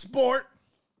 Sport.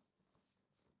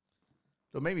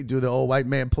 Don't make me do the old white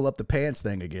man pull up the pants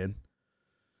thing again.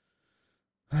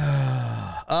 What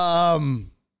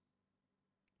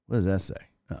does that say?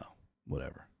 Oh,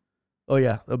 whatever. Oh,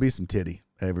 yeah, there'll be some titty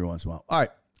every once in a while. All right,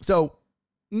 so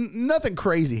nothing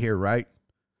crazy here, right?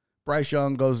 Bryce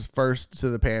Young goes first to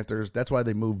the Panthers. That's why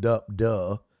they moved up,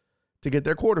 to get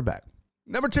their quarterback.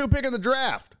 Number 2 pick in the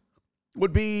draft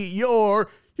would be your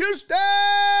Houston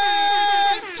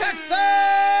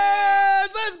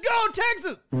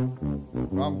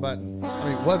wrong button.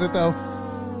 I mean, was it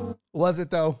though? Was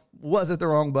it though? Was it the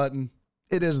wrong button?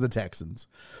 It is the Texans.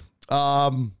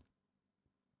 And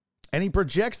he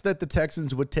projects that the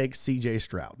Texans would take CJ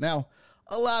Stroud. Now,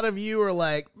 a lot of you are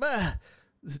like,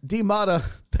 D-Mata,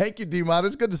 thank you, D-Mata.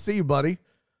 It's good to see you, buddy.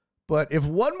 But if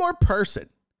one more person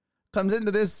comes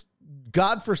into this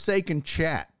godforsaken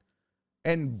chat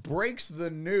and breaks the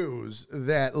news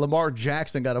that Lamar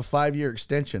Jackson got a 5-year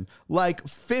extension, like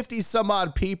 50 some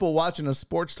odd people watching a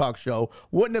sports talk show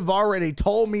wouldn't have already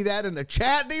told me that in the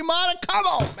chat, D-Mata? Come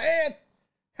on, man.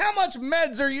 How much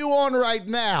meds are you on right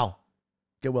now?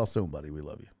 Get well soon, buddy. We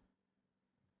love you.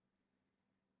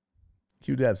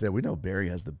 Q-Dab said, we know Barry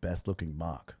has the best looking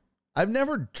mock. I've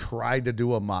never tried to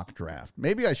do a mock draft.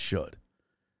 Maybe I should.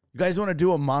 You guys want to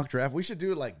do a mock draft? We should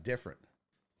do it like different.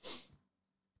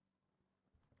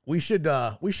 We should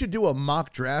do a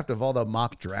mock draft of all the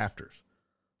mock drafters.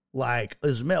 Like,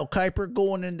 is Mel Kiper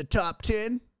going in the top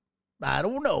 10? I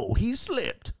don't know. He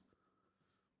slipped.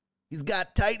 He's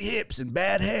got tight hips and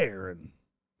bad hair and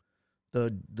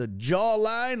the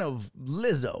jawline of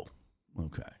Lizzo.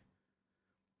 Okay.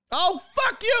 Oh,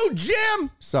 fuck you,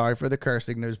 Jim. Sorry for the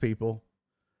cursing, news people.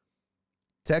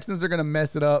 Texans are going to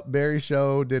mess it up. Barry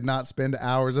Show did not spend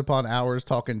hours upon hours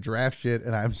talking draft shit,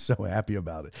 and I'm so happy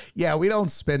about it. Yeah, we don't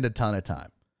spend a ton of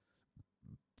time.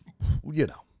 You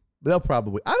know, they'll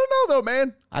probably. I don't know, though,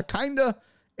 man. I kind of,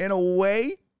 in a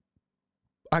way,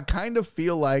 I kind of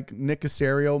feel like Nick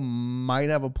Caserio might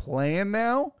have a plan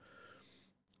now,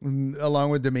 along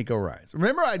with D'Amico Ryans.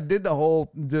 Remember, I did the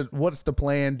whole, what's the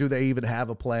plan? Do they even have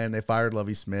a plan? They fired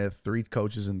Lovie Smith, 3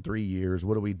 coaches in 3 years.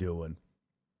 What are we doing?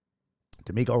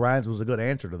 D'Amico Ryans was a good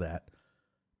answer to that.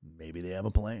 Maybe they have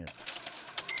a plan.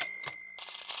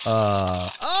 Oh,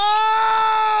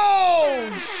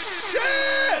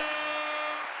 shit!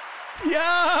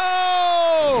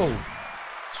 Yo!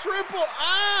 Triple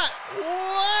Ott!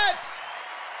 What?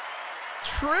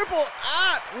 Triple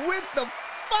Ott with the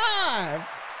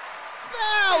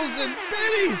 5,000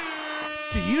 biddies.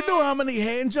 Do you know how many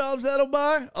hand jobs that'll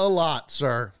buy? A lot,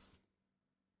 sir.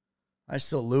 I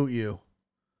salute you.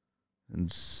 And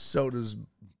so does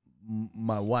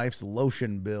my wife's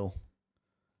lotion bill.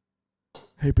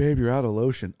 Hey, babe, you're out of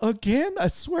lotion. Again? I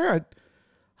swear,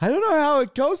 I don't know how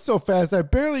it goes so fast. I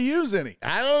barely use any.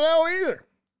 I don't know either.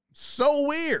 So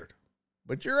weird.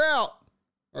 But you're out.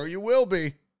 Or you will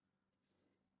be.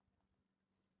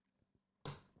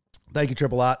 Thank you,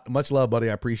 Triple Ott. Much love, buddy.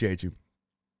 I appreciate you.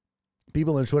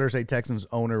 People on Twitter say Texans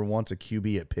owner wants a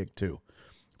QB at pick 2.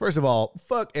 First of all,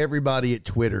 fuck everybody at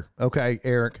Twitter. Okay,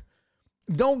 Eric?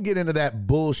 Don't get into that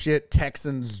bullshit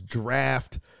Texans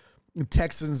draft,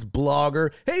 Texans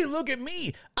blogger. Hey, look at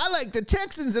me. I like the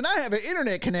Texans and I have an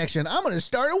internet connection. I'm going to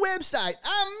start a website.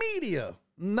 I'm media.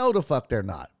 No, the fuck they're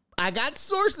not. I got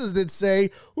sources that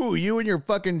say, ooh, you and your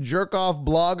fucking jerk-off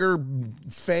blogger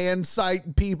fan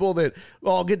site people that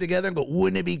all get together and go,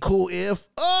 wouldn't it be cool if?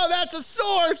 Oh, that's a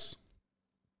source.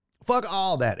 Fuck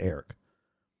all that, Eric.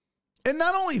 And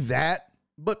not only that,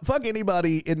 but fuck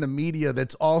anybody in the media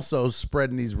that's also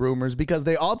spreading these rumors, because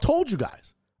they all told you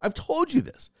guys. I've told you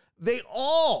this.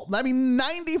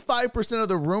 95% of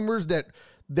the rumors that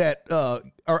are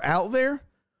out there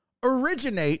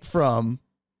originate from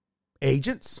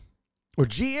agents or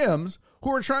GMs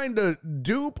who are trying to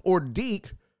dupe or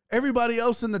deke everybody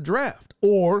else in the draft,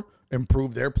 or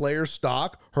improve their player's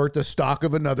stock, hurt the stock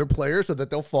of another player so that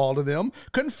they'll fall to them,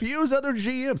 confuse other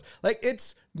GMs. Like,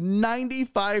 it's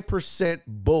 95%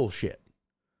 bullshit.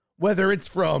 Whether it's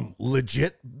from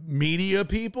legit media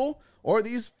people or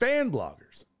these fan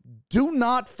bloggers. Do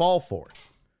not fall for it.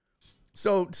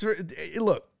 So,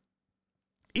 look,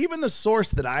 even the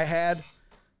source that I had,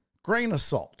 grain of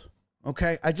salt.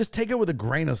 Okay? I just take it with a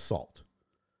grain of salt.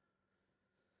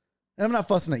 And I'm not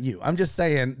fussing at you. I'm just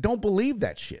saying, don't believe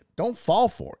that shit. Don't fall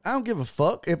for it. I don't give a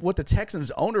fuck if what the Texans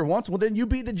owner wants. Well, then you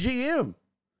be the GM.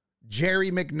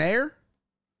 Jerry McNair?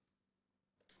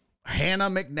 Hannah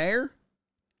McNair?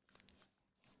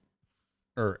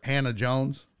 Or Hannah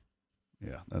Jones?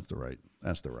 Yeah, that's the right.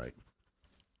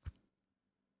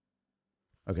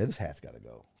 Okay, this hat's got to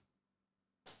go.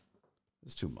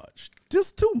 It's too much.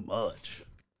 Just too much.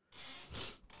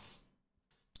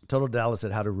 Total Dallas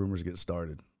said, how do rumors get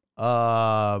started?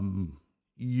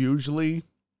 Usually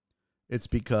it's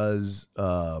because,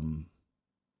 I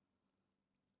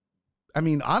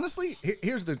mean, honestly,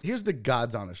 here's the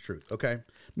God's honest truth. Okay.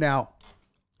 Now,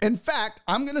 in fact,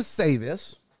 I'm going to say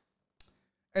this,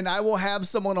 and I will have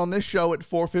someone on this show at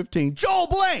 4:15, Joel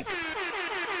Blank,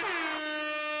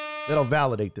 that'll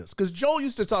validate this. Because Joel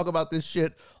used to talk about this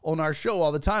shit on our show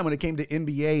all the time when it came to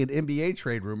NBA and NBA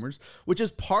trade rumors, which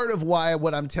is part of why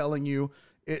what I'm telling you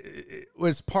it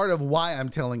was part of why I'm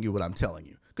telling you what I'm telling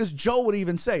you. Because Joe would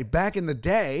even say back in the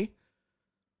day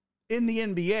in the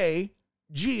NBA,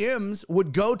 GMs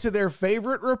would go to their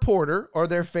favorite reporter or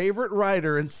their favorite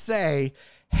writer and say,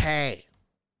 hey,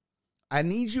 I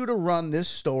need you to run this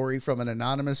story from an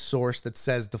anonymous source that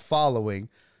says the following.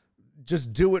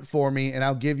 Just do it for me, and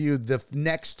I'll give you the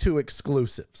next 2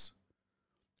 exclusives.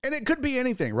 And it could be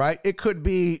anything, right? It could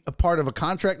be a part of a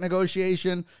contract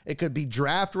negotiation. It could be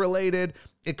draft related.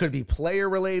 It could be player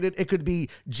related. It could be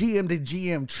GM to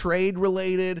GM trade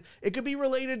related. It could be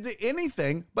related to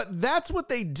anything, but that's what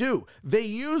they do. They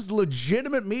use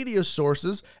legitimate media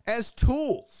sources as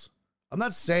tools. I'm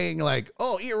not saying like,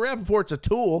 oh, Ian Rappaport's a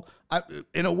tool.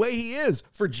 In a way he is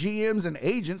for GMs and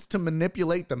agents to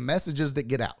manipulate the messages that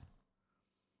get out.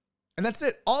 And that's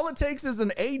it. All it takes is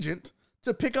an agent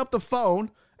to pick up the phone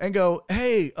and go,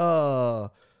 hey, I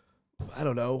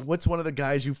don't know. What's one of the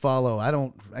guys you follow?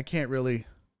 I can't really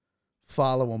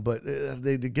follow them, but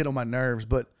they get on my nerves.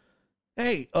 But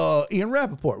hey, Ian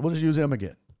Rappaport, we'll just use him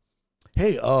again.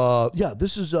 Hey, yeah,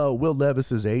 this is Will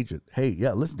Levis's agent. Hey,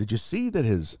 yeah, listen, did you see that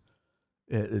his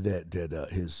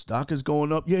stock is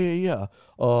going up? Yeah.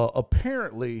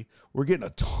 Apparently, we're getting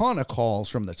a ton of calls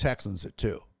from the Texans at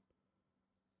 2.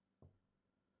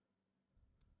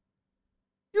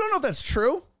 You don't know if that's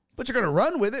true, but you're going to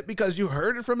run with it because you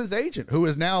heard it from his agent, who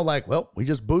is now like, well, we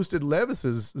just boosted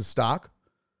Levis's stock.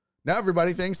 Now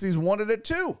everybody thinks he's wanted it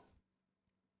too.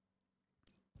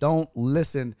 Don't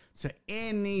listen to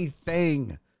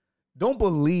anything. Don't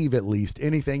believe at least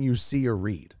anything you see or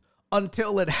read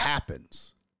until it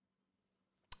happens.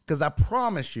 Because I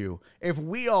promise you, if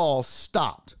we all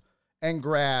stopped and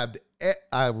grabbed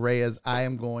Reyes, I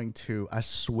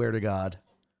swear to God,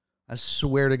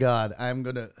 I'm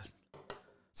going to...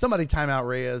 Somebody time out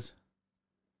Reyes.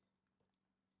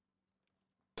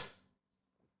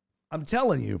 I'm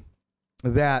telling you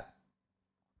that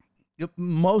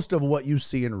most of what you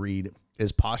see and read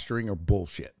is posturing or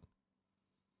bullshit.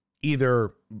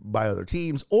 Either by other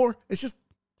teams or it's just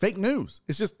fake news.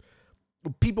 It's just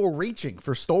people reaching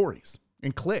for stories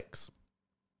and clicks.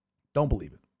 Don't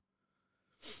believe it.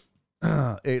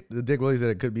 Dick Willie said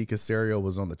it could be Caserio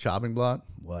was on the chopping block.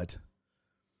 What?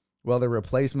 Well, the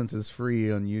replacements is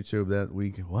free on YouTube that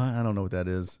week. What? I don't know what that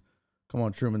is. Come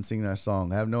on, Truman, sing that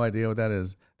song. I have no idea what that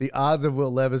is. The odds of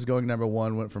Will Levis going number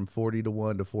 1 went from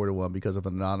 40-1 to 4-1 because of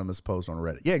an anonymous post on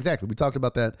Reddit. Yeah, exactly. We talked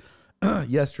about that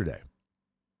yesterday.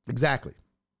 Exactly.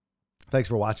 Thanks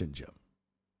for watching, Jim.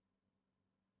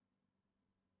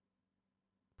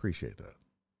 Appreciate that.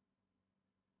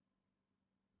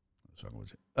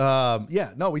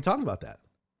 Yeah, no, we talked about that.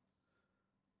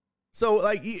 So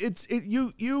like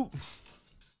you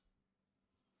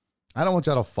I don't want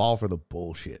y'all to fall for the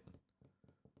bullshit.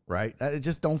 Right?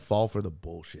 Just don't fall for the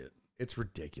bullshit. It's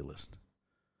ridiculous.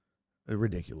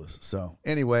 Ridiculous. So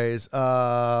anyways,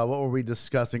 what were we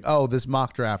discussing? Oh, this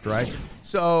mock draft, right?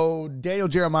 So Daniel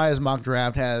Jeremiah's mock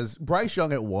draft has Bryce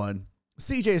Young at 1,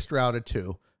 CJ Stroud at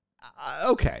 2.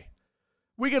 Okay.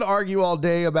 We could argue all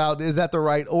day about, is that the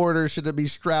right order? Should it be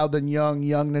Stroud then Young,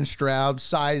 Young then Stroud,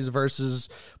 size versus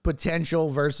potential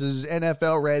versus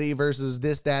NFL ready versus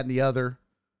this, that, and the other?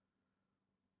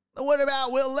 What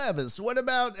about Will Levis? What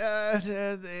about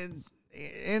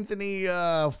Anthony?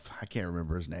 I can't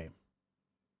remember his name.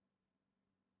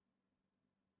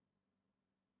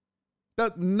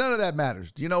 But none of that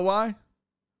matters. Do you know why?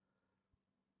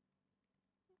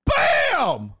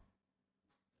 Bam!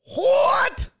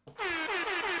 What?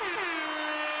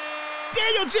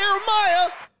 Daniel Jeremiah,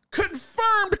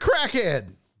 confirmed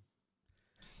crackhead.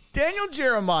 Daniel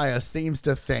Jeremiah seems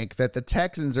to think that the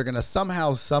Texans are going to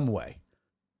somehow, some way,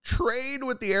 trade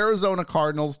with the Arizona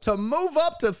Cardinals to move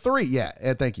up to 3. Yeah,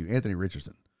 thank you, Anthony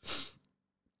Richardson.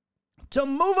 To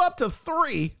move up to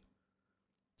 3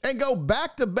 and go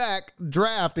back-to-back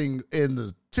drafting in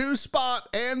the 2 spot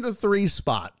and the 3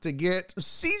 spot to get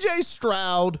CJ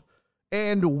Stroud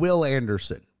and Will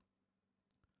Anderson.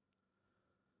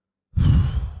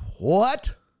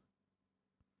 What?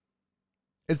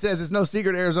 It says it's no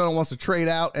secret Arizona wants to trade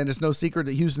out, and it's no secret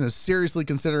that Houston is seriously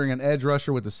considering an edge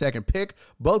rusher with the 2nd pick.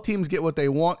 Both teams get what they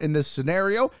want in this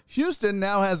scenario. Houston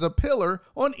now has a pillar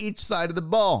on each side of the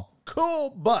ball. Cool,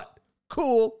 but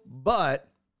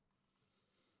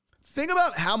think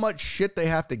about how much shit they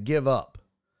have to give up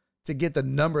to get the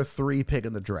number 3 pick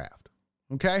in the draft.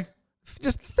 Okay?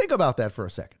 Just think about that for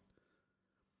a second.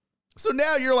 So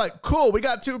now you're like, cool, we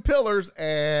got 2 pillars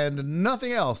and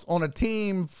nothing else on a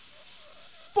team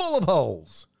full of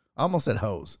holes. I almost said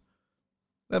hoes.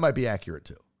 That might be accurate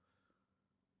too.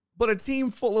 But a team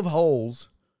full of holes,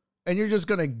 and you're just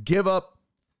going to give up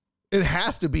It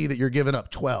has to be that you're giving up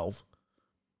 12,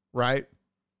 right?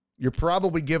 You're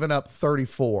probably giving up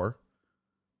 34.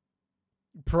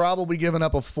 Probably giving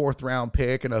up a 4th round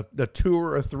pick and a 2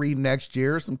 or a 3 next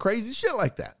year. Some crazy shit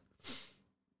like that.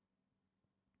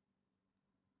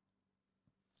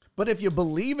 But if you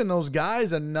believe in those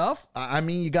guys enough, I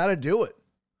mean, you got to do it.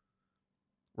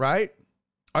 Right?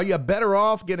 Are you better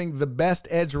off getting the best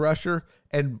edge rusher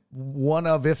and one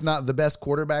of, if not the best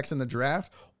quarterbacks in the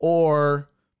draft, or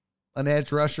an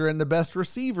edge rusher and the best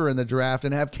receiver in the draft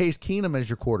and have Case Keenum as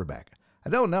your quarterback? I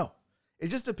don't know. It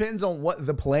just depends on what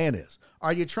the plan is.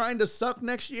 Are you trying to suck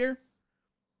next year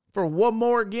for one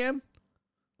more again?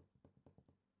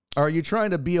 Or are you trying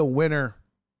to be a winner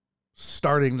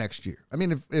starting next year? I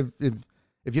mean,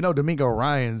 if you know D'Amico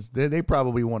Ryans, they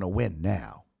probably want to win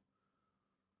now.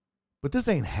 But this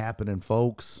ain't happening,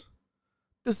 folks.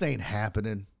 This ain't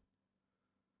happening.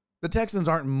 The Texans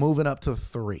aren't moving up to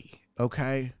 3,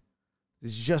 okay?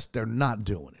 It's just they're not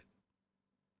doing it.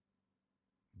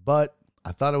 But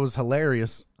I thought it was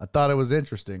hilarious. I thought it was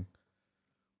interesting.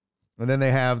 And then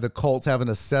they have the Colts having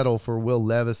to settle for Will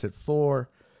Levis at 4.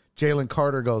 Jalen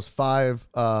Carter goes 5.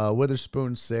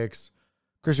 Witherspoon 6.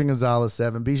 Christian Gonzalez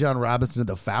 7. Bijan Robinson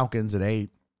to the Falcons at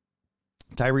 8.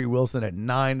 Tyree Wilson at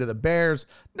 9 to the Bears.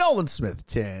 Nolan Smith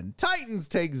 10. Titans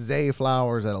take Zay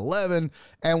Flowers at 11.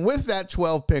 And with that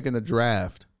 12 pick in the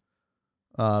draft,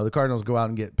 the Cardinals go out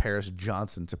and get Paris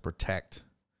Johnson to protect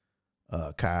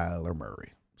Kyler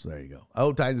Murray. So there you go. I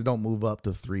hope Titans don't move up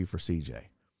to 3 for CJ.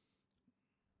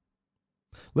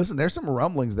 Listen, there's some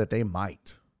rumblings that they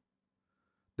might.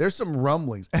 There's some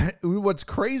rumblings. What's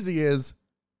crazy is,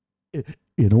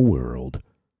 in a world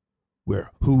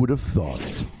where, who would have thought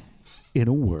it? In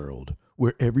a world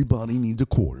where everybody needs a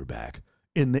quarterback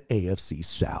in the AFC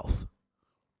South,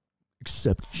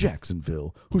 except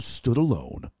Jacksonville, who stood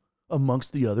alone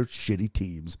amongst the other shitty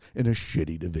teams in a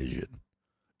shitty division.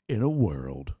 In a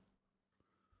world,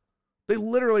 they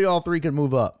literally all 3 can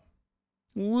move up.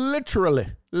 Literally.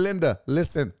 Linda,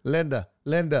 listen.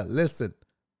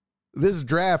 This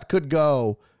draft could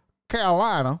go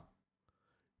Carolina,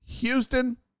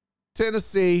 Houston,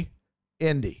 Tennessee,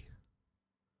 Indy.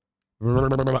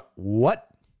 What?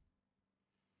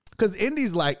 Because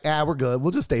Indy's like, we're good.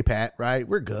 We'll just stay pat, right?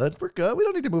 We're good. We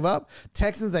don't need to move up.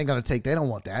 Texans ain't going to take. They don't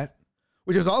want that.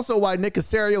 Which is also why Nick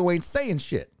Caserio ain't saying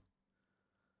shit.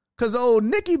 Because old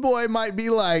Nicky boy might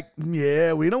be like,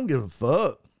 yeah, we don't give a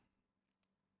fuck.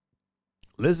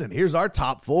 Listen, here's our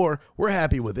top 4. We're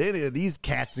happy with any of these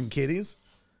cats and kitties.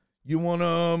 You want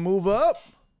to move up?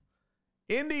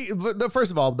 Indy,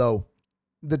 first of all, though,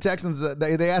 the Texans,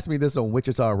 they asked me this on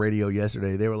Wichita radio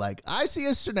yesterday. They were like, I see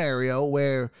a scenario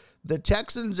where the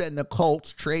Texans and the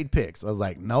Colts trade picks. I was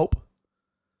like, nope.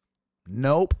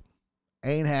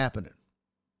 Ain't happening.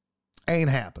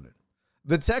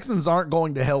 The Texans aren't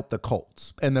going to help the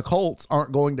Colts, and the Colts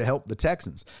aren't going to help the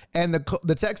Texans. And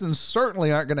the Texans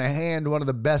certainly aren't going to hand one of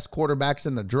the best quarterbacks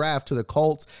in the draft to the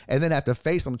Colts and then have to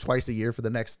face them twice a year for the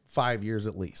next 5 years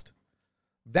at least.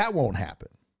 That won't happen.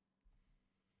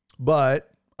 But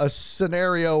a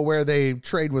scenario where they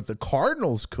trade with the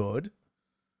Cardinals could.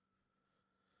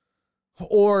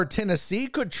 Or Tennessee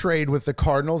could trade with the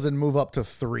Cardinals and move up to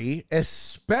 3,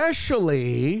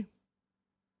 especially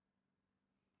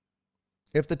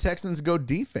if the Texans go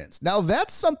defense. Now,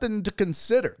 that's something to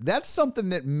consider. That's something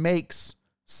that makes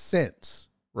sense,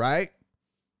 right?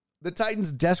 The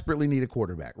Titans desperately need a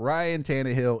quarterback. Ryan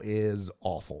Tannehill is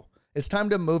awful. It's time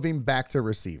to move him back to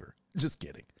receiver. Just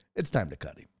kidding. It's time to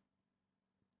cut him.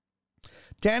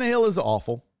 Tannehill is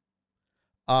awful.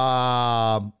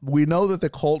 We know that the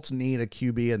Colts need a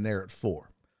QB in there at 4.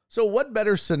 So what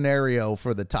better scenario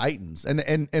for the Titans, and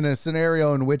in a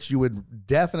scenario in which you would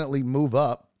definitely move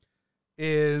up,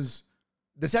 is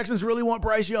the Texans really want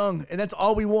Bryce Young, and that's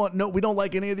all we want. No, we don't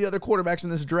like any of the other quarterbacks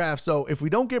in this draft. So if we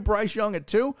don't get Bryce Young at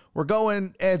 2, we're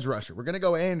going edge rusher. We're going to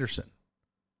go Anderson.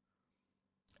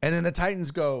 And then the Titans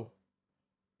go,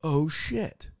 oh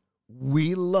shit,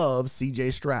 we love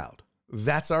CJ Stroud.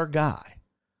 That's our guy.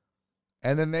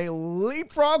 And then they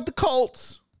leapfrog the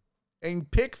Colts and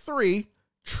pick 3,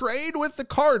 trade with the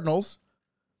Cardinals,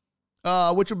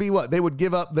 which would be what? They would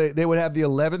give up, they would have the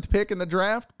 11th pick in the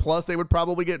draft, plus they would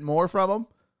probably get more from them.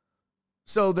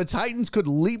 So the Titans could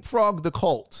leapfrog the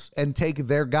Colts and take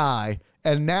their guy,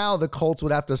 and now the Colts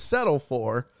would have to settle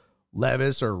for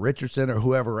Levis or Richardson or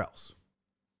whoever else,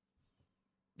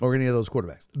 or any of those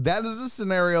quarterbacks. That is a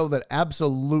scenario that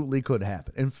absolutely could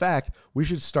happen. In fact, we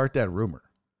should start that rumor.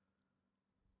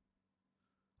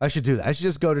 I should do that. I should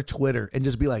just go to Twitter and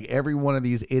just be like every one of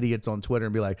these idiots on Twitter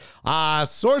and be like,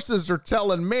 sources are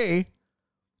telling me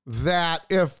that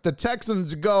if the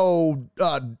Texans go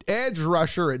edge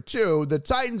rusher at 2, the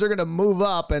Titans are going to move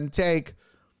up and take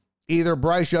either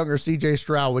Bryce Young or CJ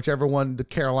Stroud, whichever one the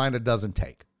Carolina doesn't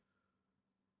take.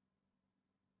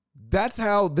 That's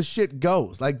how the shit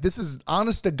goes. Like, this is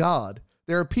honest to God.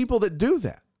 There are people that do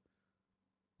that.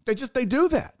 They do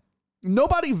that.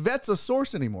 Nobody vets a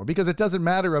source anymore because it doesn't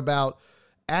matter about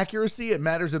accuracy. It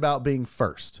matters about being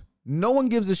first. No one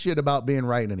gives a shit about being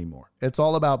right anymore. It's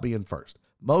all about being first.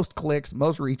 Most clicks,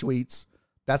 most retweets.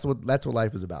 That's what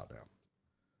life is about now.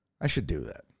 I should do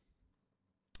that.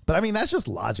 But I mean, that's just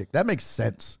logic. That makes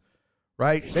sense,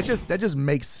 right? That just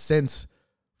makes sense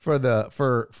for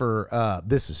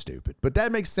this is stupid. But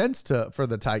that makes sense for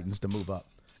the Titans to move up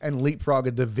and leapfrog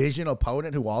a division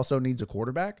opponent who also needs a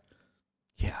quarterback.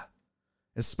 Yeah.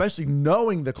 Especially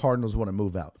knowing the Cardinals want to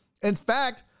move out. In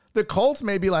fact, the Colts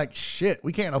may be like, shit,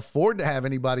 we can't afford to have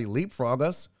anybody leapfrog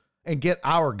us and get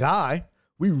our guy.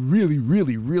 We really,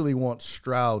 really, really want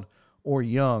Stroud or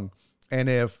Young. And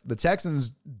if the Texans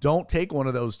don't take one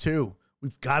of those two,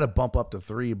 we've got to bump up to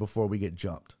 3 before we get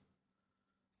jumped.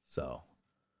 So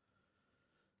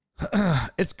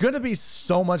it's going to be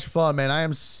so much fun, man. I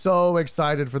am so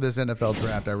excited for this NFL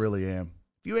draft. I really am.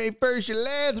 If you ain't first, you're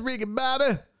last, Ricky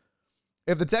Bobby.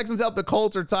 If the Texans help the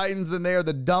Colts or Titans, then they are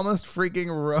the dumbest freaking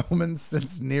Romans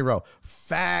since Nero.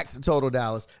 Fact, Total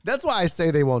Dallas. That's why I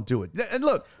say they won't do it. And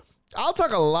look, I'll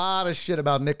talk a lot of shit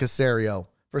about Nick Caserio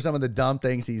for some of the dumb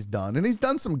things he's done. And he's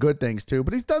done some good things too,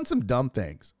 but he's done some dumb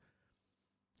things.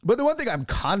 But the one thing I'm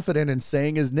confident in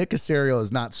saying is Nick Caserio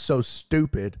is not so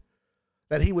stupid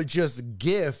that he would just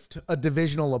gift a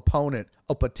divisional opponent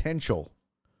a potential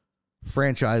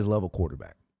franchise level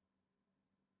quarterback.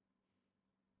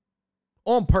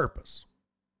 On purpose.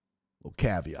 Little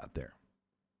caveat there.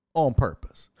 On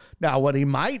purpose. Now, what he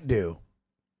might do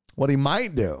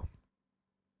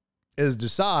is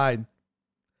decide,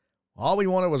 all we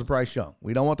wanted was Bryce Young.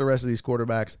 We don't want the rest of these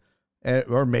quarterbacks.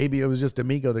 Or maybe it was just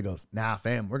D'Amico that goes, nah,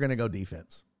 fam, we're going to go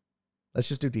defense. Let's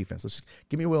just do defense. Let's just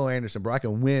give me Will Anderson, bro. I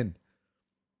can win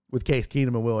with Case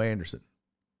Keenum and Will Anderson.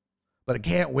 But I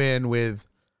can't win with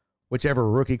whichever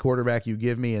rookie quarterback you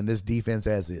give me in this defense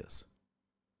as is.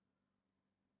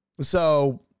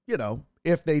 So,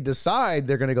 if they decide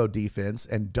they're going to go defense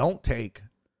and don't take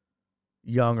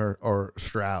Young or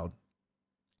Stroud,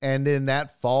 and then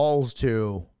that falls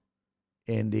to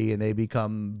Indy and they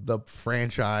become the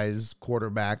franchise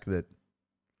quarterback that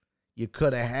you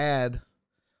could have had,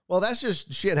 well, that's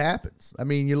just shit happens. I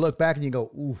mean, you look back and you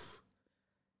go, oof,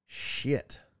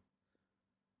 shit.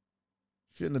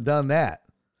 Shouldn't have done that.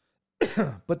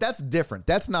 But that's different.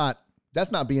 That's not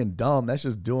being dumb. That's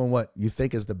just doing what you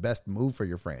think is the best move for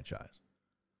your franchise.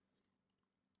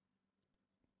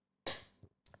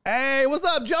 Hey, what's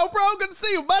up, Joe Bro? Good to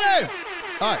see you, buddy.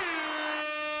 All right.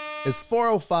 It's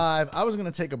 4:05. I was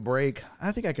going to take a break.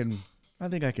 I think I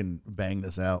can bang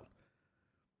this out.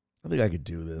 I think I could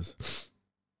do this.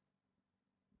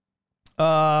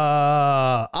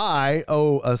 I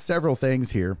owe several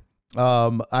things here.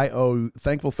 I owe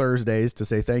Thankful Thursdays to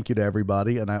say thank you to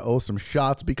everybody, and I owe some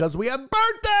shots because we have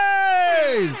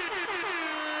birthdays.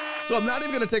 So I'm not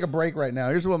even going to take a break right now.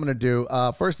 Here's what I'm going to do.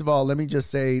 First of all, let me just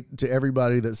say to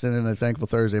everybody that sent in a Thankful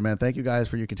Thursday, man, thank you guys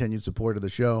for your continued support of the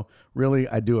show. Really,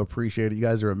 I do appreciate it. You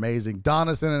guys are amazing.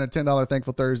 Donna sent in a $10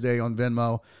 Thankful Thursday on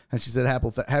Venmo, and she said,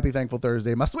 happy Thankful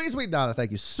Thursday. My sweet, sweet Donna,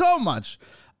 thank you so much.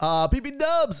 PP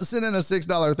Dubs sent in a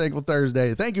 $6 Thankful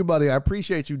Thursday. Thank you, buddy. I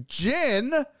appreciate you.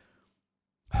 Jen,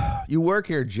 you work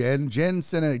here, Jen. Jen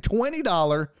sent in a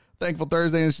 $20 Thankful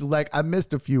Thursday, and she's like, I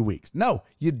missed a few weeks. No,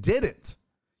 you didn't.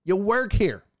 You work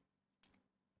here.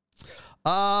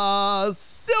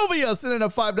 Sylvia sent in a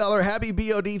 $5 Happy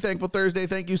BOD Thankful Thursday.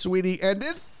 Thank you, sweetie. And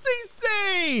then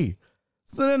Cece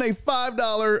sent in a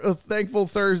 $5 Thankful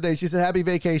Thursday. She said, happy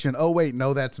vacation. Oh, wait,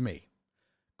 no, that's me.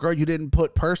 Girl, you didn't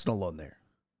put personal on there.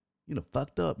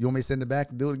 Fucked up. You want me to send it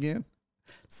back and do it again?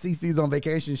 Cece's on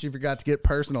vacation. She forgot to get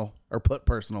personal or put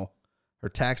personal. Her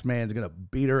tax man's going to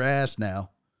beat her ass now.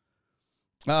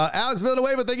 Alex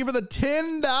Villanueva, thank you for the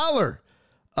 $10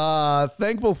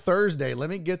 Thankful Thursday. Let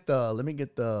me get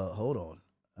the hold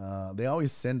on. They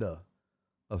always send a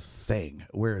thing.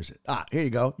 Where is it? Here you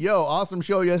go. Yo, awesome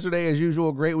show yesterday as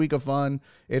usual. Great week of fun.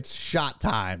 It's shot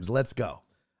times. Let's go.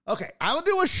 Okay, I will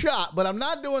do a shot, but I'm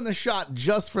not doing the shot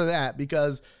just for that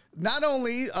because not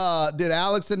only did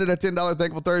Alex send it a $10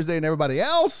 Thankful Thursday and everybody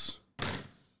else,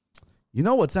 you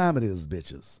know what time it is,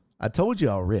 bitches. I told you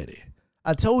already.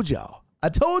 I told y'all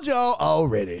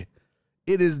already.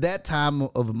 It is that time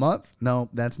of the month. No,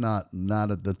 that's not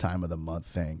the time of the month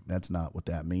thing. That's not what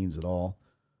that means at all.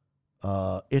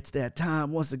 It's that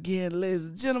time once again, ladies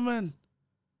and gentlemen.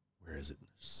 is it?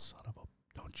 Son of a,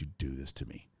 don't you do this to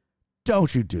me.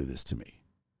 Don't you do this to me.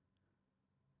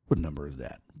 What number is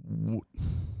that?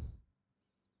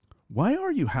 Why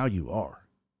are you how you are?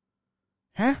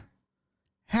 Huh?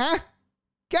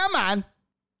 Come on.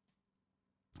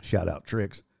 Shout out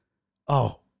Tricks.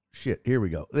 Oh, shit. Here we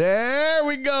go. There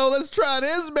we go. Let's try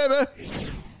this, baby.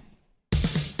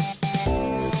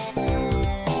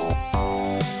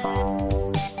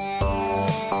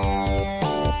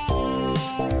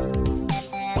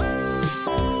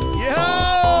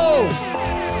 Yo!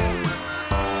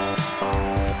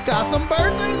 Got some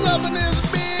birthdays up in this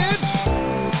bitch.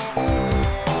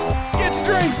 Get your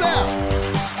drinks out.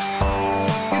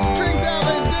 Get your drinks out,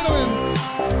 ladies and gentlemen.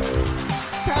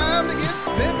 It's time to get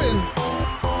sipping.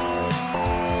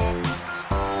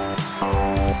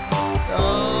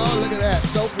 Oh, look at that.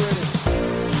 So pretty.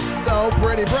 So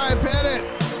pretty. Brian Pettit.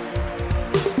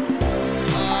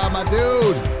 My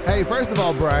dude. Hey, first of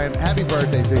all, Brian, happy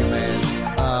birthday to you, man.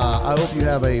 I hope you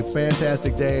have a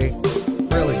fantastic day.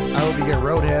 Really, I hope you get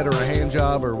roadhead or a hand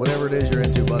job or whatever it is you're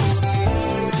into, buddy.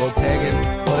 Go pegging,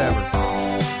 whatever.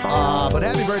 But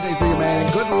happy birthday to you, man.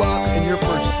 Good luck in your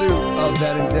pursuit of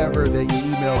that endeavor that you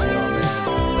emailed me on, man.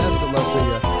 Best of luck to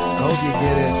you. I hope you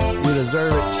get it. You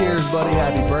deserve it. Cheers, buddy.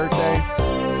 Happy birthday.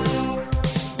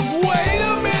 Wait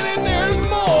a minute, there's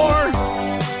more.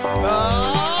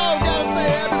 Oh, gotta say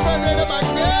happy birthday to my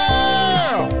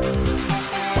girl.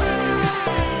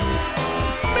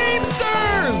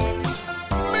 Memesters.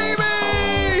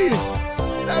 Mimi.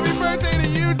 Happy birthday to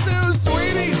you too,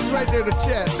 sweetie. She's right there in the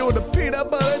chat doing the peanut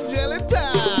butter jelly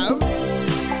time.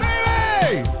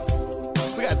 Mimi.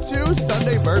 We got 2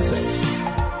 Sunday birthdays.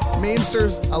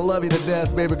 Memesters, I love you to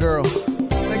death, baby girl.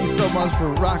 Thank you so much for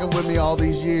rocking with me all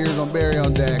these years on Barry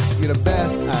on Deck. You're the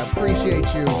best. I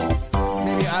appreciate you.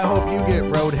 Mimi, I hope you get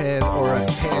roadhead or a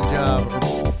hand job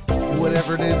or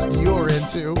whatever it is you're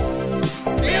into.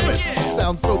 Damn it. It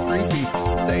sounds so creepy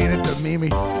saying it to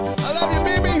Mimi. I love you,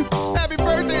 Mimi. Happy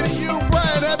birthday to you,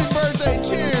 Brian. Happy birthday.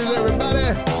 Cheers,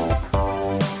 everybody.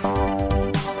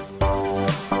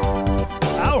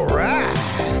 All right.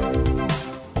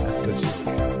 That's good shit.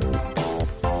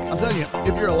 I'm telling you,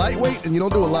 if you're a lightweight and you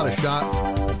don't do a lot of shots,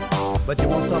 but you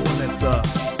want something that's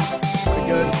pretty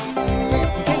good,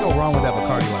 you can't go wrong with that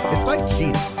Bacardi Light. It's like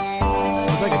cheating.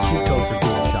 It's like a cheat code for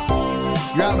doing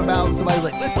shots. You're out and about and somebody's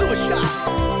like, let's do a shot.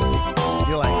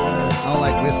 You're like, I don't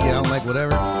like whiskey, I don't like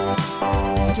whatever.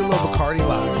 Get your little Bacardi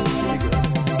Light. You'll be good.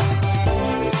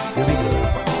 You'll be good.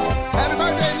 Happy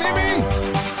birthday, Mimi!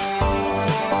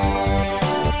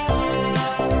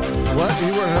 What?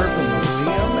 You weren't heard from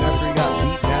Liam after he got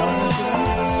beat down yesterday?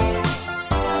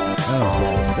 Oh,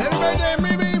 happy birthday,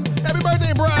 Mimi! Happy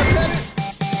birthday, Brian Pettit!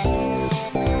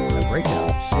 That breakdown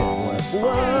shit, boy.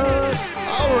 What?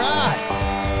 All right.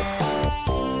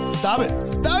 Stop it.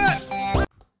 Stop it!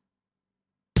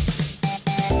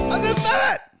 I said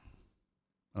stop it!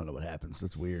 I don't know what happens.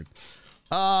 It's weird.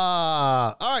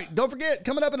 All right. Don't forget,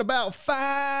 coming up in about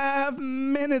 5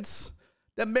 minutes,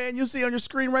 that man you see on your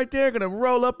screen right there going to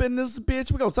roll up in this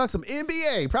bitch. We're going to talk some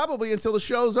NBA, probably until the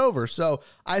show's over. So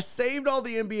I saved all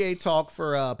the NBA talk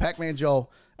for Pac-Man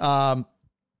Joel.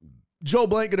 Joe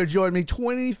Blank going to join me.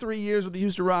 23 years with the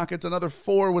Houston Rockets, another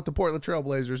 4 with the Portland Trail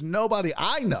Blazers. Nobody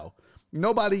I know,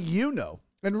 nobody you know,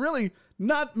 and really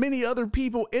not many other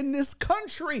people in this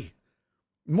country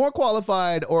more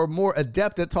qualified or more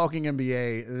adept at talking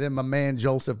NBA than my man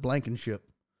Joseph Blankenship.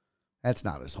 That's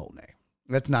not his whole name.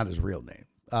 That's not his real name.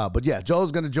 But yeah,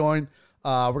 Joel's going to join.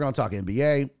 We're going to talk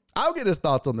NBA. I'll get his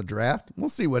thoughts on the draft. We'll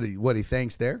see what he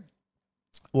thinks there.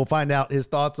 We'll find out his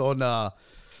thoughts on the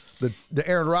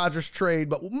Aaron Rodgers trade.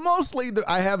 But mostly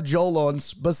I have Joel on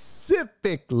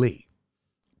specifically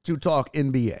to talk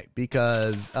NBA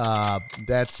because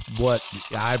that's what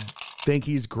I think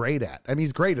he's great at. I mean,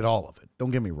 he's great at all of it. Don't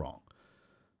get me wrong.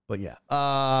 But yeah.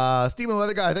 Steven the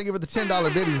Weather Guy, thank you for the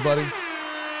 $10 biddies, buddy.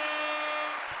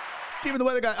 Steven the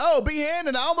Weather Guy. Oh, B.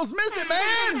 Hannon, I almost missed it,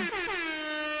 man.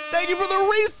 Thank you for the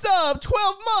resub.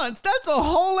 12 months. That's a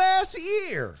whole ass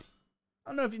year.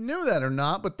 I don't know if you knew that or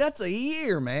not, but that's a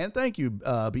year, man. Thank you,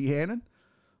 B. Hannon.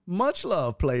 Much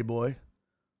love, Playboy.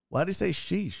 Why'd he say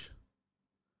sheesh?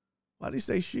 Why'd he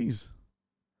say sheesh?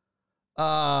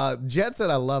 Jet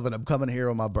said, I love it. I'm coming here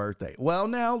on my birthday. Well,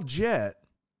 now, Jet,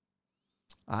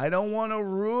 I don't want to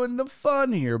ruin the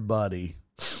fun here, buddy.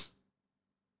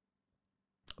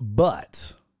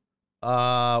 But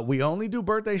we only do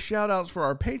birthday shout-outs for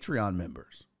our Patreon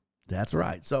members. That's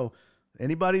right. So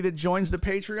anybody that joins the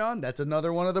Patreon, that's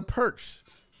another one of the perks.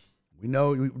 We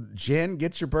know Jen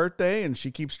gets your birthday, and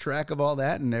she keeps track of all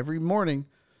that, and every morning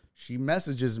she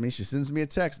messages me. She sends me a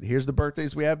text. Here's the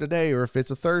birthdays we have today, or if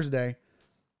it's a Thursday,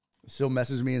 she'll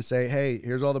message me and say, hey,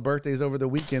 here's all the birthdays over the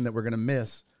weekend that we're going to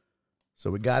miss.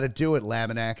 So we got to do it,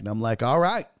 Laminack. And I'm like, all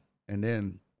right. And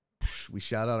then we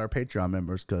shout out our Patreon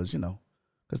members because,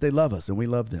 because they love us and we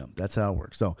love them. That's how it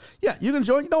works. So, yeah, you can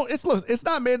join. It's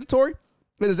not mandatory.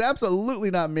 It is absolutely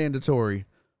not mandatory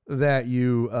that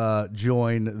you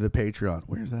join the Patreon.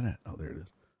 Where's that at? Oh, there it is.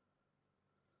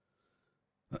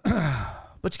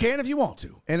 But you can if you want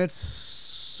to. And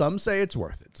some say it's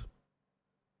worth it.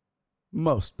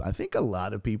 I think a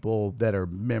lot of people that are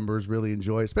members really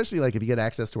enjoy it, especially like if you get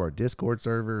access to our Discord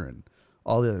server and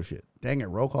all the other shit. Dang it,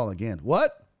 roll call again.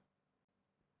 What?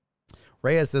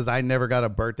 Reyes says, I never got a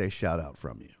birthday shout out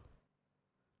from you.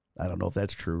 I don't know if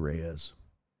that's true, Reyes.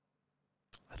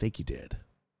 I think you did.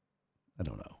 I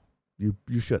don't know.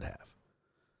 You should have.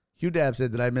 Hugh Dab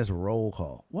said, did I miss roll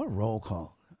call? What roll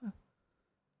call?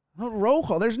 What roll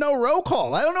call? There's no roll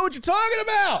call. I don't know what you're talking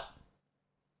about.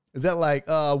 Is that like,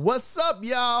 what's up,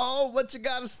 y'all? What you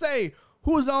got to say?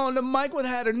 Who's on the mic with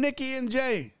Hatter, Nikki and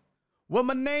Jay? Well,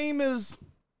 my name is...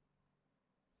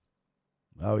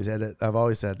 I've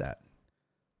always said that.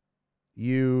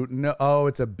 Oh,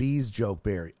 it's a bees joke,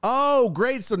 Barry. Oh,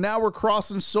 great. So now we're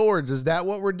crossing swords. Is that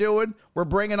what we're doing? We're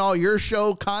bringing all your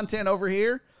show content over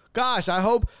here? Gosh, I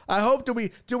hope do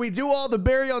we do all the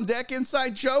Barry on Deck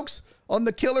inside jokes on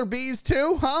the killer bees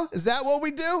too? Huh? Is that what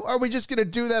we do? Or are we just going to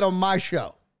do that on my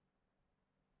show?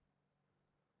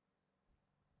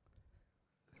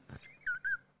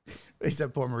 He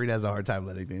said poor Marina has a hard time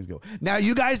letting things go. Now,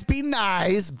 you guys be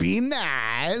nice. Be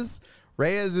nice.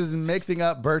 Reyes is mixing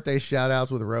up birthday shout-outs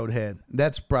with Roadhead.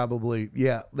 That's probably,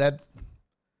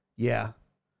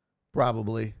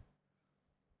 probably.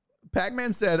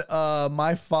 Pac-Man said,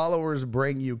 my followers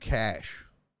bring you cash.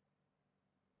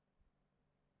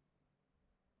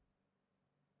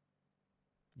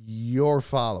 Your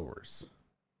followers.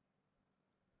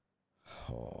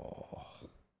 Oh.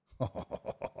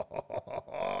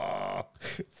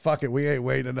 Fuck it, we ain't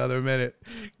waiting another minute.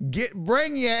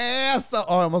 Bring your ass up.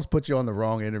 Oh, I almost put you on the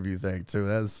wrong interview thing too.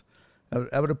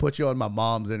 I would have put you on my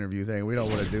mom's interview thing. We don't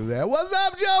want to do that. What's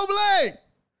up, Joe Blake?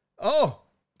 Oh,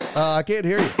 I can't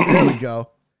hear you. There we go.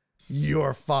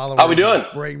 Your followers. How we doing?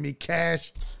 Bring me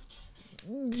cash.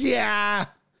 Yeah.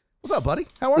 What's up, buddy?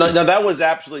 How are you? No, that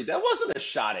wasn't a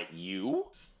shot at you.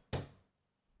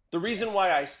 The reason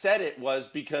why I said it was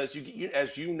because you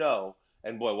as you know.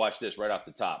 And boy, watch this right off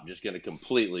the top. I'm just going to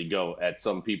completely go at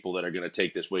some people that are going to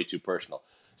take this way too personal.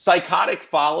 Psychotic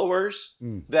followers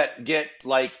that get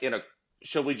like in a,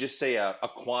 shall we just say a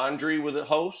quandary with the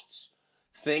hosts,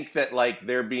 think that like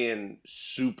they're being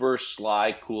super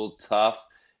sly, cool, tough,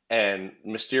 and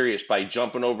mysterious by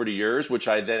jumping over to yours, which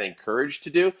I then encourage to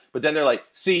do. But then they're like,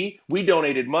 see, we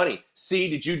donated money. See,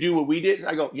 did you do what we did?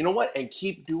 I go, you know what? And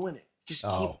keep doing it. Just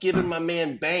keep giving my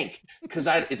man bank because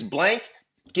it's blank.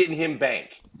 Getting him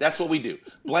bank. That's what we do.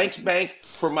 Blank's bank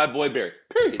for my boy Barry.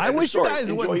 Period. I wish you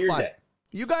guys wouldn't fight. Day.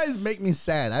 You guys make me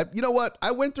sad. You know what?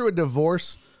 I went through a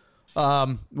divorce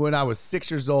when I was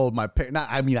 6 years old. I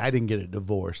didn't get a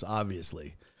divorce,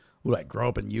 obviously. Would I grow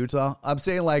up in Utah? I'm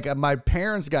saying like my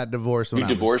parents got divorced when you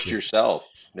divorced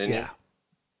yourself, didn't you?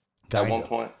 Yeah. At one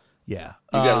point? Yeah.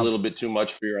 You got a little bit too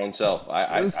much for your own self.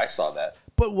 I saw that.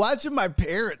 But watching my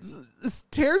parents, this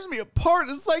tears me apart.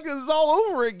 It's like it's all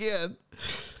over again.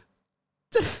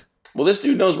 Well, this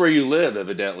dude knows where you live,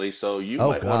 evidently, so you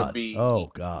might want to be.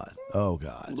 Oh God.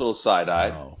 A little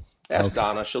side-eyed. Oh. Ask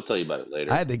Donna. She'll tell you about it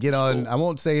later. I had to get on. I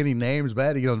won't say any names, but I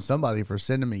had to get on somebody for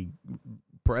sending me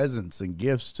presents and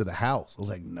gifts to the house. I was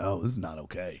like, no, this is not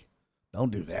okay.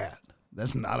 Don't do that.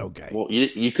 That's not okay. Well,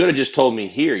 you could have just told me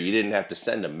here. You didn't have to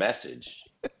send a message.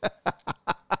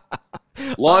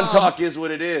 Lawn talk is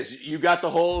what it is. You got the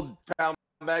whole pound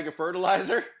bag of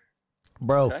fertilizer?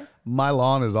 Bro, okay. My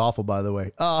lawn is awful, by the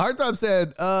way. Hard Time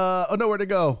said, oh, no, where'd it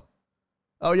go?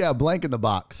 Oh, yeah, blank in the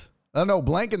box. Oh, no,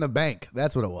 blank in the bank.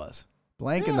 That's what it was.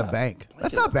 Blank in the bank.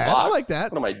 That's not bad. I like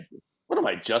that. What am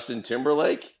I, Justin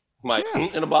Timberlake? Am I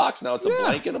in a box? Now it's a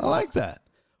blank in a box. I like that.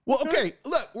 Well, okay,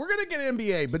 look, we're going to get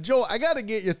NBA, but Joel, I got to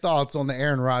get your thoughts on the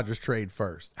Aaron Rodgers trade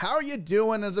first. How are you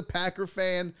doing as a Packer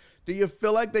fan? Do you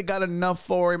feel like they got enough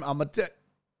for him? I'm going to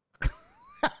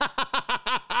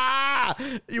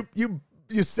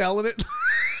You selling it?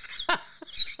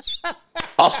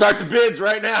 I'll start the bids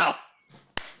right now.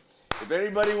 If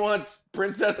anybody wants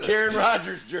Princess Karen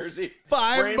Rodgers jersey,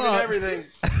 $5 and everything.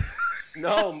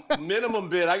 No, minimum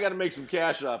bid. I got to make some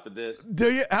cash off of this.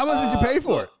 Do you? How much did you pay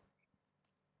for it?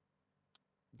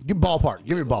 Give me ballpark.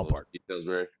 Give me a ballpark. Details,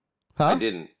 Barry. Huh? I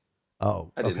didn't.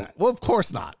 Oh, I didn't. Well, of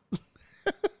course not.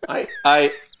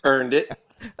 I earned it.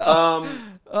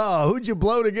 Oh, who'd you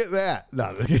blow to get that?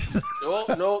 No.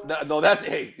 No, that's,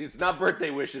 hey, it's not birthday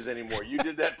wishes anymore. You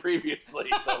did that previously,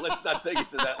 so let's not take it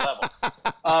to that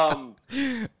level.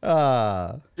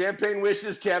 Champagne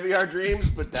wishes, caviar dreams,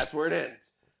 but that's where it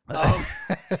ends.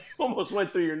 Almost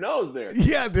went through your nose there.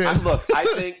 Yeah, dude. I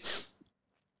think,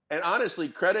 and honestly,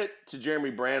 credit to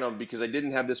Jeremy Branham, because I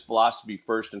didn't have this philosophy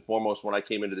first and foremost when I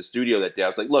came into the studio that day. I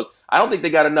was like, look, I don't think they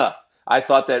got enough. I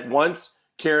thought that once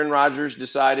Karen Rodgers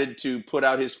decided to put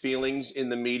out his feelings in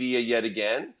the media yet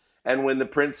again, and when the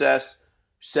Princess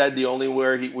said the only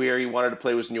where he wanted to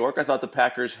play was New York, I thought the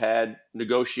Packers had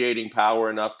negotiating power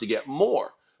enough to get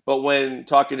more. But when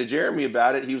talking to Jeremy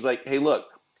about it, he was like, hey, look,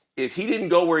 if he didn't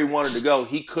go where he wanted to go,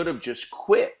 he could have just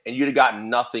quit and you'd have gotten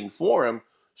nothing for him.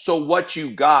 So what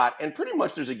you got, and pretty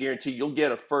much there's a guarantee you'll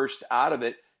get a first out of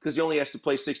it because he only has to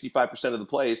play 65% of the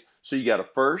plays. So you got a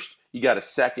first, you got a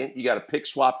second, you got a pick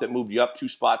swap that moved you up 2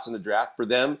 spots in the draft. For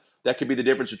them, that could be the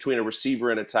difference between a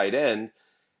receiver and a tight end.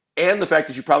 And the fact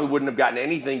that you probably wouldn't have gotten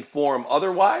anything for him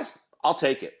otherwise, I'll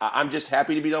take it. I'm just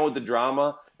happy to be done with the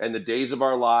drama and the days of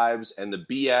our lives and the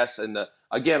BS. And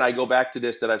again, I go back to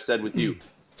this that I've said with you.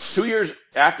 2 years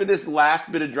after this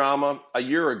last bit of drama, a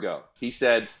year ago, he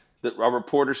said, that a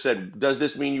reporter said, does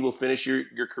this mean you will finish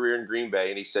your career in Green Bay?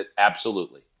 And he said,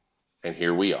 absolutely. And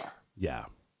here we are. Yeah.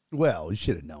 Well, you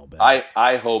should have known better.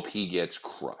 I hope he gets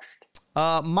crushed.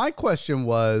 My question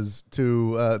was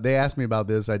they asked me about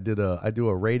this. I do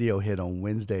a radio hit on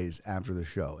Wednesdays after the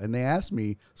show, and they asked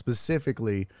me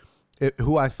specifically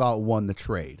who I thought won the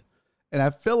trade. And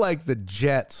I feel like the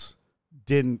Jets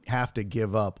didn't have to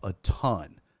give up a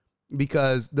ton.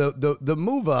 Because the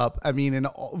move up, I mean,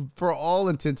 for all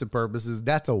intents and purposes,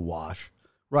 that's a wash,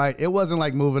 right? It wasn't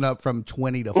like moving up from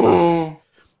 20 to 5.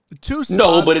 2 spots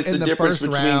no, but it's in the difference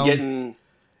between round, getting.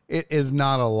 It is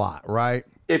not a lot, right?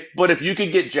 But if you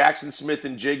could get Jackson Smith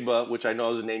and Jigba, which I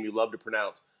know is a name you love to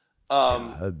pronounce,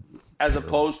 as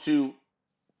opposed to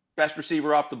best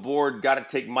receiver off the board, got to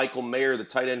take Michael Mayer, the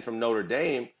tight end from Notre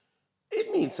Dame,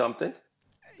 it means something.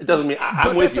 It doesn't mean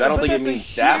I'm with you. I don't think it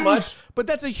means that much. But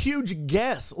that's a huge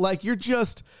guess. Like you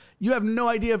have no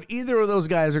idea if either of those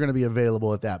guys are going to be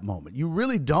available at that moment. You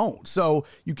really don't. So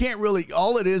you can't really.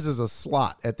 All it is a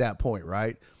slot at that point,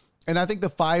 right? And I think the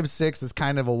 5-6 is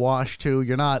kind of a wash too.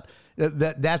 You're not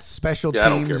that's special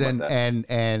teams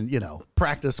and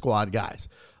practice squad guys.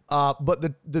 But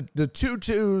the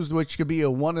 2-2s, which could be a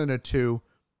 1 and a 2,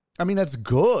 I mean that's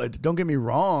good. Don't get me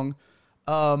wrong.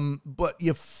 But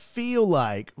you feel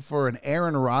like for an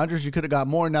Aaron Rodgers, you could have got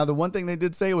more. Now, the one thing they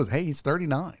did say was, hey, he's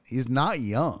 39. He's not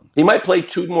young. He might play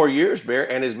 2 more years, Bear,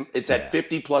 and it's at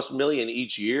 $50+ million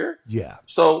each year. Yeah.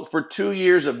 So for 2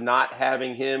 years of not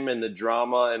having him and the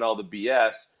drama and all the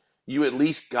BS, you at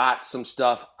least got some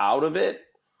stuff out of it.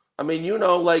 I mean,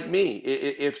 like me,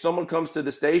 if someone comes to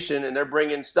the station and they're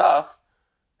bringing stuff,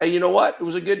 hey, you know what? It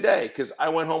was a good day because I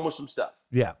went home with some stuff.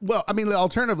 Yeah. Well, I mean, the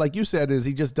alternative, like you said, is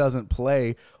he just doesn't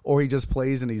play or he just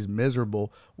plays and he's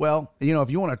miserable. Well,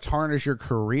 if you want to tarnish your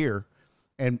career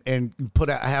and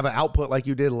have an output like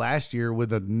you did last year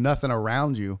with nothing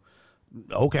around you,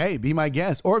 okay, be my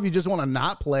guest. Or if you just want to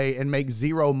not play and make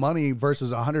zero money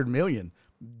versus $100 million,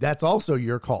 that's also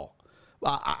your call.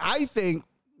 I think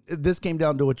this came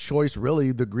down to a choice,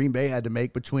 really, the Green Bay had to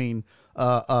make between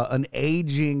an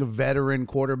aging veteran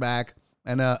quarterback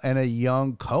and a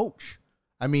young coach.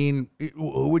 I mean,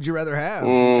 who would you rather have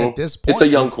at this point? It's a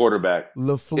young quarterback.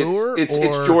 LaFleur? It's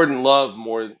Jordan Love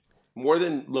more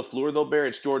than LaFleur, though, Bear.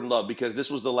 It's Jordan Love because this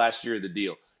was the last year of the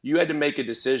deal. You had to make a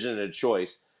decision and a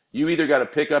choice. You either got to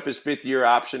pick up his 5th-year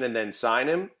option and then sign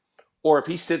him, or if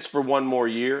he sits for 1 more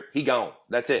year, he gone.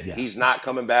 That's it. Yeah. He's not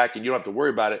coming back, and you don't have to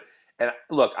worry about it. And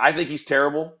look, I think he's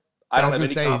terrible. I don't have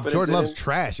any confidence Jordan in Love's him.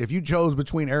 trash. If you chose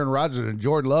between Aaron Rodgers and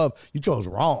Jordan Love, you chose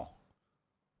wrong.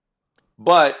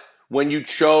 But when you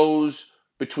chose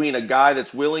between a guy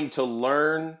that's willing to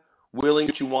learn, willing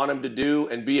what you want him to do,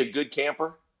 and be a good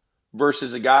camper,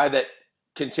 versus a guy that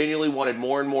continually wanted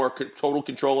more and more total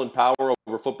control and power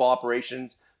over football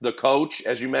operations, the coach,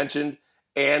 as you mentioned,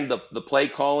 and the play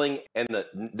calling and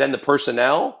then the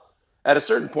personnel, at a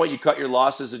certain point you cut your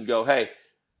losses and go, hey,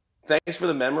 thanks for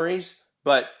the memories,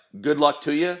 but good luck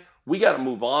to you. We got to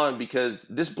move on because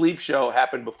this bleep show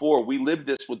happened before. We lived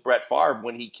this with Brett Favre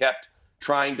when he kept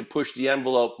trying to push the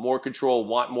envelope, more control,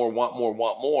 want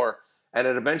more. And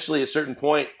at eventually a certain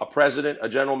point, a president, a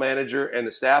general manager, and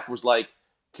the staff was like,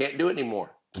 can't do it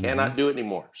anymore. Cannot do it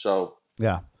anymore. So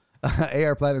yeah.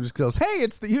 AR Platinum just goes, hey,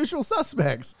 it's the usual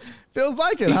suspects. Feels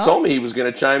like it, He told me he was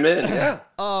going to chime in. Yeah.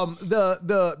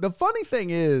 The funny thing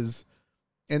is,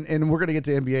 and we're going to get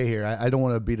to NBA here. I don't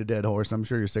want to beat a dead horse. I'm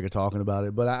sure you're sick of talking about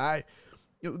it, but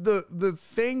the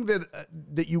thing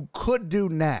that you could do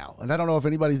now, and I don't know if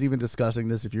anybody's even discussing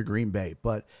this if you're Green Bay,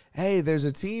 but hey, there's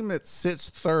a team that sits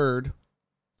third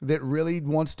that really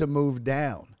wants to move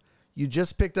down. You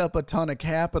just picked up a ton of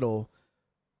capital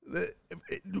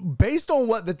based on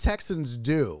what the Texans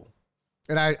do.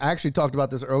 And I actually talked about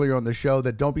this earlier on the show,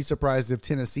 that don't be surprised if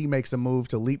Tennessee makes a move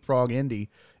to leapfrog Indy,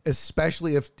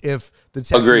 especially if the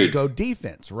Texans go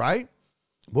defense, right?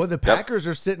 Well, the Packers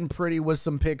are sitting pretty with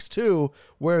some picks too,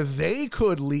 where they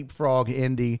could leapfrog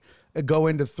Indy, go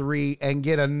into 3 and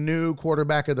get a new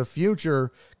quarterback of the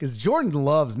future, because Jordan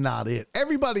Love's not it.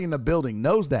 Everybody in the building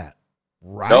knows that,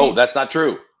 right? No, that's not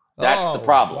true. That's the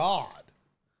problem. God.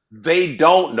 They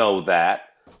don't know that.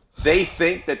 They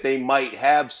think that they might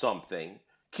have something.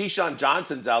 Keyshawn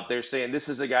Johnson's out there saying this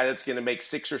is a guy that's going to make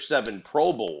 6 or 7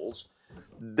 Pro Bowls.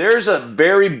 There's a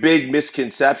very big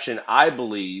misconception, I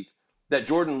believe, that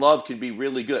Jordan Love can be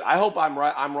really good. I hope I'm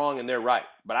right. I'm wrong and they're right,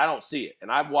 but I don't see it.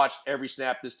 And I've watched every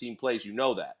snap this team plays. You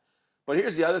know that. But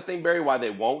here's the other thing, Barry, why they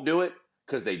won't do it,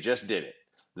 because they just did it.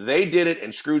 They did it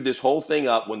and screwed this whole thing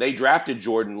up when they drafted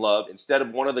Jordan Love instead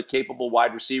of one of the capable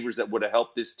wide receivers that would have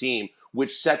helped this team,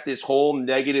 which set this whole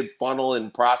negative funnel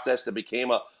and process that became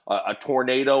a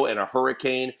tornado and a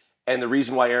hurricane. And the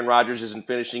reason why Aaron Rodgers isn't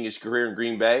finishing his career in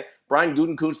Green Bay, Brian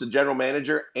Gutekunst, the general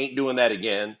manager, ain't doing that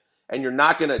again. And you're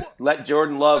not going to let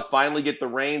Jordan Love finally get the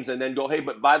reins and then go, hey,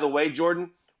 but by the way,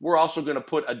 Jordan, we're also going to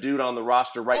put a dude on the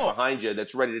roster right behind you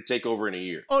that's ready to take over in a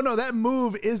year. Oh, no, that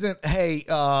move isn't, hey,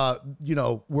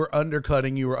 we're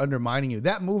undercutting you or undermining you.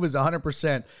 That move is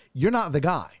 100%. You're not the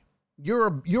guy.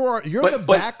 You're the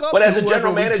backup. But as a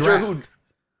general manager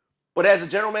but as a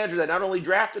general manager that not only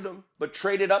drafted him, but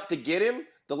traded up to get him,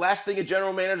 the last thing a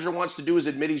general manager wants to do is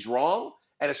admit he's wrong.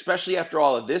 And especially after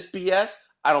all of this BS,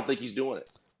 I don't think he's doing it.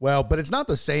 Well, but it's not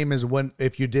the same as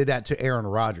if you did that to Aaron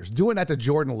Rodgers. Doing that to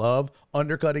Jordan Love,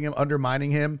 undercutting him, undermining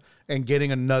him, and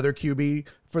getting another QB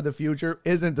for the future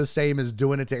isn't the same as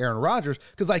doing it to Aaron Rodgers.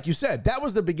 Because like you said, that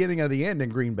was the beginning of the end in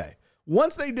Green Bay.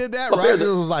 Once they did that, Rodgers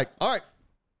was like, all right,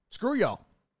 screw y'all.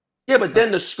 Yeah, but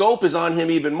then the scope is on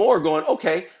him even more, going,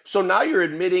 okay, so now you're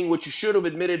admitting what you should have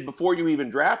admitted before you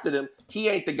even drafted him. He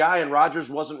ain't the guy and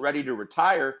Rodgers wasn't ready to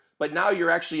retire. But now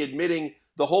you're actually admitting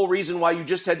the whole reason why you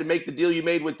just had to make the deal you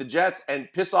made with the Jets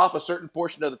and piss off a certain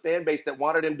portion of the fan base that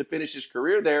wanted him to finish his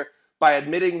career there by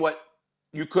admitting what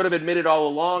you could have admitted all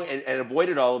along and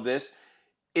avoided all of this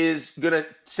is going to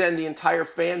send the entire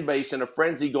fan base in a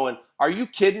frenzy going, are you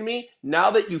kidding me?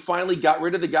 Now that you finally got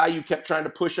rid of the guy you kept trying to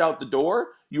push out the door,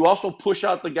 you also push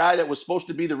out the guy that was supposed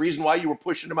to be the reason why you were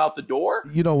pushing him out the door?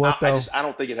 You know what, though? I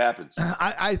don't think it happens.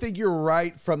 I think you're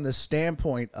right from the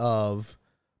standpoint of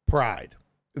pride.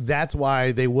 That's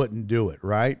why they wouldn't do it,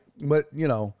 right? But,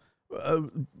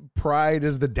 pride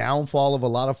is the downfall of a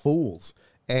lot of fools.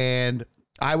 And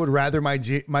I would rather my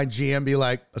GM be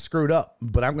like, screwed up,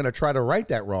 but I'm going to try to right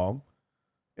that wrong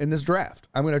in this draft.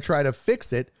 I'm going to try to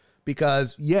fix it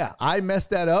because, I messed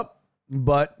that up,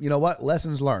 but you know what?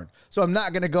 Lessons learned. So I'm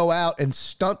not going to go out and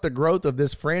stunt the growth of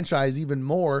this franchise even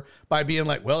more by being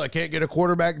like, well, I can't get a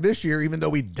quarterback this year, even though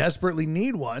we desperately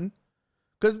need one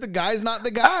because the guy's not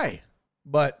the guy.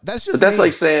 But that's just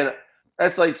like saying,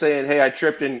 hey, I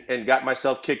tripped and got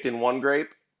myself kicked in one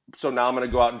grape, so now I'm going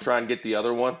to go out and try and get the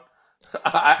other one.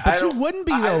 But you wouldn't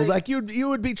be though. Like you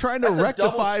would be trying to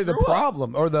rectify the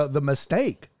problem or the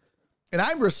mistake. And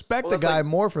I respect the guy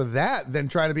more for that than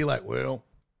trying to be like, well,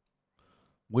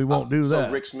 we won't do that.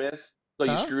 So Rick Smith. So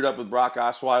you screwed up with Brock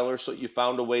Osweiler, so you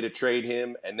found a way to trade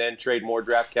him and then trade more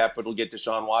draft capital, get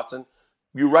Deshaun Watson.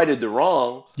 You righted the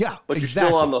wrong. Yeah, but you're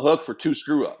still on the hook for 2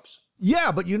 screw-ups.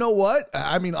 Yeah, but you know what?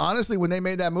 I mean, honestly, when they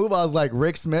made that move, I was like,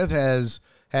 Rick Smith has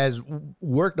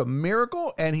worked a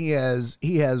miracle, and he has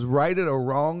righted a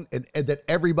wrong and that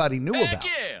everybody knew about.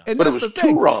 Yeah. And but it was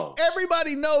too wrong.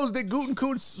 Everybody knows that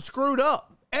Gutekunst screwed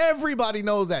up. Everybody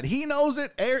knows that. He knows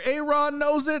it. Aaron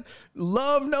knows it.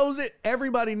 Love knows it.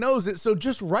 Everybody knows it. So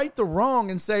just right the wrong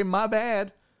and say, my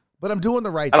bad, but I'm doing the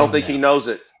right thing. I don't think he knows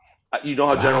it. You know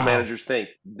how general managers think.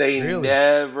 They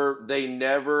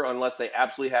never, unless they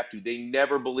absolutely have to, they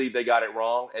never believe they got it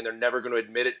wrong, and they're never going to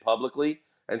admit it publicly.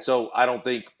 And so I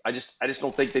just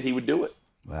don't think that he would do it.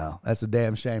 Well, that's a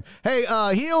damn shame. Hey,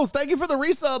 Heels, thank you for the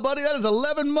resub, buddy. That is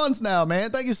 11 months now, man.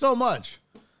 Thank you so much.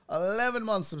 11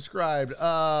 months subscribed.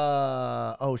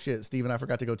 Oh shit, Steven, I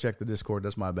forgot to go check the Discord.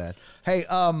 That's my bad. Hey,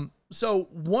 so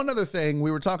one other thing,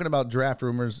 we were talking about draft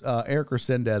rumors. Eric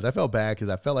Resendez, I felt bad because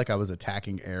I felt like I was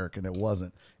attacking Eric, and it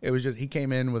wasn't. It was just he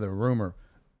came in with a rumor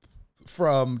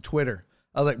from Twitter.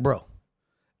 I was like, bro,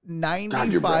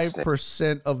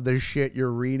 95% of the shit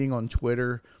you're reading on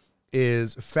Twitter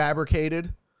is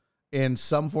fabricated in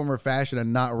some form or fashion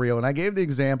and not real. And I gave the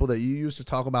example that you used to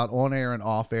talk about on air and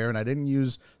off air, and I didn't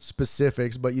use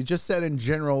specifics, but you just said in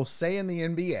general, say in the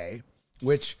NBA,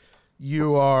 which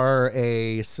you are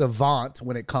a savant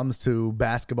when it comes to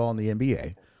basketball in the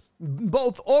NBA,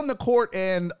 both on the court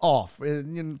and off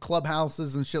in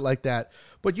clubhouses and shit like that.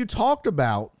 But you talked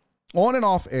about on and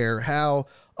off air how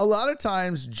a lot of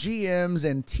times GMs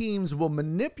and teams will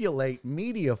manipulate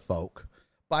media folk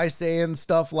by saying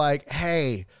stuff like,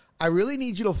 hey, I really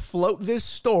need you to float this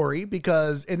story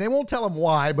because, and they won't tell them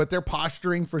why, but they're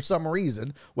posturing for some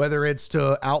reason, whether it's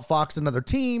to outfox another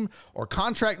team or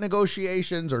contract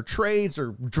negotiations or trades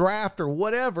or draft or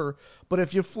whatever. But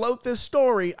if you float this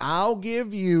story, I'll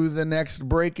give you the next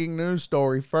breaking news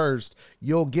story first.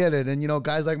 You'll get it. And,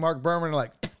 guys like Mark Berman are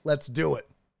like, let's do it.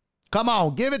 Come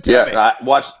on, give it to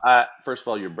me. First of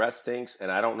all, your breath stinks,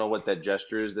 and I don't know what that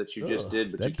gesture is that you just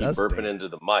did, but you keep burping into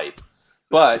the mic.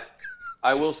 But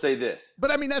I will say this.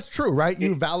 But, that's true, right?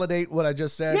 You validate what I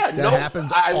just said? Yeah, that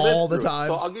happens all the time.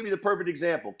 So I'll give you the perfect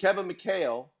example. Kevin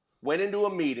McHale went into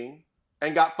a meeting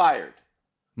and got fired.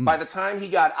 By the time he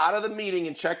got out of the meeting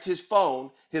and checked his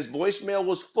phone, his voicemail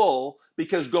was full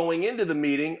because going into the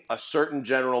meeting, a certain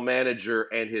general manager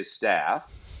and his staff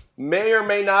may or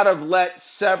may not have let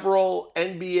several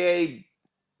NBA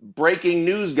breaking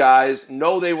news guys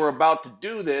know they were about to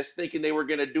do this, thinking they were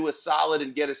going to do a solid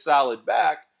and get a solid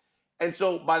back. And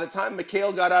so by the time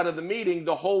McHale got out of the meeting,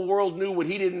 the whole world knew what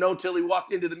he didn't know till he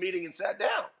walked into the meeting and sat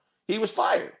down. He was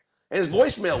fired. And his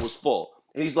voicemail was full.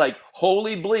 And he's like,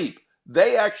 holy bleep.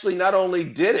 They actually not only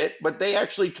did it, but they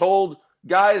actually told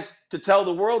guys to tell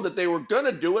the world that they were going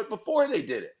to do it before they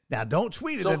did it. Now, don't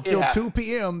tweet it until 2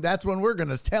 p.m. That's when we're going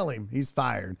to tell him he's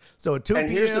fired. So at 2 p.m.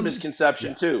 And here's the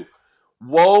misconception, too.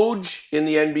 Woj in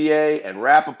the NBA and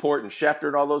Rappaport and Schefter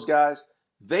and all those guys,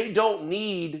 they don't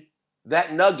need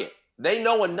that nugget. They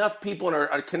know enough people and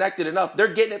are connected enough.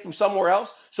 They're getting it from somewhere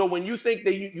else. So when you think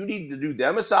that you need to do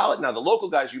them a solid, now the local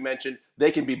guys you mentioned,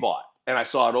 they can be bought. And I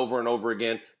saw it over and over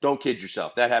again. Don't kid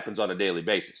yourself. That happens on a daily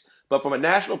basis. But from a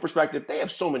national perspective, they have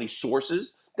so many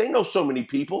sources. They know so many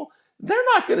people. They're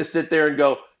not going to sit there and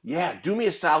go, yeah, do me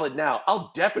a solid now.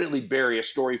 I'll definitely bury a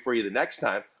story for you the next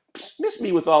time. Miss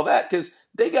me with all that because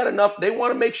they got enough. They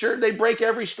want to make sure they break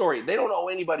every story. They don't owe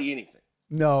anybody anything.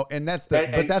 No, and that's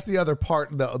the other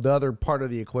part, the other part of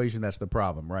the equation that's the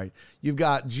problem, right? You've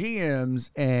got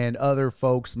GMs and other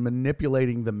folks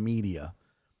manipulating the media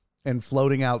and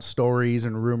floating out stories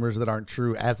and rumors that aren't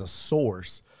true as a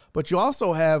source. But you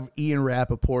also have Ian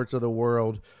Rappaports of the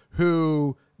world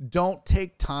who don't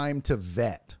take time to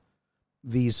vet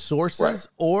these sources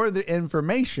or the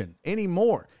information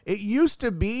anymore. It used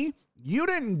to be you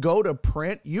didn't go to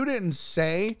print. You didn't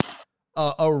say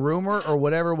a rumor or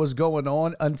whatever was going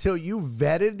on until you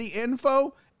vetted the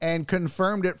info and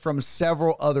confirmed it from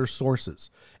several other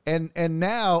sources. And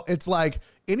now it's like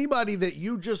anybody that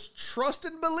you just trust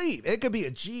and believe. It could be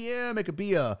a GM. It could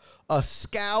be a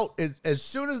scout. As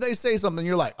soon as they say something,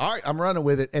 you're like, all right, I'm running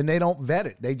with it. And they don't vet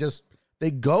it.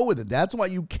 They go with it. That's why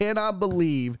you cannot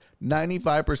believe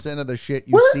 95% of the shit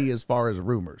you see as far as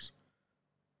rumors.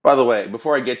 By the way,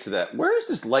 before I get to that, where is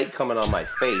this light coming on my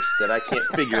face that I can't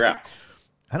figure out?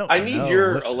 I need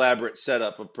your elaborate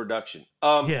setup of production.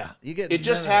 It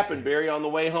just happened, Barry, on the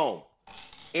way home.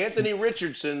 Anthony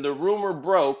Richardson, the rumor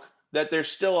broke that there's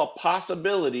still a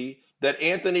possibility that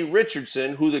Anthony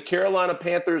Richardson, who the Carolina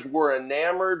Panthers were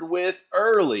enamored with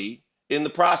early in the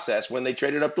process when they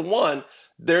traded up to 1,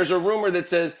 there's a rumor that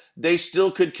says they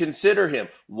still could consider him.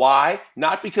 Why?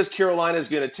 Not because Carolina is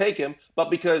going to take him,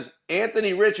 but because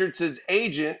Anthony Richardson's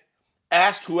agent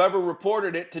asked whoever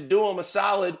reported it to do him a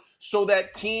solid so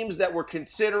that teams that were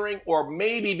considering or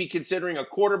maybe be considering a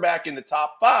quarterback in the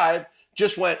top 5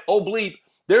 just went, oh, bleep,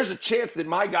 there's a chance that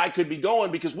my guy could be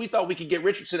going because we thought we could get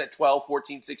Richardson at 12,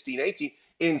 14, 16, 18.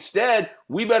 Instead,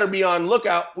 we better be on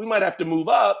lookout. We might have to move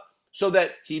up so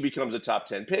that he becomes a top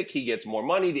 10 pick. He gets more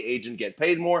money. The agent get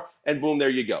paid more. And boom, there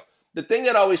you go. The thing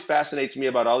that always fascinates me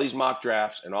about all these mock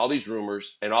drafts and all these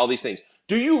rumors and all these things,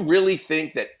 do you really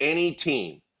think that any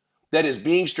team that is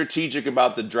being strategic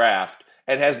about the draft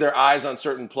and has their eyes on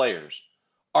certain players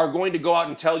are going to go out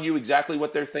and tell you exactly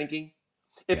what they're thinking?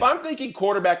 If I'm thinking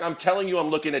quarterback, I'm telling you I'm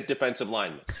looking at defensive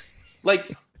linemen.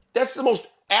 Like, that's the most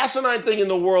asinine thing in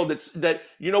the world. That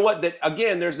you know what? That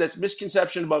again, there's this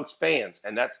misconception amongst fans,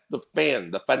 and that's the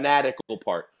fanatical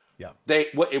part. Yeah.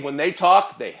 When they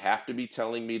talk, they have to be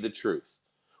telling me the truth.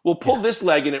 Well, pull this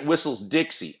leg and it whistles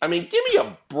Dixie. I mean, give me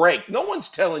a break. No one's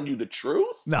telling you the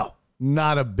truth. No,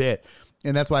 not a bit.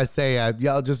 And that's why I say,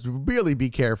 y'all just really be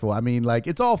careful. I mean, like,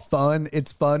 it's all fun.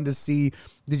 It's fun to see.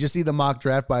 Did you see the mock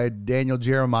draft by Daniel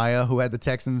Jeremiah, who had the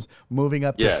Texans moving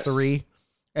up to 3?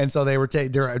 And so they were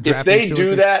drafting. If they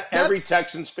do that, every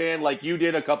Texans fan, like you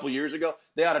did a couple years ago,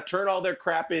 they ought to turn all their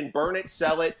crap in, burn it,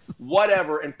 sell it,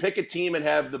 whatever, and pick a team and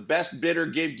have the best bidder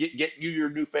get you your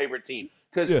new favorite team.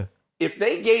 Because if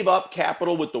they gave up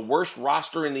capital with the worst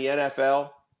roster in the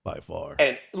NFL, by far,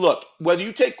 and look, whether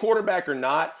you take quarterback or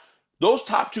not, those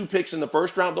top 2 picks in the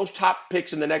first round, those top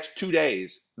picks in the next 2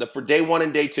 days, for day 1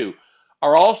 and day 2,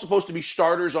 are all supposed to be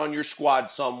starters on your squad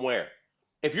somewhere.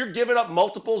 If you're giving up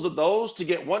multiples of those to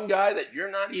get one guy that you're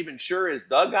not even sure is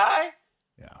the guy,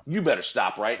 you better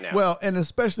stop right now. Well, and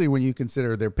especially when you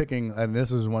consider they're picking, and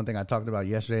this is one thing I talked about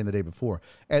yesterday and the day before,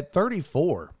 at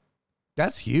 34,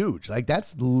 that's huge. Like,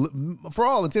 that's, for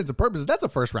all intents and purposes, that's a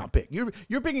first-round pick.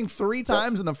 You're picking 3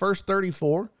 times in the first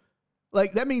 34.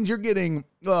 Like, that means you're getting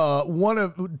you're one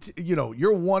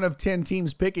of 10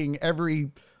 teams picking every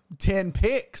 10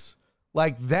 picks.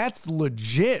 Like, that's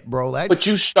legit, bro. But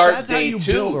you start that's day how you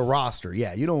 2. Build a roster.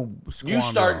 Yeah, you don't. You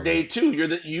start day 2.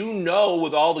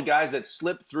 With all the guys that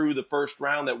slipped through the first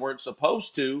round that weren't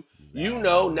supposed to.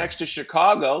 Next to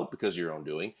Chicago, because of your own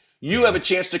doing, you have a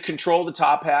chance to control the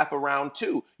top half of round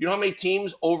 2. You know how many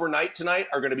teams overnight tonight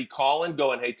are going to be calling,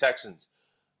 going, "Hey, Texans,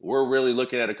 we're really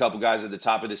looking at a couple guys at the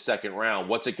top of the second round.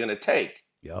 What's it going to take?"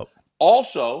 Yep.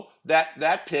 Also,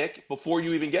 that pick before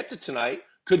you even get to tonight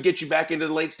could get you back into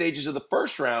the late stages of the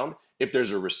first round if there's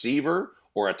a receiver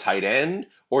or a tight end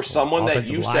or someone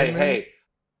that you say, hey,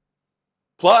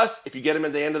 plus if you get him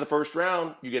at the end of the first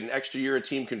round, you get an extra year of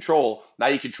team control. Now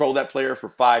you control that player for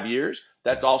 5 years.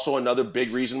 That's also another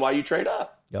big reason why you trade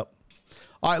up. Yep.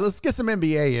 All right, let's get some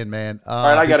NBA in, man. All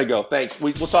right, I got to go. Thanks.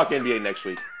 We'll talk NBA next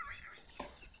week.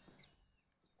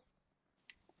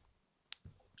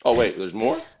 Oh, wait, there's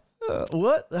more?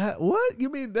 What? You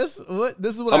mean this? What?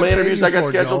 This is what? How many interviews I got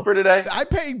scheduled for today? I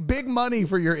pay big money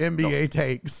for your NBA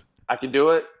takes. I can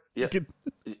do it. Yeah.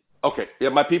 Okay. Yeah,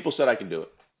 my people said I can do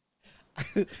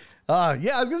it.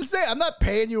 Yeah, I was gonna say I'm not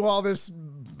paying you all this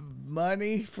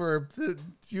money for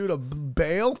you to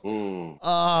bail. I'm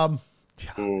on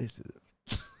an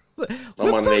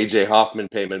AJ Hoffman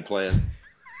payment plan.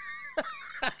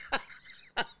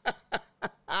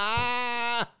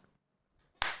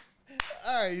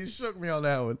 All right, you shook me on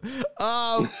that one.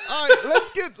 All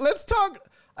right, let's talk.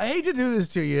 I hate to do this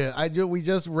to you. We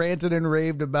just ranted and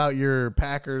raved about your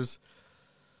Packers,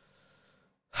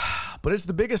 but it's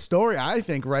the biggest story I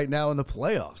think right now in the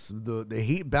playoffs. The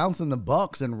Heat bouncing the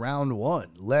Bucks in round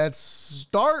 1. Let's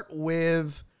start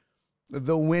with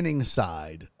the winning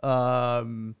side.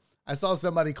 I saw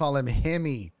somebody call him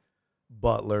Hemi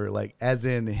Butler, like as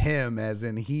in him, as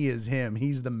in he is him.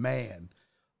 He's the man.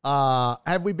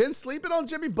 Have we been sleeping on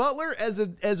Jimmy Butler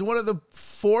as one of the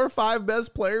 4 or 5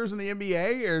 best players in the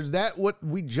NBA, or is that what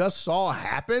we just saw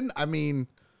happen? I mean,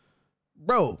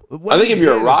 bro, I think if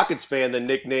you're a Rockets fan,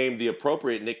 the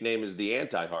appropriate nickname is the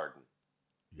anti-Harden.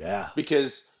 Yeah,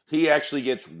 because he actually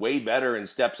gets way better and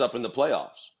steps up in the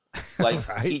playoffs. Like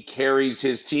right? He carries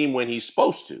his team when he's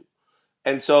supposed to,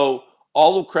 and so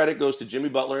all the credit goes to Jimmy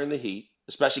Butler and the Heat,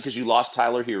 especially because you lost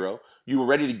Tyler Hero. You were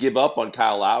ready to give up on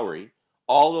Kyle Lowry.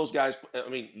 All those guys, I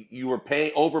mean, you were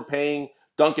overpaying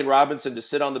Duncan Robinson to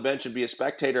sit on the bench and be a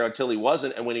spectator until he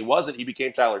wasn't. And when he wasn't, he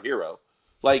became Tyler Hero.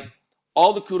 Like,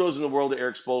 all the kudos in the world to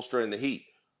Eric Spoelstra and the Heat.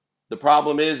 The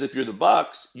problem is, if you're the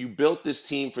Bucks, you built this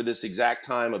team for this exact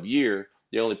time of year.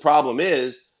 The only problem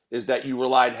is that you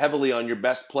relied heavily on your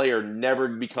best player never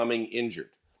becoming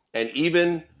injured. And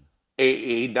even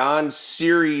a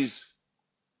non-series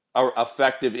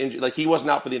effective injury, like he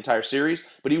wasn't out for the entire series,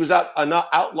 but he was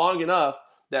out long enough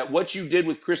that what you did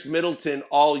with Chris Middleton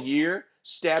all year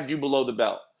stabbed you below the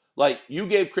belt. Like, you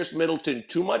gave Chris Middleton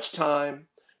too much time,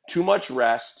 too much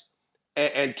rest,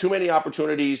 and too many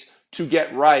opportunities to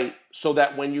get right, so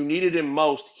that when you needed him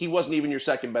most, he wasn't even your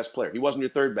second best player. He wasn't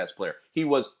your third best player. He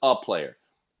was a player.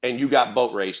 And you got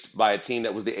boat raced by a team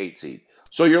that was the 8 seed.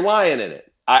 So you're lying in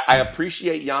it. I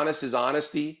appreciate Giannis's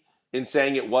honesty in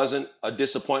saying it wasn't a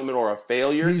disappointment or a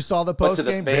failure. You saw the post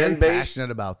game, very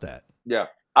passionate about that. Yeah,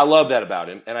 I love that about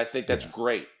him, and I think that's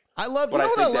great. You know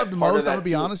what I loved most? I'm gonna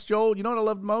be honest, Joel. You know what I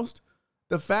loved most?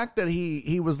 The fact that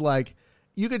he was like,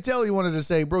 you could tell he wanted to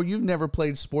say, bro, you've never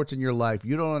played sports in your life.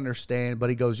 You don't understand. But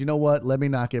he goes, you know what? Let me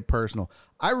not get personal.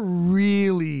 I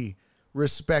really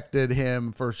respected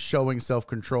him for showing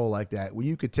self-control like that. When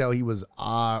you could tell he was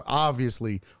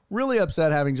obviously really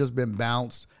upset, having just been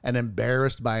bounced and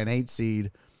embarrassed by an 8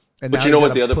 seed. And but you know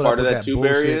what the other part of that too,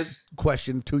 Barry, is?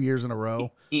 Question 2 years in a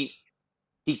row. He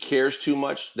cares too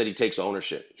much that he takes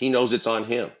ownership. He knows it's on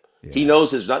him. Yeah. He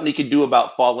knows there's nothing he can do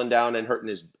about falling down and hurting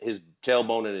his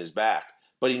tailbone and his back.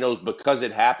 But he knows because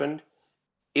it happened,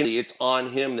 it's on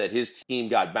him that his team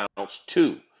got bounced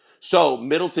too. So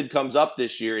Middleton comes up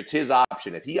this year. It's his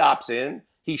option. If he opts in,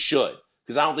 he should,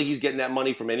 because I don't think he's getting that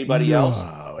money from anybody else.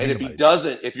 And if he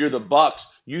doesn't, if you're the Bucks,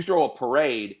 you throw a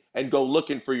parade and go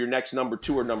looking for your next number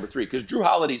 2 or number 3, because Drew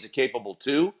Holiday's a capable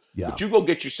 2. Yeah. But you go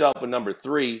get yourself a number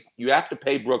 3. You have to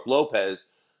pay Brook Lopez.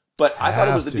 But I thought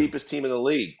it was the deepest team in the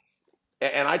league.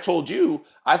 And I told you,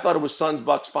 I thought it was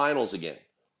Suns-Bucks finals again.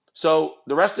 So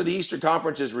the rest of the Eastern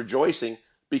Conference is rejoicing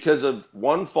because of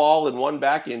one fall and one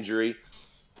back injury.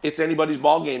 It's anybody's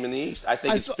ball game in the East. I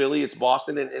think it's Philly, it's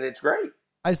Boston, and it's great.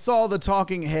 I saw the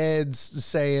talking heads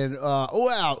saying,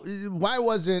 "Wow, why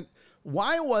wasn't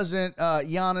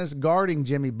Giannis guarding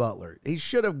Jimmy Butler? He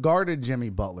should have guarded Jimmy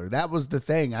Butler. That was the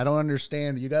thing. I don't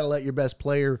understand. You got to let your best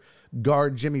player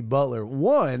guard Jimmy Butler.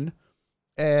 One,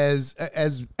 as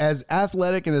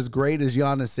athletic and as great as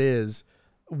Giannis is,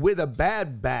 with a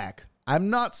bad back, I'm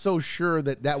not so sure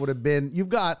that would have been. You've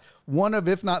got one of,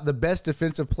 if not the best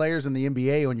defensive players in the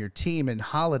NBA on your team in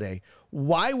Holiday.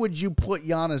 Why would you put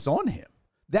Giannis on him?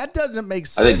 That doesn't make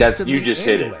sense. I think that's to you me just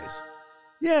anyways. hit it.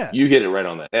 Yeah, you hit it right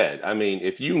on the head. I mean,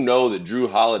 if you know that Drew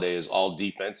Holiday is all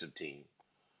defensive team,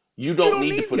 you don't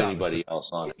need to put anybody else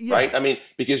on it, right? I mean,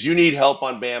 because you need help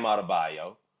on Bam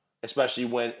Adebayo, especially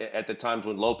when at the times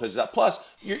when Lopez is up. Plus,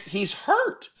 he's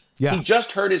hurt. Yeah. He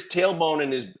just hurt his tailbone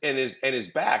and his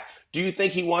back. Do you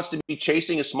think he wants to be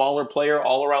chasing a smaller player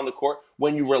all around the court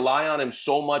when you rely on him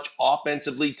so much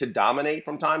offensively to dominate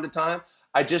from time to time?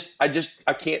 I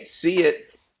can't see it.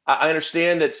 I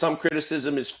understand that some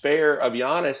criticism is fair of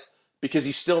Giannis because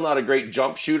he's still not a great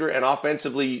jump shooter. And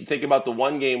offensively, think about the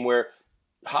one game where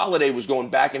Holiday was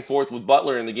going back and forth with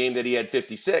Butler in the game that he had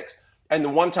 56. And the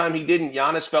one time he didn't,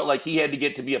 Giannis felt like he had to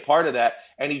get to be a part of that.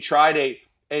 And he tried a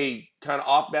kind of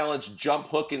off-balance jump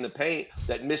hook in the paint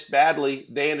that missed badly.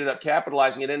 They ended up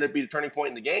capitalizing. It ended up being a turning point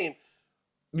in the game.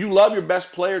 You love your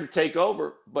best player to take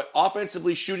over, but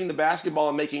offensively shooting the basketball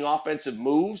and making offensive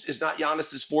moves is not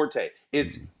Giannis's forte.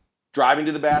 It's driving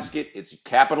to the basket. It's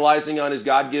capitalizing on his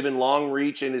God-given long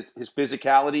reach and his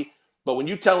physicality. But when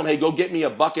you tell him, hey, go get me a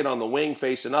bucket on the wing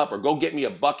facing up, or go get me a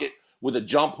bucket with a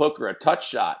jump hook or a touch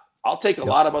shot, I'll take a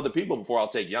lot of other people before I'll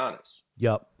take Giannis.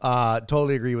 Yep.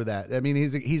 Totally agree with that. I mean,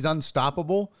 he's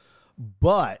unstoppable,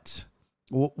 but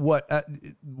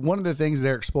one of the things that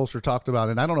Eric Spoelstra talked about,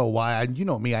 and I don't know why, you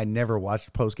know me, I never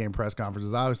watched post-game press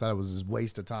conferences. I always thought it was a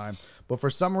waste of time, but for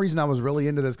some reason I was really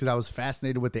into this because I was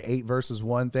fascinated with the 8 versus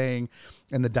 1 thing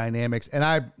and the dynamics. And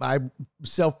I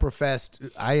self-professed,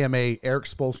 I am a Eric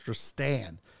Spoelstra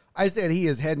stan. I said he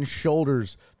is head and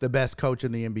shoulders the best coach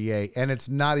in the NBA, and it's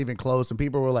not even close. And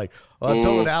people were like,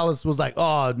 Total Dallas was like,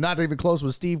 oh, not even close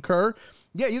with Steve Kerr.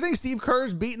 Yeah, you think Steve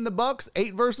Kerr's beating the Bucks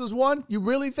 8 versus 1? You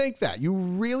really think that? You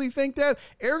really think that?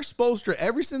 Eric Spoelstra,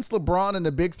 ever since LeBron and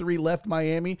the Big Three left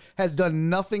Miami, has done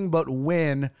nothing but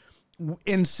win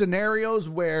in scenarios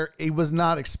where he was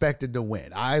not expected to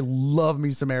win. I love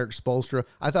me some Eric Spoelstra.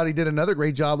 I thought he did another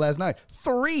great job last night.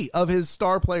 3 of his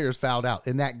star players fouled out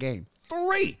in that game.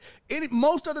 3.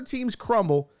 Most other teams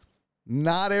crumble.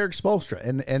 Not Eric Spoelstra.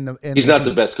 And he's not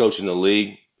the best coach in the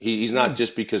league. He's not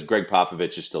just because Greg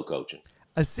Popovich is still coaching.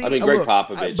 Greg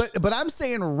Popovich. But I'm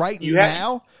saying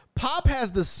now, Pop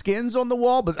has the skins on the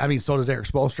wall, but I mean, so does Eric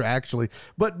Spoelstra actually.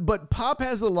 But Pop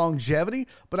has the longevity.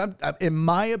 But I'm in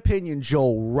my opinion,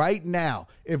 Joel, right now,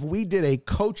 if we did a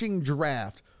coaching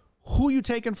draft, who you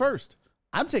taking first?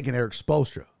 I'm taking Eric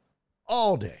Spoelstra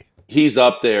all day. He's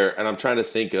up there, and I'm trying to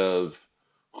think of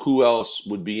who else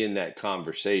would be in that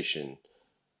conversation.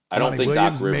 I don't think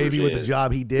Williams, Doc Rivers maybe with the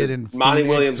job he did in Monty Phoenix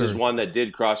Williams is one that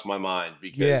did cross my mind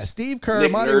because Steve Kerr,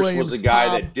 Nick Monty Nurse Williams was a guy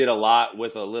Pop. that did a lot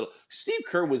with a little. Steve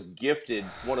Kerr was gifted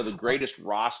one of the greatest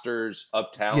rosters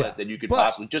of talent that you could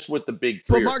possibly, just with the big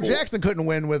 3 But or Mark 4. Jackson couldn't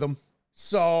win with him,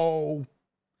 so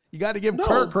you got to give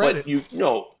Kerr credit.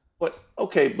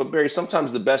 But Barry,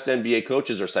 sometimes the best NBA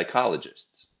coaches are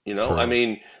psychologists. You know, True. I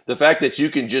mean, the fact that you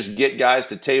can just get guys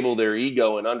to table their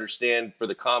ego and understand for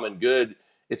the common good,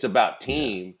 it's about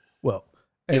team. Well,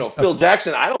 Phil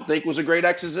Jackson, I don't think was a great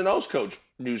X's and O's coach.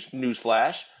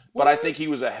 Newsflash, but I think he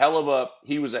was a hell of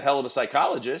a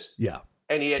psychologist. Yeah,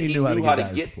 and he knew how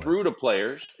to get through to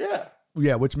players.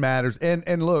 Yeah, which matters.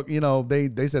 And look,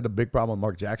 they said the big problem with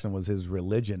Mark Jackson was his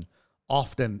religion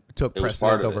often took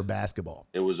precedence over basketball.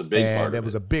 It was a big part of it. It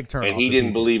was a big turn. And he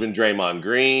didn't believe in Draymond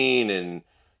Green. And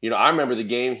I remember the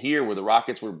game here where the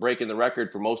Rockets were breaking the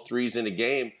record for most threes in a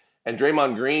game. And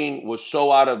Draymond Green was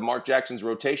so out of Mark Jackson's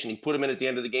rotation, he put him in at the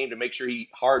end of the game to make sure he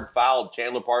hard fouled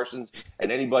Chandler Parsons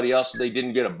and anybody else so they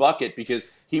didn't get a bucket because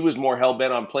he was more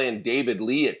hell-bent on playing David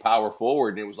Lee at power forward.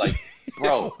 And it was like,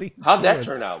 bro, how'd that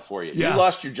turn out for you? Yeah. You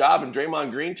lost your job and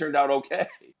Draymond Green turned out okay.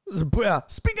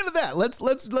 Speaking of that,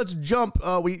 let's jump.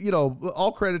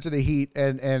 All credit to the Heat,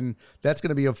 and that's going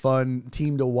to be a fun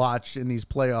team to watch in these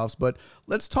playoffs. But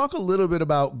let's talk a little bit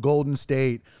about Golden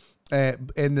State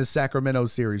in the Sacramento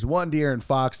series. One, De'Aaron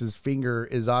Fox's finger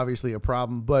is obviously a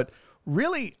problem, but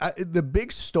really the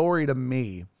big story to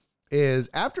me is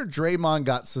after Draymond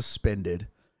got suspended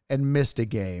and missed a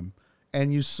game,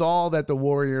 and you saw that the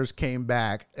Warriors came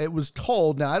back, it was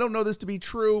told, now I don't know this to be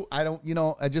true, I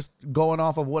just going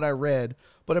off of what I read,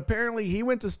 but apparently he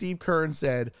went to Steve Kerr and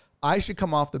said, I should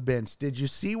come off the bench. Did you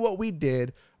see what we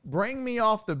did? Bring me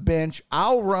off the bench.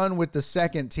 I'll run with the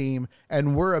second team,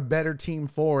 and we're a better team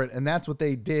for it. And that's what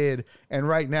they did. And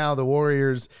right now, the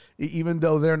Warriors, even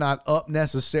though they're not up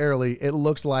necessarily, it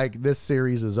looks like this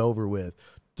series is over with.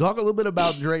 Talk a little bit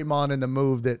about Draymond and the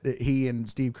move that he and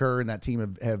Steve Kerr and that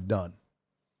team have done.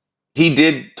 He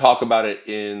did talk about it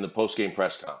in the post-game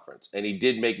press conference, and he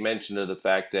did make mention of the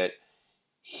fact that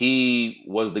he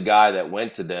was the guy that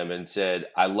went to them and said,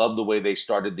 I love the way they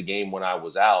started the game when I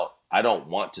was out. I don't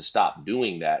want to stop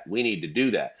doing that. We need to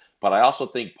do that. But I also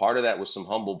think part of that was some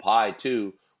humble pie,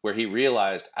 too, where he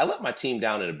realized I let my team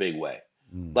down in a big way.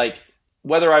 Like,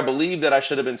 whether I believe that I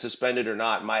should have been suspended or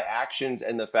not, my actions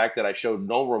and the fact that I showed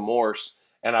no remorse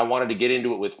and I wanted to get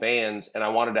into it with fans and I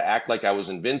wanted to act like I was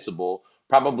invincible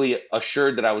probably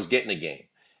assured that I was getting a game.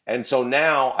 And so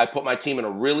now I put my team in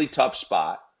a really tough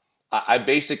spot. I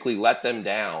basically let them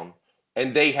down,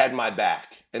 and they had my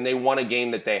back, and they won a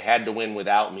game that they had to win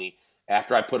without me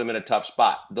after I put them in a tough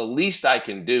spot. The least I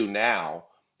can do now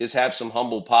is have some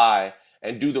humble pie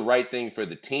and do the right thing for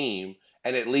the team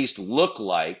and at least look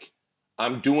like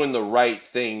I'm doing the right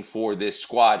thing for this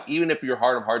squad. Even if your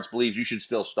heart of hearts believes you should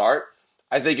still start,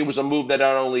 I think it was a move that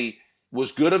not only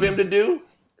was good of him to do,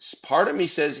 part of me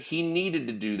says he needed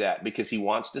to do that because he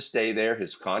wants to stay there.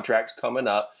 His contract's coming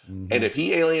up. And if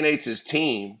he alienates his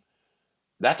team,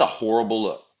 that's a horrible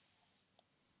look.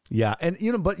 Yeah. And,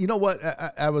 but you know what?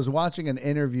 I was watching an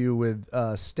interview with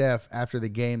Steph after the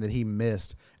game that he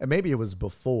missed, and maybe it was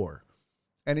before.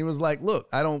 And he was like, look,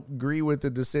 I don't agree with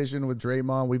the decision with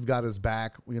Draymond. We've got his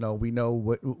back. We know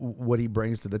what he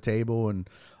brings to the table. And,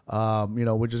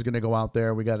 we're just going to go out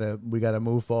there. We got to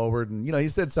move forward. And, he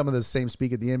said some of the same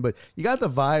speak at the end, but you got the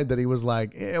vibe that he was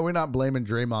like, we're not blaming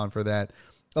Draymond for that.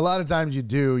 A lot of times you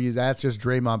do. That's just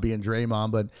Draymond being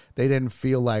Draymond, but they didn't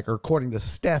feel like, or according to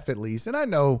Steph at least. And I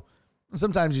know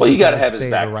sometimes you got to have his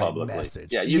back the right publicly.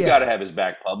 message. Yeah, you've got to have his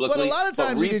back publicly. But a lot of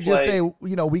times you could just say,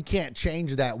 we can't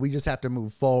change that. We just have to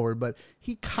move forward. But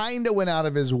he kind of went out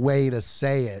of his way to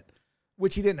say it,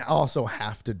 which he didn't also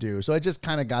have to do. So I just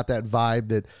kind of got that vibe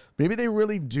that maybe they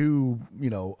really do,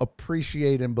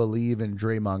 appreciate and believe in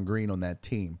Draymond Green on that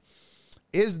team.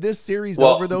 Is this series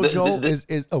over though, Joel?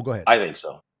 Go ahead. I think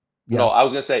so. Yeah. No, I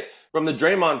was going to say, from the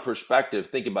Draymond perspective,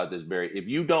 think about this, Barry. If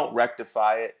you don't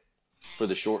rectify it for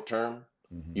the short term,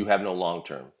 you have no long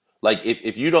term. Like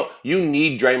if you don't, you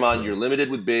need Draymond. You're limited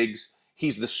with bigs.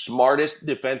 He's the smartest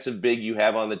defensive big you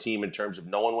have on the team in terms of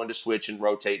knowing when to switch and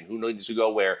rotate and who needs to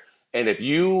go where. And if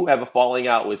you have a falling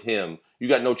out with him, you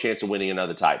got no chance of winning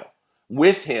another title.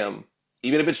 With him,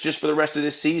 even if it's just for the rest of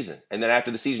this season, and then after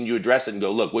the season you address it and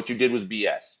go, look, what you did was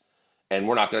BS, and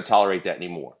we're not going to tolerate that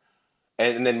anymore.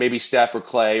 And then maybe Steph or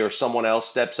Clay or someone else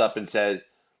steps up and says,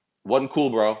 wasn't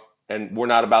cool, bro, and we're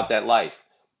not about that life.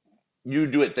 You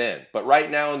do it then. But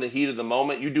right now, in the heat of the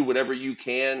moment, you do whatever you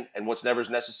can and what's never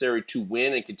necessary to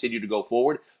win and continue to go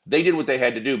forward. They did what they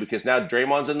had to do because now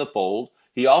Draymond's in the fold.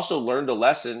 He also learned a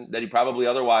lesson that he probably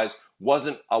otherwise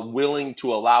wasn't willing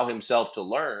to allow himself to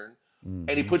learn.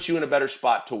 And he puts you in a better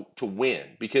spot to win.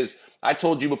 Because I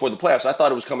told you before the playoffs, I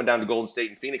thought it was coming down to Golden State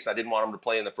and Phoenix. I didn't want them to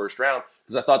play in the first round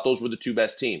because I thought those were the two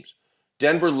best teams.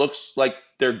 Denver looks like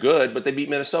they're good, but they beat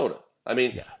Minnesota. I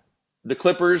mean, the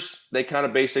Clippers, they kind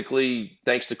of basically,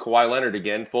 thanks to Kawhi Leonard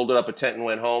again, folded up a tent and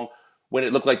went home when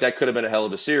it looked like that could have been a hell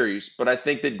of a series. But I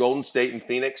think that Golden State and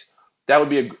Phoenix, that would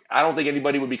be I don't think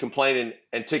anybody would be complaining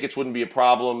and tickets wouldn't be a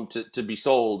problem to be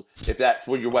sold if that's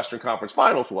what your Western Conference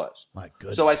Finals was. My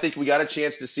goodness. So I think we got a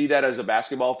chance to see that as a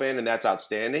basketball fan, and that's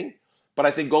outstanding. But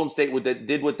I think Golden State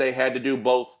did what they had to do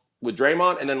both with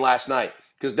Draymond and then last night.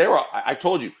 Because I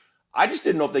told you, I just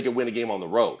didn't know if they could win a game on the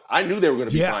road. I knew they were going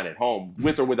to be fine at home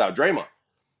with or without Draymond.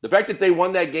 The fact that they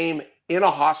won that game in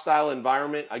a hostile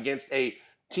environment against a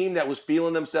team that was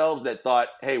feeling themselves, that thought,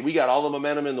 hey, we got all the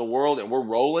momentum in the world and we're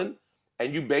rolling,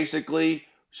 and you basically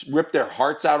ripped their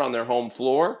hearts out on their home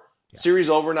floor. Series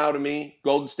over now to me.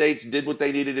 Golden State's did what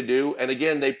they needed to do. And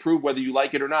again, they proved whether you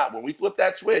like it or not. When we flip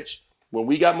that switch, when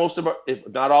we got most of our, if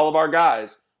not all of our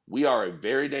guys, we are a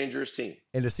very dangerous team.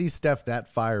 And to see Steph that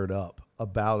fired up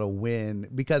about a win,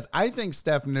 because I think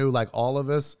Steph knew, like all of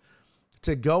us,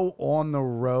 to go on the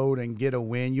road and get a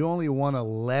win. You only won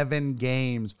 11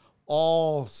 games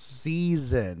all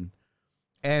season.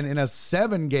 And in a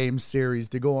 7-game series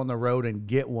to go on the road and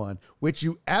get one, which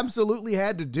you absolutely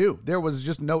had to do. There was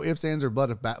just no ifs, ands, or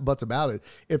buts about it.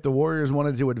 If the Warriors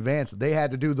wanted to advance, they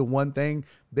had to do the one thing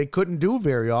they couldn't do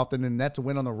very often, and that's to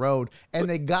win on the road. And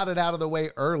they got it out of the way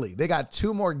early. They got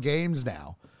 2 more games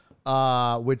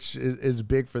now, which is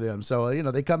big for them. So,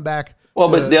 they come back. Well,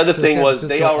 but the other thing was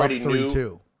they already knew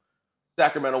 3-2.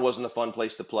 Sacramento wasn't a fun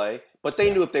place to play, but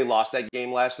they knew if they lost that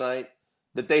game last night,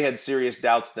 that they had serious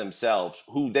doubts themselves,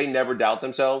 who they never doubt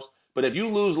themselves. But if you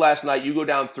lose last night, you go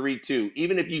down 3-2,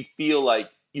 even if you feel like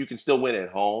you can still win at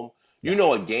home,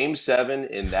 a game 7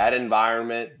 in that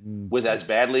environment with as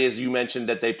badly as you mentioned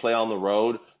that they play on the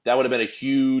road, that would have been a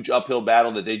huge uphill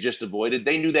battle that they just avoided.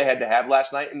 They knew they had to have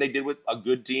last night, and they did what a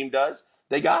good team does.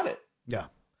 They got it. Yeah.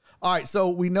 All right, so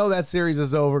we know that series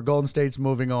is over. Golden State's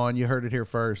moving on. You heard it here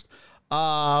first.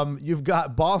 You've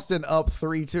got Boston up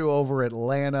 3-2 over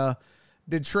Atlanta.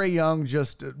 Did Trae Young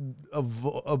just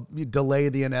delay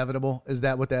the inevitable? Is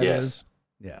that what that is?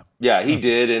 Yeah. Yeah, he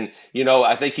did. And,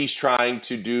 I think he's trying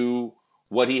to do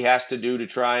what he has to do to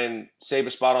try and save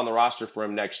a spot on the roster for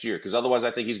him next year. Because otherwise,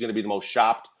 I think he's going to be the most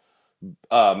shopped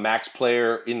max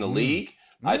player in the league.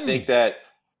 I think that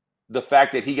the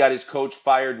fact that he got his coach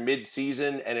fired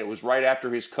mid-season, and it was right after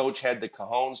his coach had the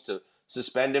cojones to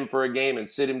suspend him for a game and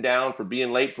sit him down for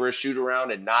being late for a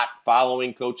shoot-around and not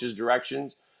following coach's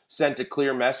directions, sent a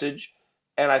clear message.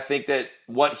 And I think that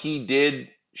what he did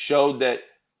showed that,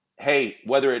 hey,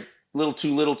 whether it little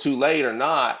too late or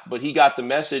not, but he got the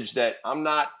message that I'm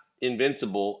not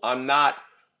invincible. I'm not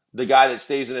the guy that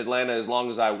stays in Atlanta as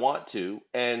long as I want to.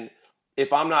 And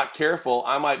if I'm not careful,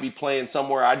 I might be playing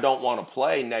somewhere I don't want to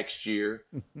play next year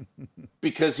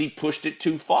because he pushed it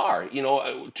too far.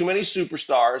 Too many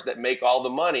superstars that make all the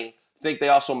money think they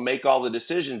also make all the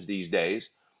decisions these days.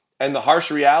 And the harsh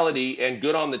reality, and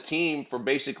good on the team for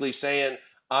basically saying,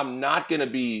 I'm not going to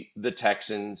be the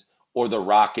Texans or the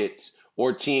Rockets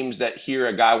or teams that hear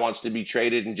a guy wants to be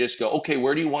traded and just go, okay,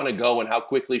 where do you want to go and how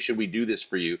quickly should we do this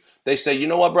for you? They say, you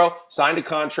know what, bro? Signed a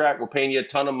contract. We're paying you a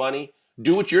ton of money.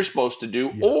 Do what you're supposed to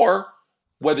do. Yeah. Or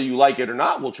whether you like it or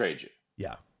not, we'll trade you.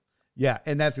 Yeah. Yeah.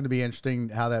 And that's going to be interesting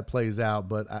how that plays out.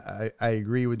 But I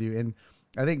agree with you. And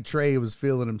I think Trae was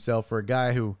feeling himself for a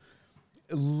guy who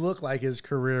looked like his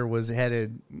career was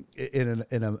headed in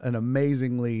an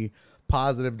amazingly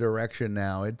positive direction.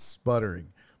 Now it's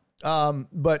sputtering.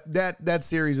 But that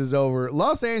series is over.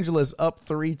 Los Angeles up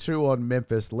 3-2 on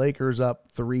Memphis. Lakers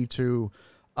up 3-2.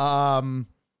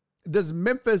 Does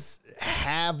Memphis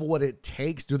have what it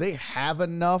takes? Do they have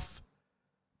enough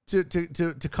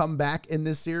to come back in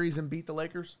this series and beat the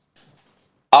Lakers?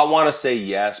 I want to say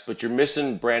yes, but you're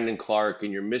missing Brandon Clark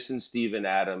and you're missing Steven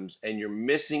Adams and you're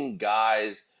missing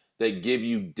guys that give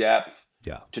you depth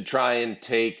to try and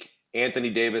take Anthony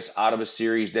Davis out of a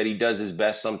series that he does his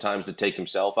best sometimes to take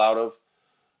himself out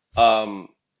of.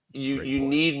 You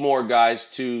need more guys,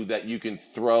 too, that you can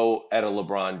throw at a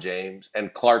LeBron James.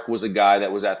 And Clark was a guy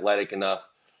that was athletic enough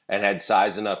and had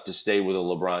size enough to stay with a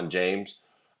LeBron James.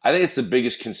 I think it's the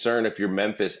biggest concern if you're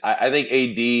Memphis. I think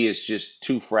AD is just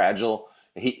too fragile.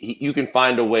 You can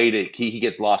find a way to he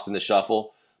gets lost in the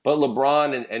shuffle. But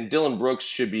LeBron and Dillon Brooks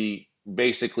should be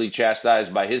basically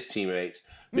chastised by his teammates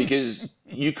because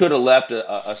you could have left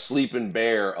a sleeping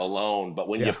bear alone. But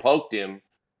when you poked him,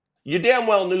 you damn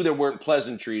well knew there weren't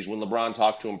pleasantries when LeBron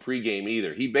talked to him pregame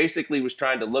either. He basically was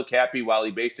trying to look happy while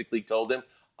he basically told him,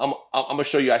 I'm going to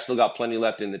show you I still got plenty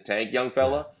left in the tank, young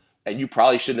fella, and you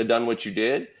probably shouldn't have done what you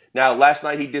did. Now, last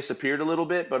night he disappeared a little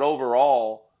bit, but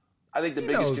overall, I think the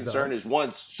biggest concern is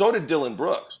one, so did Dillon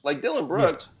Brooks. Like Dillon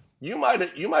Brooks, you might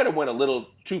have went a little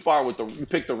too far you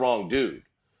picked the wrong dude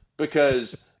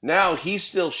because now he's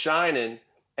still shining.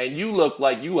 And you look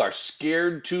like you are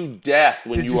scared to death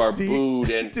when you are booed.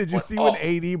 And did you see when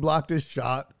AD blocked his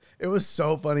shot? It was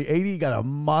so funny. AD got a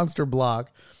monster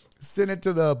block, sent it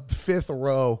to the 5th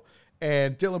row,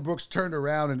 and Dillon Brooks turned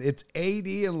around, and it's AD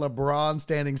and LeBron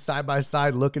standing side by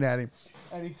side looking at him.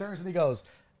 And he turns and he goes,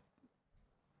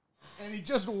 and he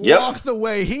just walks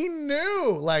away. He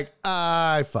knew, like,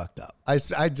 I fucked up. I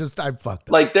fucked up.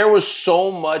 Like, there was so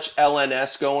much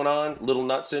LNS going on, little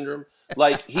nut syndrome.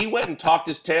 Like, he went and talked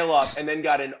his tail off and then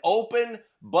got an open,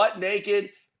 butt-naked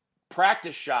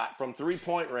practice shot from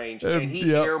 3-point range, and he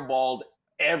airballed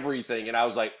everything. And I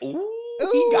was like, ooh,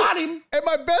 he got him.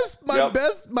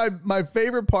 And my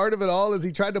favorite part of it all is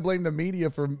he tried to blame the media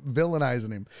for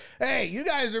villainizing him. Hey, you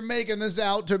guys are making this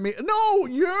out to me. No,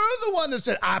 you're the one that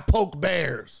said, I poke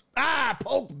bears. I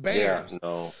poke bears. Yeah,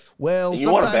 no. Well,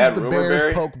 You want a sometimes bad the rumor, bears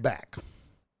Barry? poke back.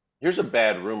 Here's a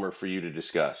bad rumor for you to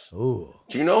discuss. Ooh.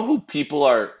 Do you know who people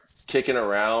are kicking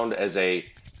around as a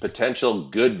potential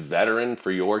good veteran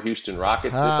for your Houston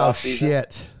Rockets this Oh, offseason?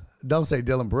 shit. Don't say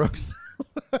Dylan Brooks.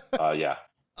 Yeah.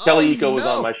 Kelly Iko was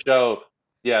no. on my show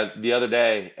the other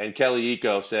day, and Kelly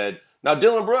Iko said, now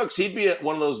Dylan Brooks, he'd be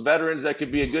one of those veterans that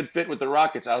could be a good fit with the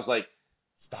Rockets. I was like,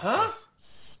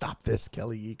 Stop this,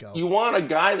 Kelly Iko. you want a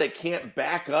guy that can't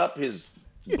back up his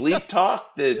bleep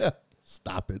talk that Yeah.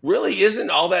 Stop it. really isn't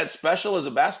all that special as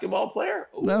a basketball player?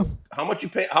 Ooh, No. How much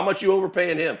you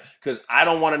overpaying him? Because I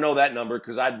don't want to know that number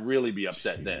because I'd really be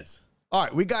upset then. All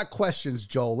right, we got questions,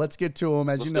 Joel. Let's get to them.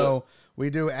 As Let's you do know, we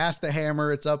do Ask the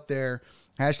Hammer. It's up there.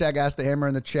 Hashtag Ask the Hammer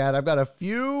in the chat. I've got a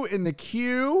few in the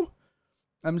queue.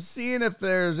 I'm seeing if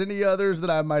there's any others that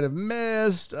I might have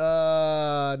missed.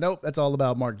 Nope, that's all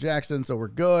about Mark Jackson, so we're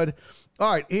good.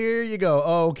 All right, here you go.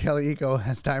 Oh, Kelly Iko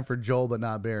has time for Joel, but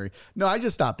not Barry. No, I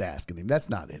just stopped asking him.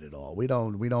 That's not it at all. We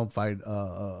don't fight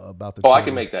about the. Oh, I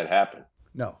can make that happen.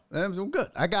 No, I'm good.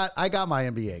 I got my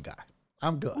NBA guy.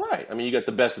 I'm good. Right. I mean, you got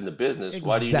the best in the business.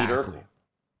 Why do you need Urkel?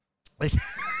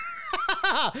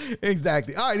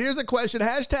 Exactly. All right, here's a question.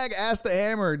 Hashtag Ask the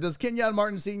Hammer. Does Kenyon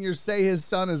Martin Sr. say his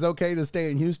son is okay to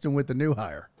stay in Houston with the new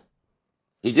hire?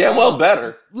 He damn well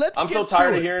better. I'm so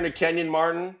tired of hearing a Kenyon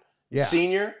Martin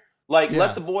Sr.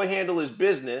 Let the boy handle his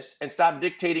business and stop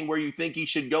dictating where you think he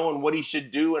should go and what he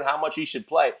should do and how much he should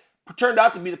play. Turned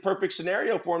out to be the perfect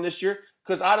scenario for him this year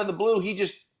because out of the blue, he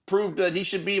just proved that he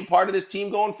should be a part of this team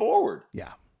going forward.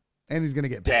 Yeah. And he's going to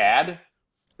get paid. Dad.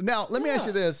 Now, let me ask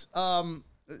you this.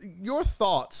 Your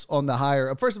thoughts on the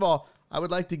hire. First of all, I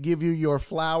would like to give you your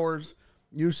flowers.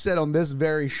 You said on this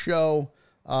very show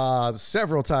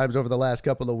several times over the last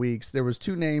couple of weeks, there was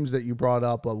two names that you brought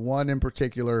up. One in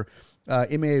particular,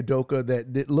 Ime Udoka,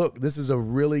 that look, this is a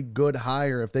really good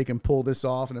hire if they can pull this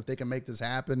off and if they can make this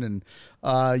happen.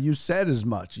 And you said as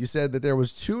much. You said that there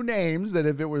was two names that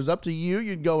if it was up to you,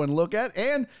 you'd go and look at.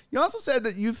 And you also said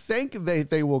that you think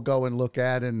they will go and look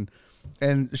at. And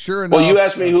sure enough. Well, you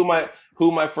asked me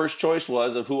who my first choice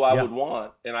was of who I would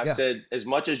want. And I said, as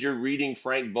much as you're reading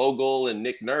Frank Vogel and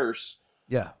Nick Nurse,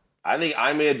 I think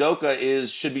Ime Udoka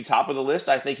should be top of the list.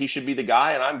 I think he should be the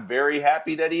guy, and I'm very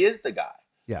happy that he is the guy.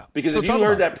 Yeah. Because if you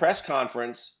heard that press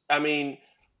conference, I mean,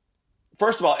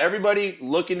 first of all, everybody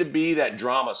looking to be that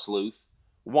drama sleuth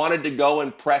wanted to go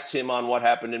and press him on what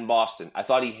happened in Boston. I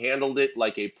thought he handled it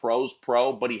like a pro's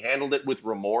pro, but he handled it with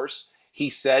remorse. He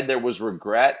said there was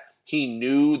regret. He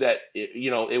knew that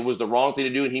it was the wrong thing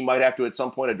to do, and he might have to at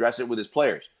some point address it with his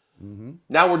players. Mm-hmm.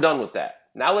 Now we're done with that.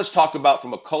 Now let's talk about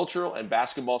from a cultural and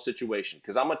basketball situation,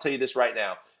 because I'm going to tell you this right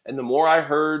now. And the more I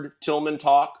heard Tillman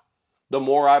talk, the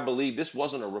more I believe this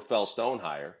wasn't a Rafael Stone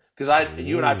hire. Because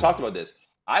you and I talked about this.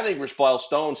 I think Rafael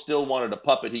Stone still wanted a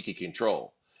puppet he could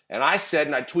control. And I said,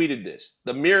 and I tweeted this,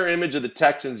 the mirror image of the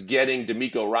Texans getting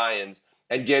DeMeco Ryans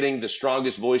and getting the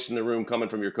strongest voice in the room coming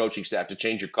from your coaching staff to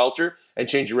change your culture and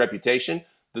change your reputation.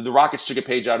 The Rockets took a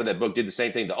page out of that book, did the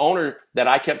same thing. The owner that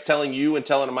I kept telling you and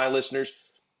telling my listeners,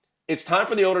 it's time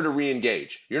for the owner to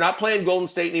re-engage. You're not playing Golden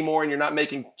State anymore, and you're not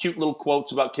making cute little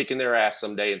quotes about kicking their ass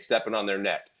someday and stepping on their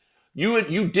neck.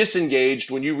 You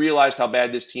disengaged when you realized how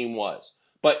bad this team was.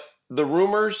 But the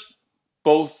rumors,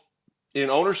 both in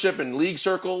ownership and league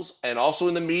circles and also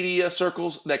in the media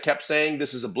circles that kept saying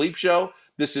this is a bleep show,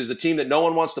 this is a team that no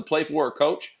one wants to play for or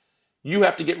coach, you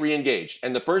have to get re-engaged.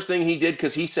 And the first thing he did,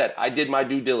 because he said, I did my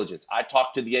due diligence. I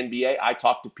talked to the NBA. I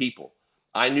talked to people.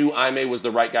 I knew Ime was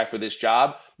the right guy for this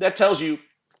job. That tells you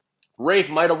Rafe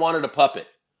might have wanted a puppet.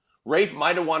 Rafe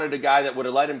might have wanted a guy that would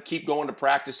have let him keep going to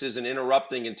practices and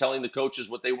interrupting and telling the coaches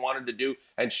what they wanted to do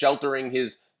and sheltering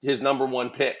his number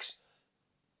one picks.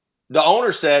 The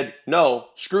owner said, no,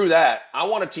 screw that. I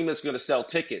want a team that's going to sell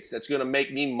tickets, that's going to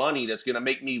make me money, that's going to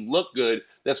make me look good,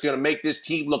 that's going to make this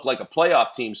team look like a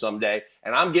playoff team someday,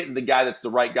 and I'm getting the guy that's the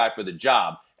right guy for the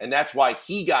job. And that's why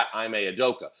he got Ime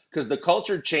Udoka, because the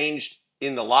culture changed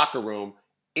in the locker room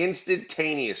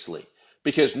instantaneously.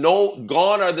 Because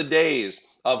gone are the days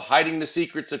of hiding the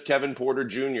secrets of Kevin Porter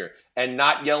Jr. and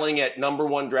not yelling at number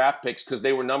one draft picks because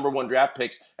they were number one draft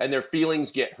picks and their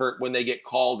feelings get hurt when they get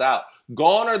called out.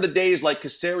 Gone are the days like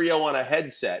Caserio on a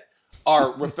headset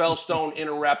or Rafael Stone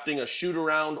interrupting a shoot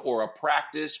around or a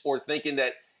practice or thinking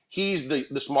that he's the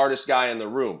smartest guy in the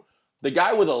room. The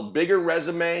guy with a bigger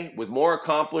resume, with more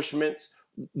accomplishments,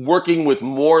 working with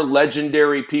more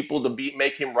legendary people to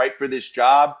make him right for this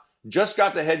job. Just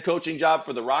got the head coaching job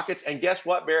for the Rockets. And guess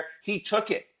what, Bear? He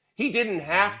took it. He didn't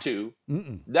have to.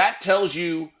 That tells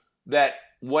you that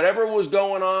whatever was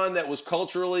going on that was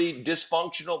culturally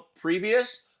dysfunctional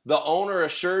previous, the owner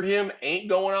assured him ain't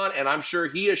going on. And I'm sure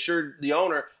he assured the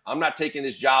owner, I'm not taking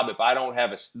this job if I don't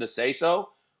have the say-so.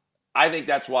 I think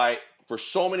that's why, for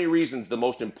so many reasons, the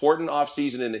most important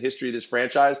offseason in the history of this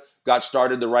franchise got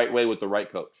started the right way with the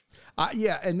right coach.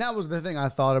 Yeah, and that was the thing I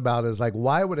thought about is like,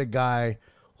 why would a guy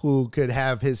who could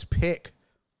have his pick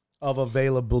of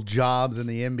available jobs in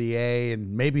the NBA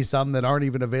and maybe some that aren't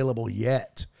even available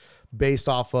yet based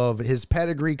off of his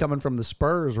pedigree coming from the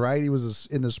Spurs, right? He was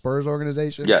in the Spurs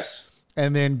organization. Yes.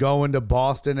 And then going to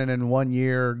Boston and in 1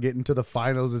 year getting to the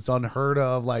finals. It's unheard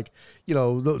of. Like, you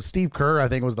know, Steve Kerr, I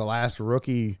think, was the last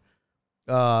rookie.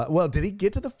 Well, did he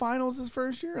get to the finals his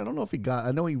first year? I don't know if he got.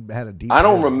 I know he had a deep. I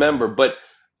don't remember, but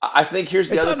I think here's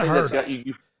the other thing that's got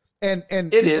you. And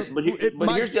it is, but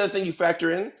here's the other thing you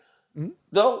factor in,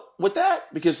 though, with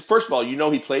that, because first of all, you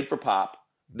know, he played for Pop,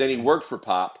 then he worked for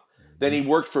Pop, then he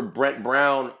worked for Brent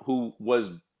Brown, who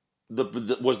was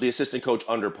the assistant coach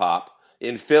under Pop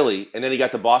in Philly, and then he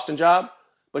got the Boston job.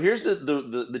 But here's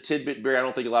the tidbit, Barry, I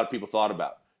don't think a lot of people thought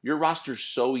about. Your roster's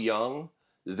so young,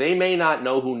 they may not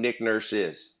know who Nick Nurse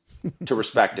is to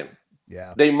respect him.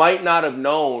 Yeah. They might not have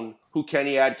known who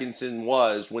Kenny Atkinson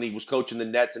was when he was coaching the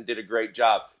Nets and did a great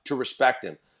job to respect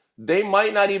him. They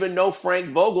might not even know Frank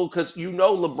Vogel because, you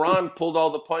know, LeBron pulled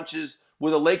all the punches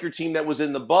with a Laker team that was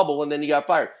in the bubble and then he got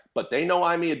fired. But they know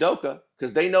Ime Udoka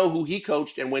because they know who he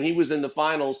coached and when he was in the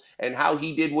finals and how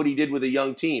he did what he did with a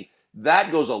young team.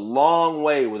 That goes a long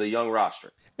way with a young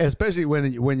roster. Especially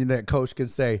when that coach can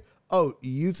say, oh,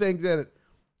 you think that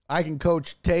I can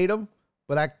coach Tatum,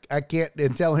 but I can't,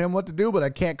 and tell him what to do, but I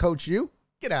can't coach you?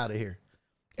 Get out of here.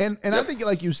 And yep. I think,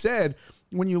 like you said,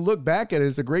 when you look back at it,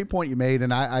 it's a great point you made.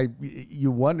 And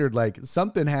you wondered, like,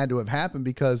 something had to have happened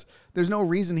because there's no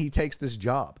reason he takes this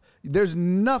job. There's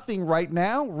nothing right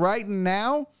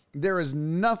now, there is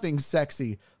nothing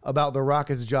sexy about the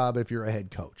Rockets job if you're a head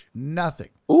coach. Nothing.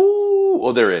 Ooh,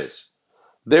 well, there is.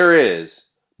 There is.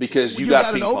 Because you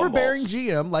got an overbearing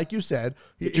GM, like you said.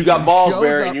 You got balls,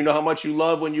 Barry, and you know how much you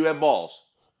love when you have balls.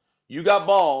 You got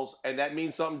balls, and that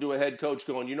means something to a head coach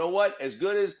going, you know what? As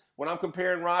good as when I'm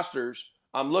comparing rosters,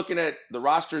 I'm looking at the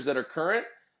rosters that are current,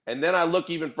 and then I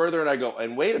look even further and I go,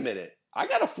 and wait a minute, I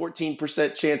got a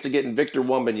 14% chance of getting Victor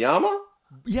Wembanyama?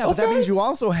 Yeah, but that means you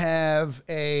also have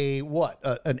an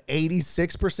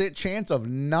 86% chance of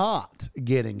not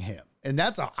getting him. And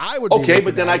that's I would be okay,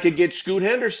 but then I could get Scoot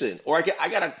Henderson, or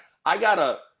I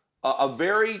got a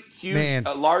very huge,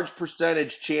 a large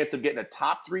percentage chance of getting a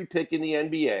top 3 pick in the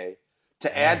NBA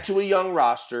to add to a young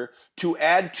roster, to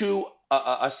add to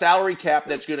a salary cap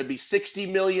that's going to be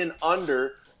 $60 million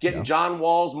under, getting John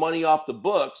Wall's money off the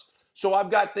books. So I've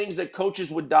got things that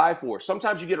coaches would die for.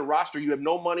 Sometimes you get a roster, you have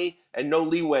no money and no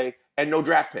leeway and no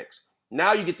draft picks.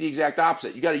 Now you get the exact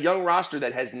opposite. You got a young roster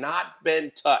that has not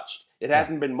been touched. It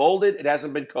hasn't been molded. It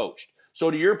hasn't been coached.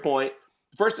 So to your point,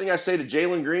 the first thing I say to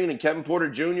Jalen Green and Kevin Porter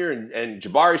Jr. and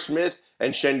Jabari Smith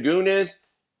and Şengün is,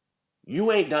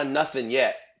 you ain't done nothing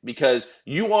yet because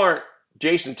you aren't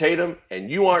Jason Tatum and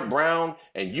you aren't Brown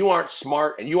and you aren't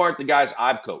Smart and you aren't the guys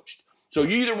I've coached. So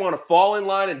you either want to fall in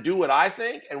line and do what I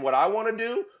think and what I want to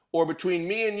do, or between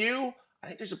me and you, I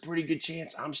think there's a pretty good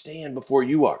chance I'm staying before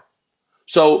you are.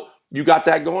 So you got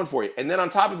that going for you. And then on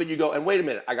top of it, you go, and wait a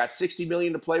minute, I got $60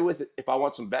 million to play with if I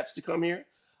want some bets to come here.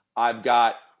 I've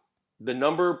got the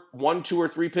number 1, 2, or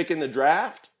 3 pick in the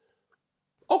draft.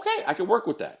 Okay, I can work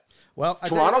with that. Well,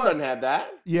 Toronto doesn't have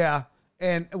that. Yeah.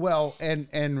 And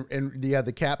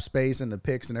the cap space and the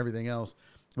picks and everything else.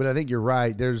 But I think you're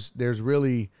right. There's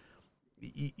really,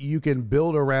 you can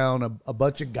build around a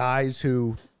bunch of guys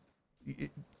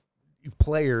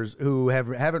players who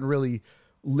haven't really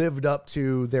lived up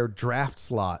to their draft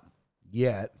slot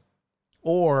yet,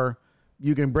 or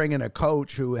you can bring in a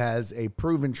coach who has a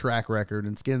proven track record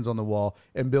and skins on the wall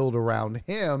and build around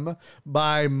him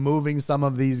by moving some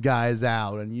of these guys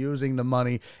out and using the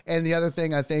money. And the other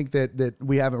thing I think that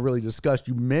we haven't really discussed,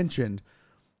 you mentioned,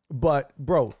 but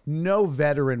bro, no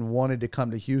veteran wanted to come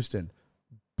to Houston,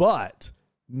 but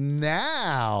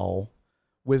now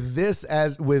with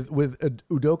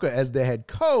Udoka as the head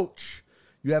coach,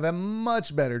 you have a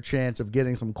much better chance of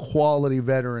getting some quality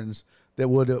veterans that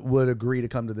would agree to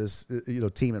come to this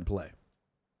team and play.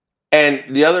 And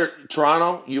the other,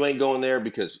 Toronto, you ain't going there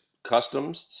because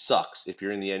customs sucks if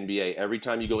you're in the NBA. Every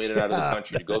time you go in and out of the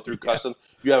country to go through customs,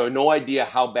 you have no idea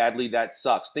how badly that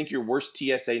sucks. Think your worst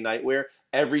TSA nightmare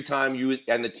every time you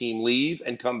and the team leave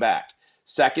and come back.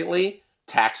 Secondly,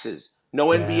 taxes. No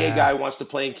NBA guy wants to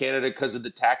play in Canada because of the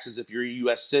taxes if you're a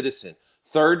U.S. citizen.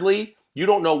 Thirdly, you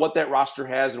don't know what that roster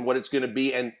has and what it's going to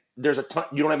be, and there's a ton.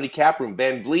 You don't have any cap room.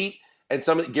 Van Vliet and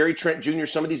Gary Trent Jr.,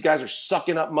 some of these guys are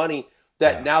sucking up money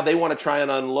that now they want to try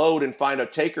and unload and find a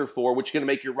taker for, which is going to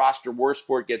make your roster worse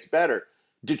before it gets better.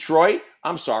 Detroit,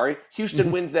 I'm sorry.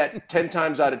 Houston wins that 10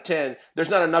 times out of 10. There's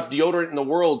not enough deodorant in the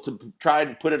world to try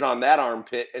and put it on that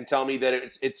armpit and tell me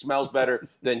that it smells better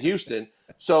than Houston.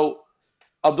 So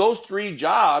of those 3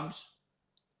 jobs,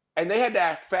 and they had to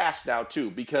act fast now too,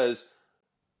 because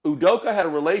Udoka had a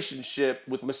relationship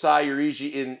with Masai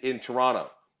Ujiri in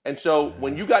Toronto. And so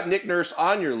when you got Nick Nurse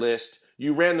on your list,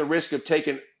 you ran the risk of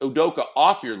taking Udoka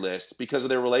off your list because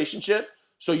of their relationship.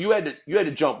 So you had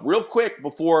to jump real quick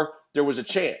before there was a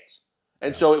chance.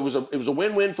 And so it was a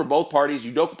win-win for both parties.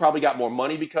 Udoka probably got more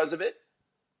money because of it.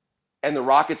 And the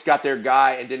Rockets got their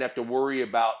guy and didn't have to worry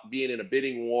about being in a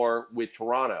bidding war with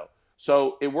Toronto.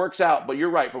 So it works out. But you're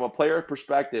right. From a player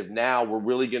perspective, now we're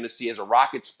really going to see, as a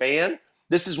Rockets fan,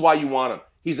 this is why you want him.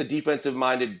 He's a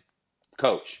defensive-minded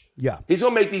coach. Yeah. He's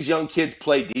going to make these young kids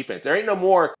play defense. There ain't no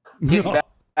more getting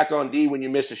back on D when you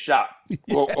miss a shot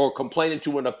or complaining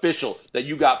to an official that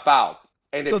you got fouled.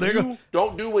 And if you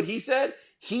don't do what he said,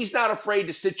 he's not afraid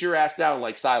to sit your ass down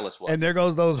like Silas was. And there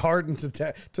goes those Harden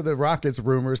to the Rockets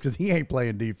rumors because he ain't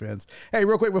playing defense. Hey,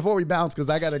 real quick before we bounce, because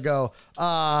I got to go.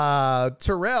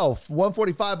 Terrell,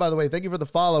 145, by the way, thank you for the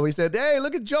follow. He said, hey,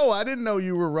 look at Joe. I didn't know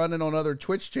you were running on other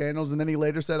Twitch channels. And then he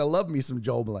later said, I love me some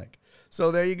Joe Blank.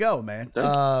 So there you go, man.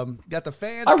 Got the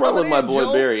fans. I run with my boy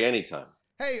Joe. Barry anytime.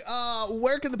 Hey,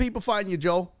 where can the people find you,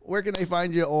 Joe? Where can they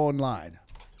find you online?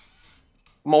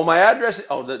 Well, my address.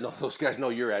 No, those guys know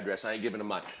your address. I ain't giving them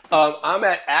mine. I'm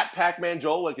at Pac-Man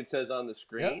Joel, like it says on the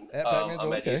screen. Yep, at Pac-Man Joel,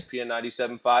 I'm at ESPN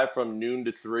 97.5 from noon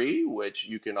to 3, which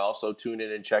you can also tune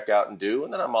in and check out and do.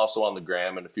 And then I'm also on the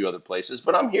gram and a few other places.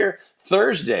 But I'm here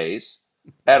Thursdays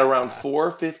at around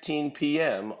 4:15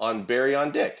 p.m. on Barry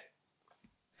on Dick.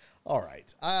 All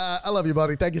right. I love you,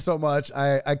 buddy. Thank you so much.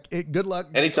 Good luck.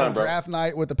 Anytime, bro. Draft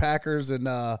night with the Packers, and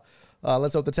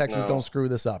let's hope the Texans don't screw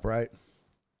this up, right?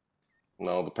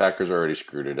 No, the Packers already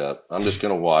screwed it up. I'm just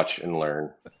going to watch and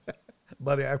learn.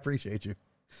 Buddy, I appreciate you.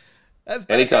 That's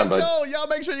anytime, bud. Y'all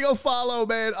make sure you go follow,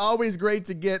 man. Always great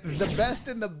to get the best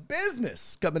in the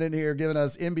business coming in here, giving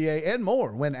us NBA and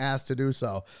more when asked to do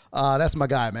so. That's my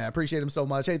guy, man. I appreciate him so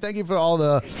much. Hey, thank you for all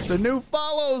the new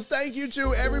follows. Thank you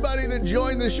to everybody that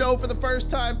joined the show for the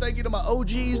first time. Thank you to my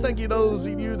OGs. Thank you to those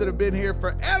of you that have been here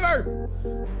forever.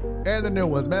 And the new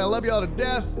ones, man. I love y'all to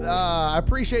death. I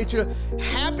appreciate you.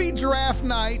 Happy draft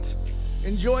night.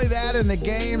 Enjoy that and the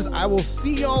games. I will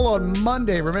see y'all on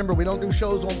Monday. Remember, we don't do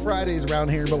shows on Fridays around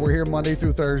here, but we're here Monday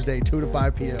through Thursday, 2 to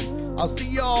 5 p.m. I'll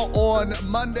see y'all on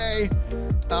Monday.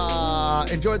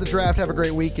 Enjoy the draft. Have a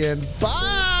great weekend.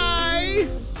 Bye.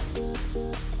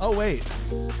 Oh, wait.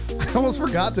 I almost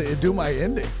forgot to do my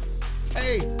ending.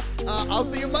 Hey, I'll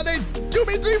see you Monday. Do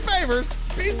me 3 favors.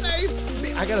 Be safe.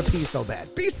 I got to pee so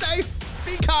bad. Be safe.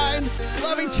 Be kind.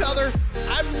 Love each other.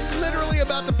 I'm literally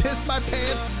about to piss my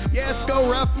pants. Yes, go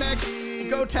Roughnecks.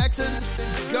 Go Texans.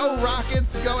 Go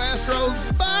Rockets. Go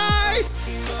Astros. Bye.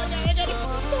 I got to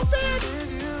pee so bad.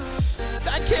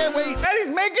 I can't wait. And he's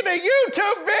making a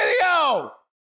YouTube video.